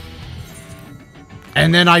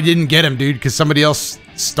 And then I didn't get him, dude, because somebody else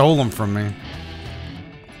stole him from me.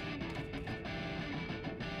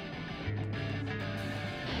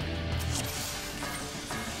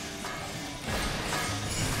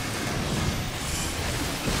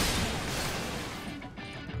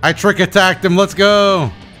 I trick attacked him. Let's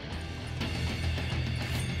go.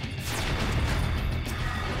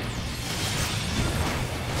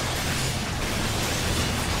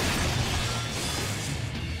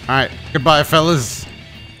 All right. Goodbye, fellas.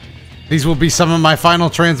 These will be some of my final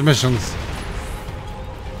transmissions.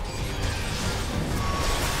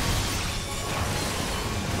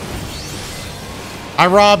 I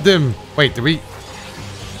robbed him. Wait, did we?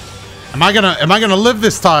 Am I gonna live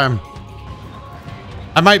this time?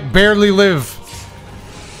 I might barely live.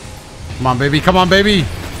 Come on, baby. Come on, baby.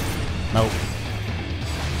 Nope.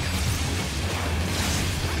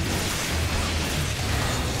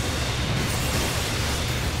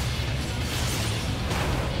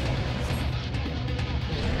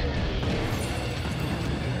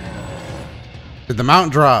 Did the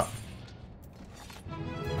mount drop?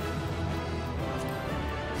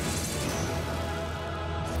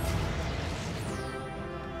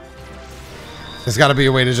 There's got to be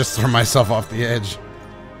a way to just throw myself off the edge.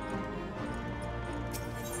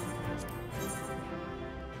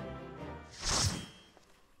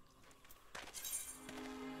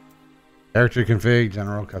 Character config,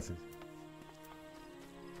 general cutscenes.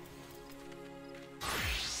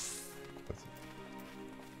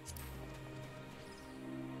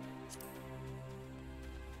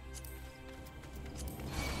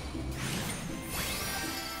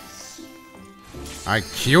 Alright,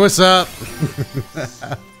 cue us up.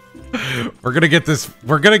 We're gonna get this.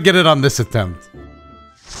 We're gonna get it on this attempt.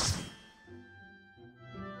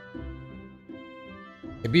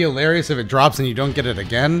 It'd be hilarious if it drops and you don't get it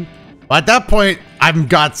again. But at that point, I'm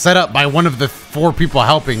got set up by one of the 4 people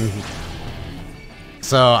helping.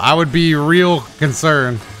 So I would be real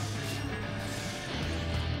concerned.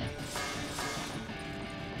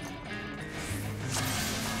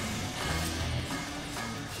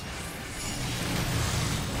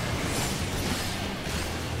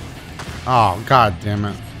 Oh, god damn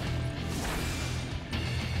it.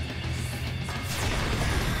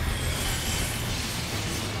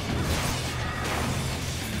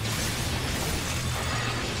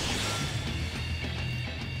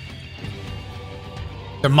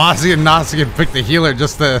 Demacia and Nasian picked the healer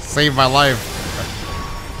just to save my life.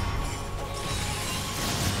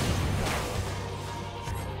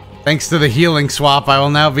 Thanks to the healing swap, I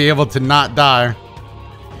will now be able to not die.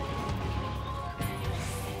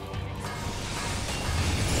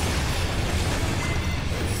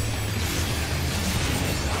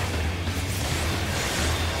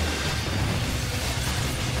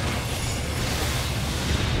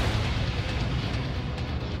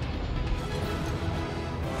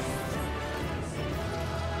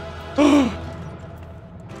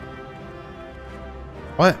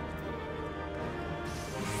 What?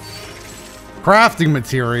 Crafting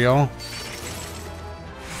material.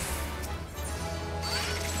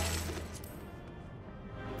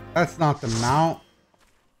 That's not the mount.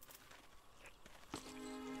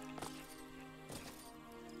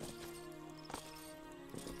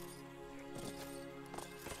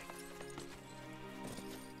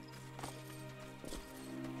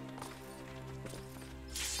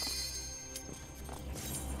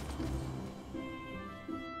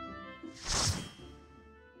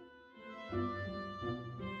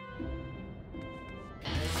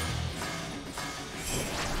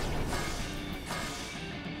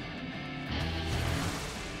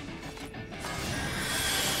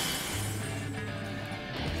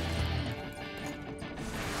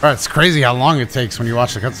 Bro, it's crazy how long it takes when you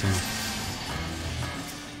watch the cutscene.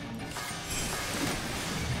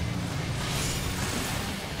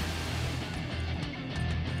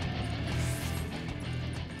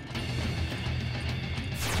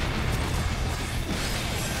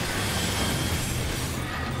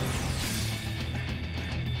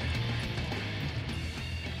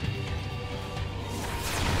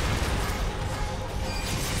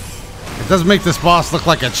 It does make this boss look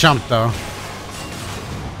like a chump, though.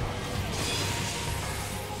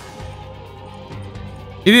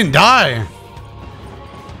 He didn't die.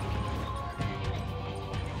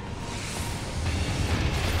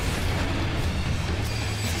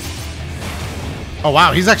 Oh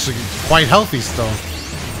wow, he's actually quite healthy still.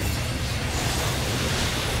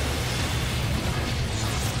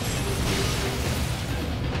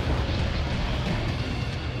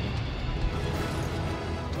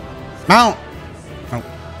 Mount. Nope.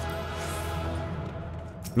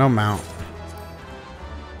 No mount.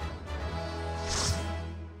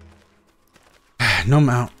 No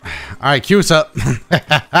mount. Alright, cue us up.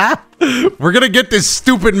 We're gonna get this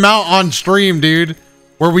stupid mount on stream, dude.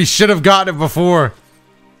 Where we should have gotten it before.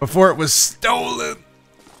 Before it was stolen.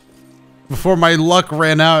 Before my luck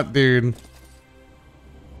ran out, dude.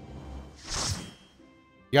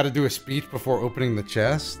 You gotta do a speech before opening the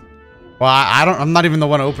chest? Well, I'm not even the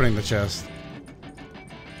one opening the chest.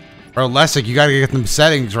 Bro, Lessig, you gotta get them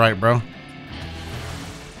settings right, bro.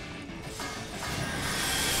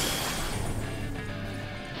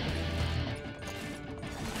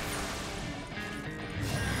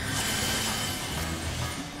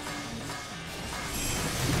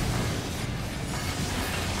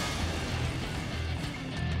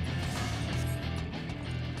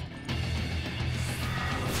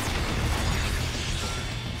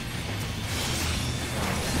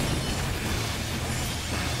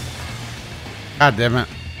 God damn it.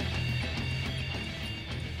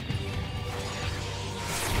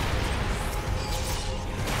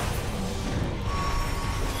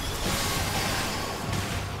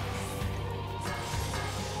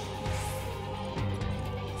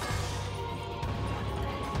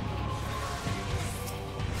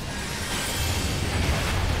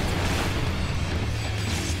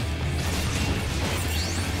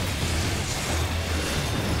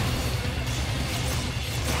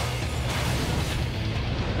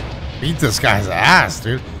 Beat this guy's ass,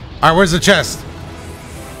 dude. All right, where's the chest?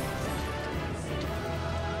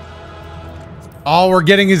 All we're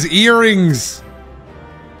getting is earrings.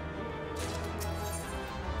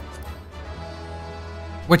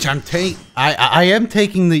 Which I am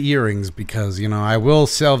taking the earrings because, you know, I will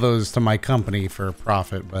sell those to my company for a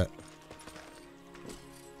profit, but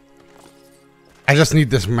I just need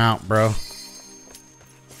this mount, bro.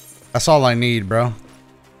 That's all I need, bro.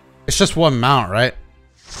 It's just one mount, right?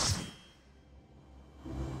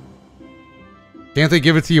 Can't they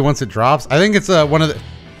give it to you once it drops? I think it's one of the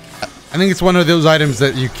I think it's one of those items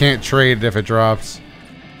that you can't trade if it drops.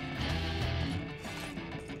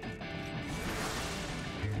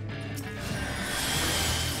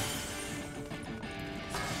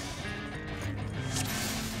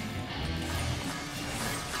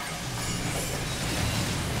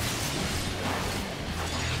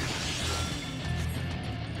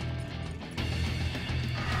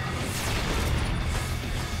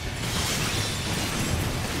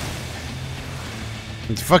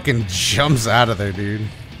 It fucking jumps out of there, dude.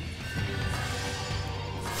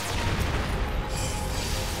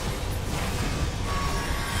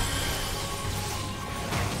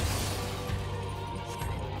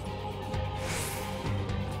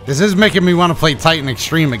 This is making me want to play Titan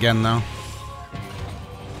Extreme again, though.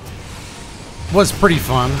 Was pretty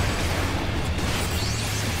fun.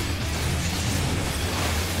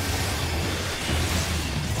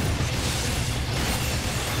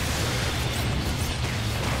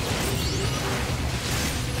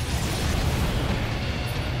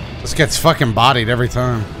 This gets fucking bodied every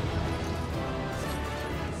time.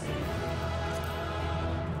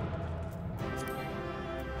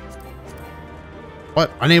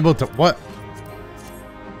 What? Unable to... What?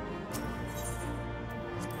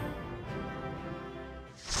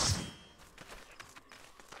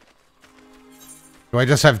 Do I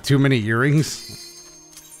just have too many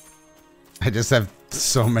earrings? I just have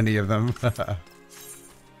so many of them.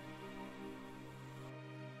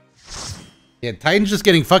 Yeah, Titan's just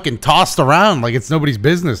getting fucking tossed around like it's nobody's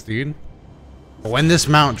business, dude. But when this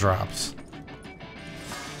mount drops...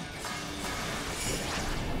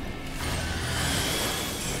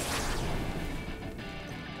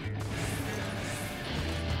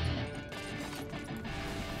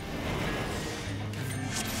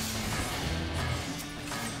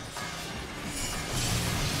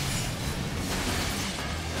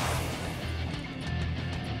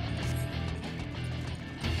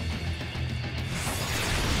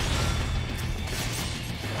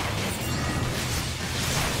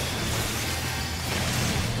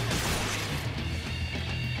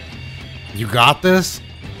 You got this?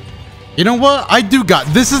 You know what? I do got...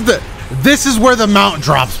 This is where the mount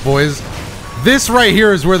drops, boys. This right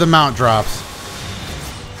here is where the mount drops.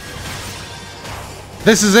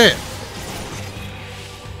 This is it.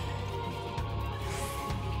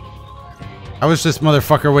 I wish this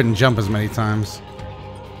motherfucker wouldn't jump as many times.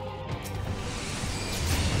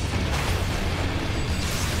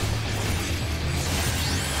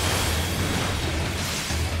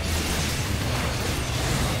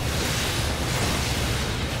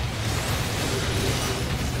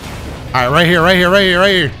 All right, right here, right here, right here,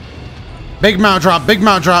 right here. Big mount drop, big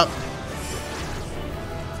mount drop.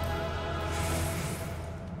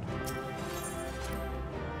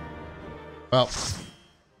 Well,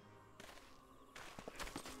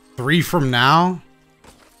 3 from now?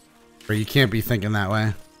 Or you can't be thinking that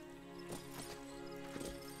way.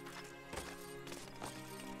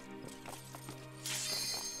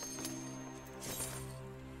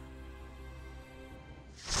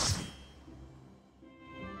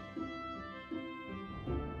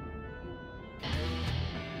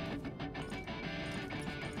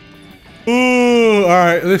 Ooh, all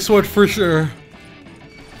right, this one for sure.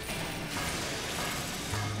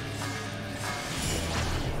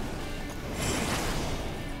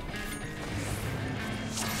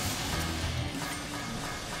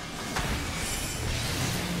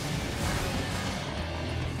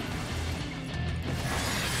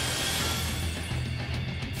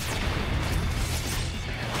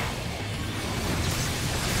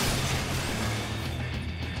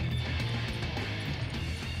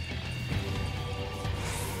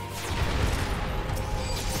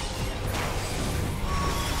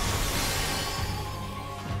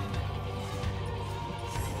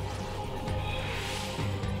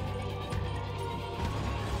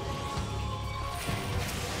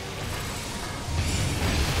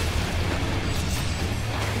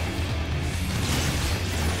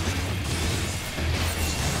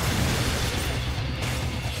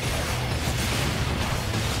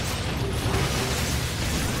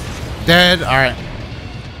 Dead. All right.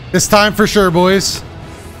 This time for sure, boys.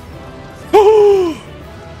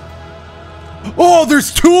 Oh,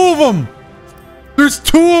 there's two of them. There's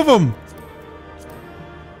two of them.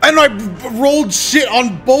 And I rolled shit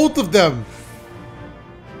on both of them.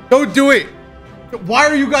 Don't do it. Why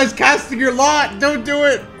are you guys casting your lot? Don't do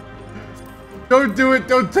it. Don't do it.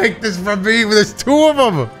 Don't take this from me. There's two of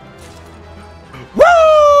them. Woo!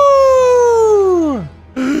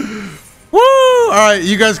 Woo! All right,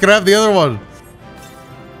 you guys can have the other one.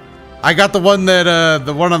 I got the one that,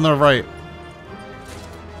 the one on the right.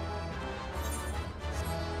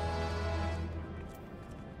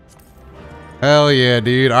 Hell yeah,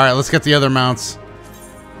 dude. All right, let's get the other mounts.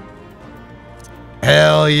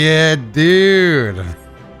 Hell yeah, dude.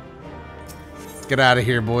 Let's get out of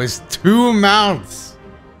here, boys. 2 mounts.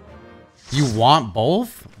 You want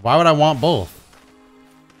both? Why would I want both?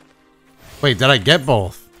 Wait, did I get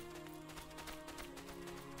both?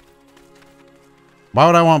 Why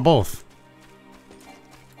would I want both?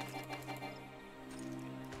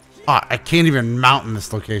 Ah, I can't even mount in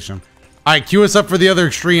this location. Alright, queue us up for the other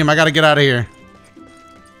extreme. I gotta get out of here.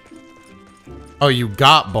 Oh, you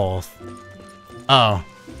got both. Oh.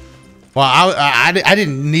 Well, I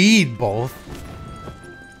didn't need both.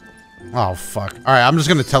 Oh, fuck. Alright, I'm just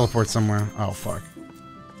gonna teleport somewhere. Oh, fuck.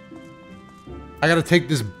 I gotta take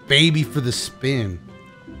this baby for the spin.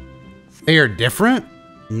 They are different?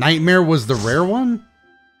 Nightmare was the rare one?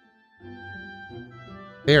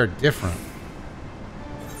 They are different.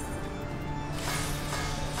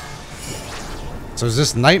 So is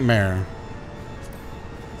this Nightmare?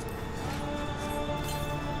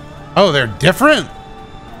 Oh, they're different?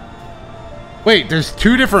 Wait, there's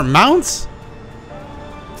 2 different mounts?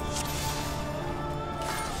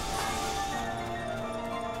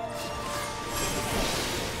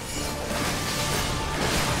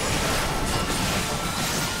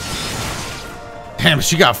 Damn,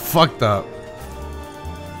 she got fucked up.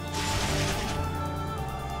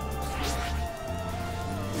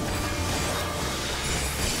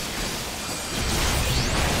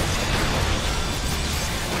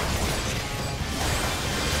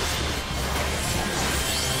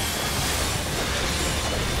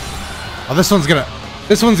 Oh, this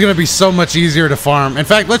one's gonna be so much easier to farm. In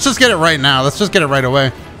fact, let's just get it right now. Let's just get it right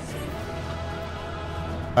away.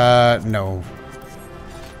 No.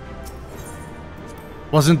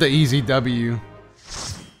 Wasn't the easy W.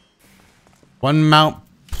 1 mount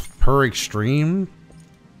per extreme?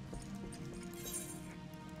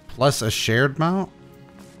 Plus a shared mount?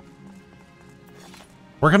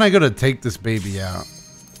 Where can I go to take this baby out?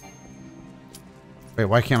 Wait,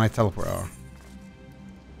 why can't I teleport? Oh.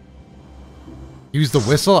 Use the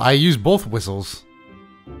whistle? I use both whistles.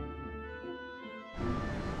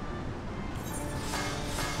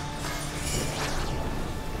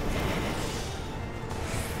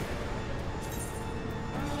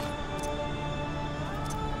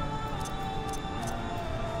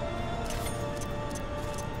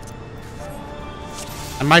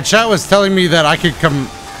 And my chat was telling me that I could come...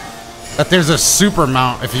 That there's a super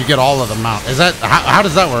mount if you get all of the mount. Is that... How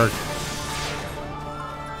does that work?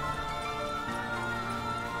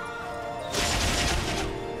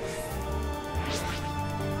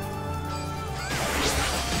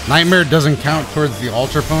 Nightmare doesn't count towards the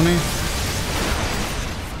Ultra Pony?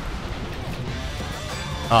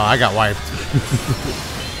 Oh, I got wiped.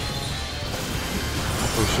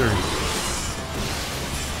 For sure.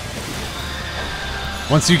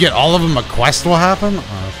 Once you get all of them, a quest will happen?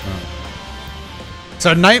 Oh, shit.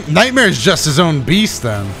 So Nightmare is just his own beast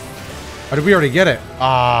then. Or did we already get it?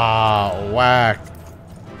 Ah, whack.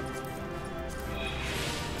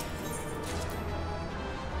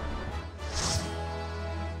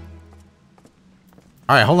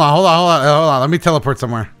 All right, hold on. Let me teleport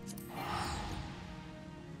somewhere.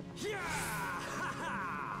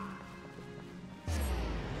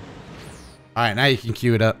 All right, now you can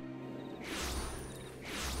queue it up.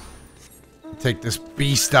 Take this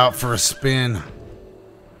beast out for a spin.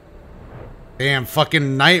 Damn,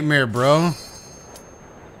 fucking Nightmare, bro.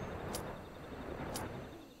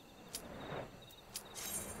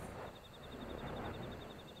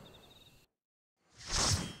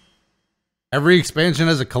 Every expansion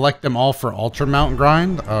has a collect them all for Ultra Mount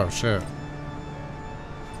grind? Oh, shit.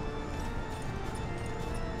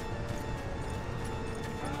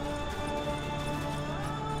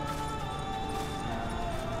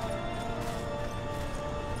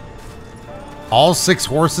 All 6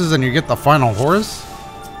 horses and you get the final horse?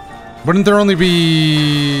 Wouldn't there only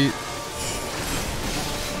be...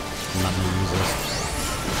 I'm not gonna use this.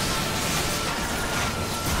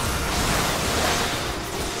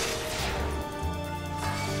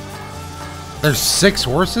 There's 6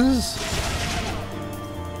 horses?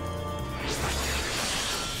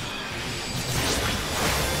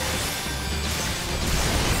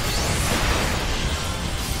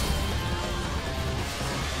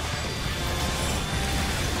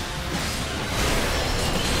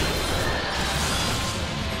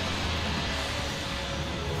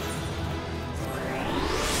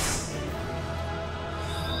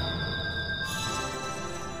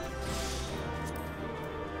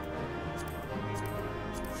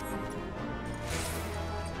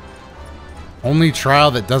 Only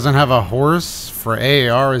trial that doesn't have a horse for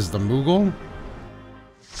AAR is the Moogle.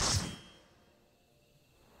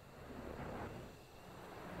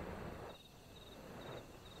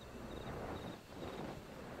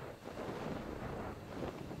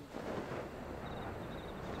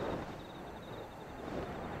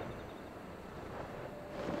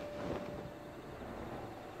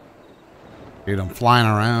 Dude, I'm flying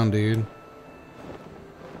around, dude.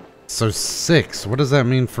 So 6. What does that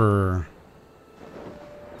mean for...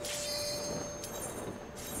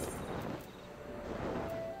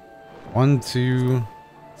 One, two.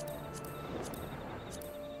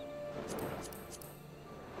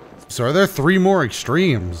 So are there 3 more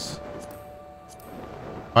extremes?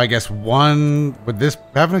 I guess 1. Would this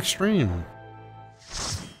have an extreme?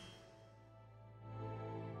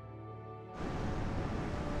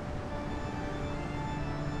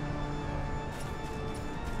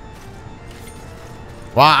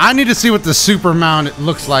 Well, I need to see what the super mount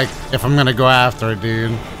looks like if I'm gonna go after it,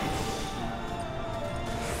 dude.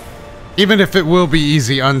 Even if it will be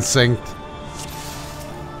easy unsynced.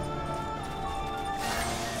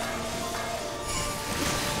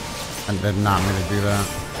 I did not mean to do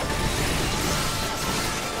that.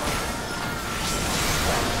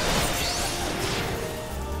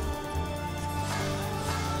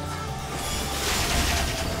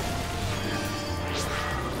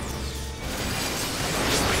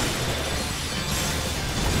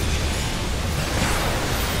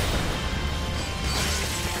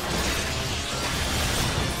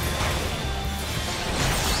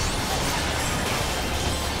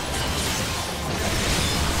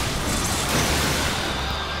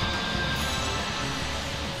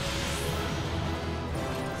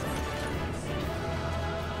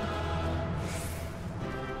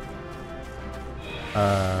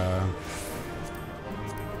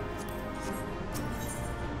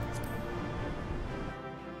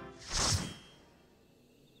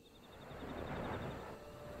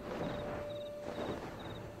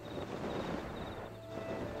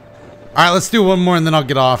 Alright, let's do one more and then I'll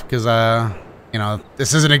get off because, you know,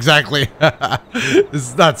 this isn't exactly... this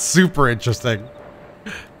is not super interesting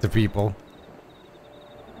to people.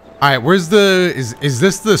 Alright, where's the... Is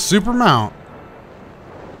this the super mount?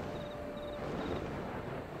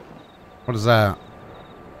 What is that?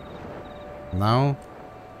 No?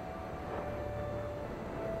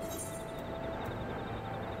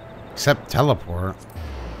 Except teleport.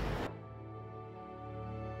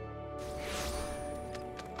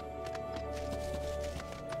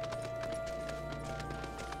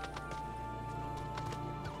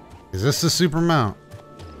 Is this the super mount?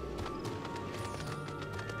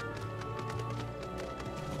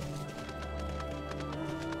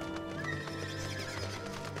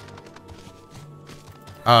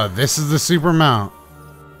 Oh, this is the super mount.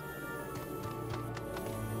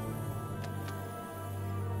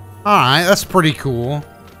 Alright, that's pretty cool.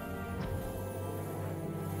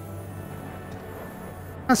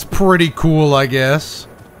 That's pretty cool, I guess.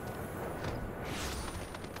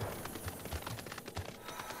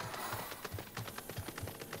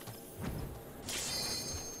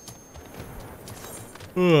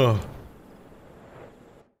 Ugh.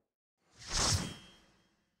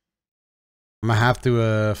 I'm gonna have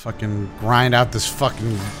to fucking grind out this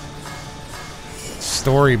fucking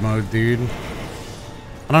story mode, dude.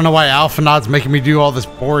 I don't know why Alphanod's making me do all this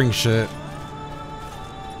boring shit.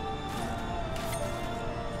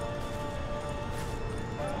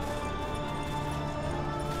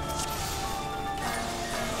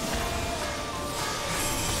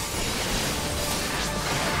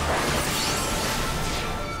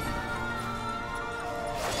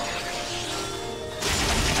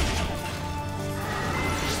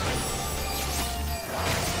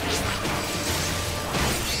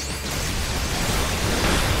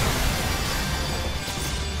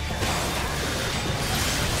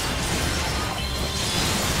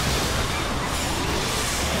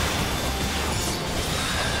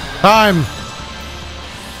 Time!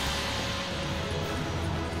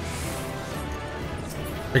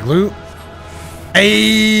 Big loot.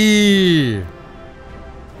 Hey!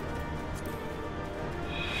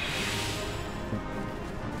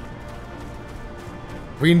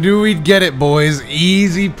 We knew we'd get it, boys.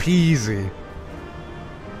 Easy peasy.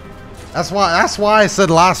 That's why I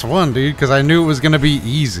said last one, dude, because I knew it was gonna be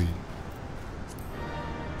easy.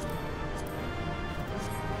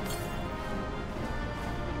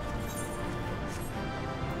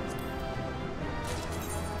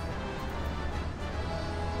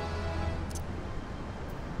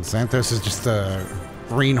 Santos is just a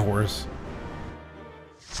green horse.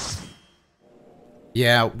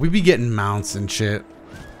 Yeah, we be getting mounts and shit.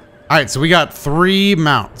 Alright, so we got 3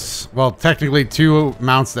 mounts. Well, technically 2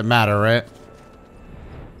 mounts that matter, right?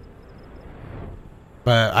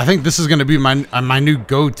 But I think this is gonna be my new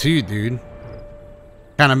go-to, dude.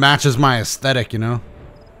 Kind of matches my aesthetic, you know?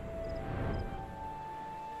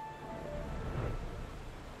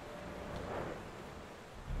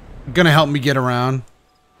 Gonna help me get around.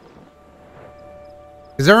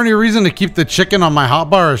 Is there any reason to keep the chicken on my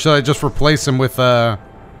hotbar, or should I just replace him with a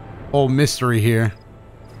whole mystery here?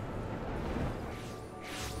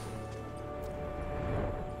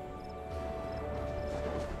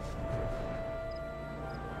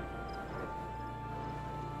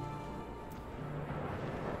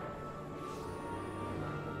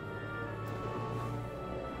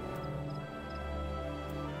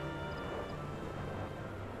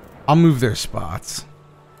 I'll move their spots.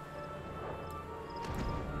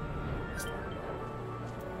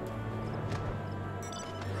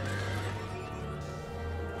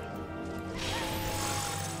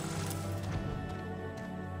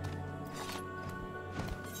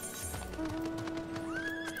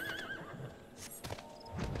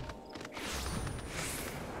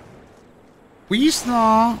 We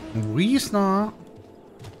snaw. We snaw.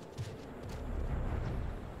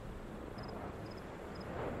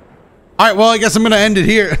 All right, well, I guess I'm going to end it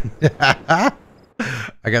here.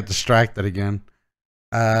 I got distracted again.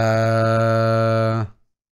 I'm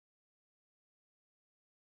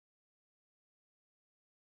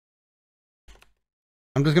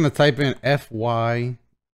just going to type in FY.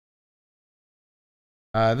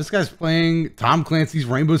 This guy's playing Tom Clancy's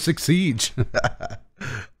Rainbow Six Siege.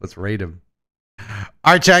 Let's rate him.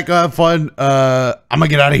 All right, chat, go have fun. I'm gonna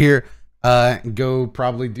get out of here. Go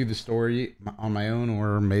probably do the story on my own,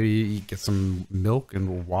 or maybe get some milk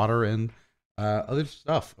and water and other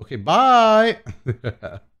stuff. Okay, bye.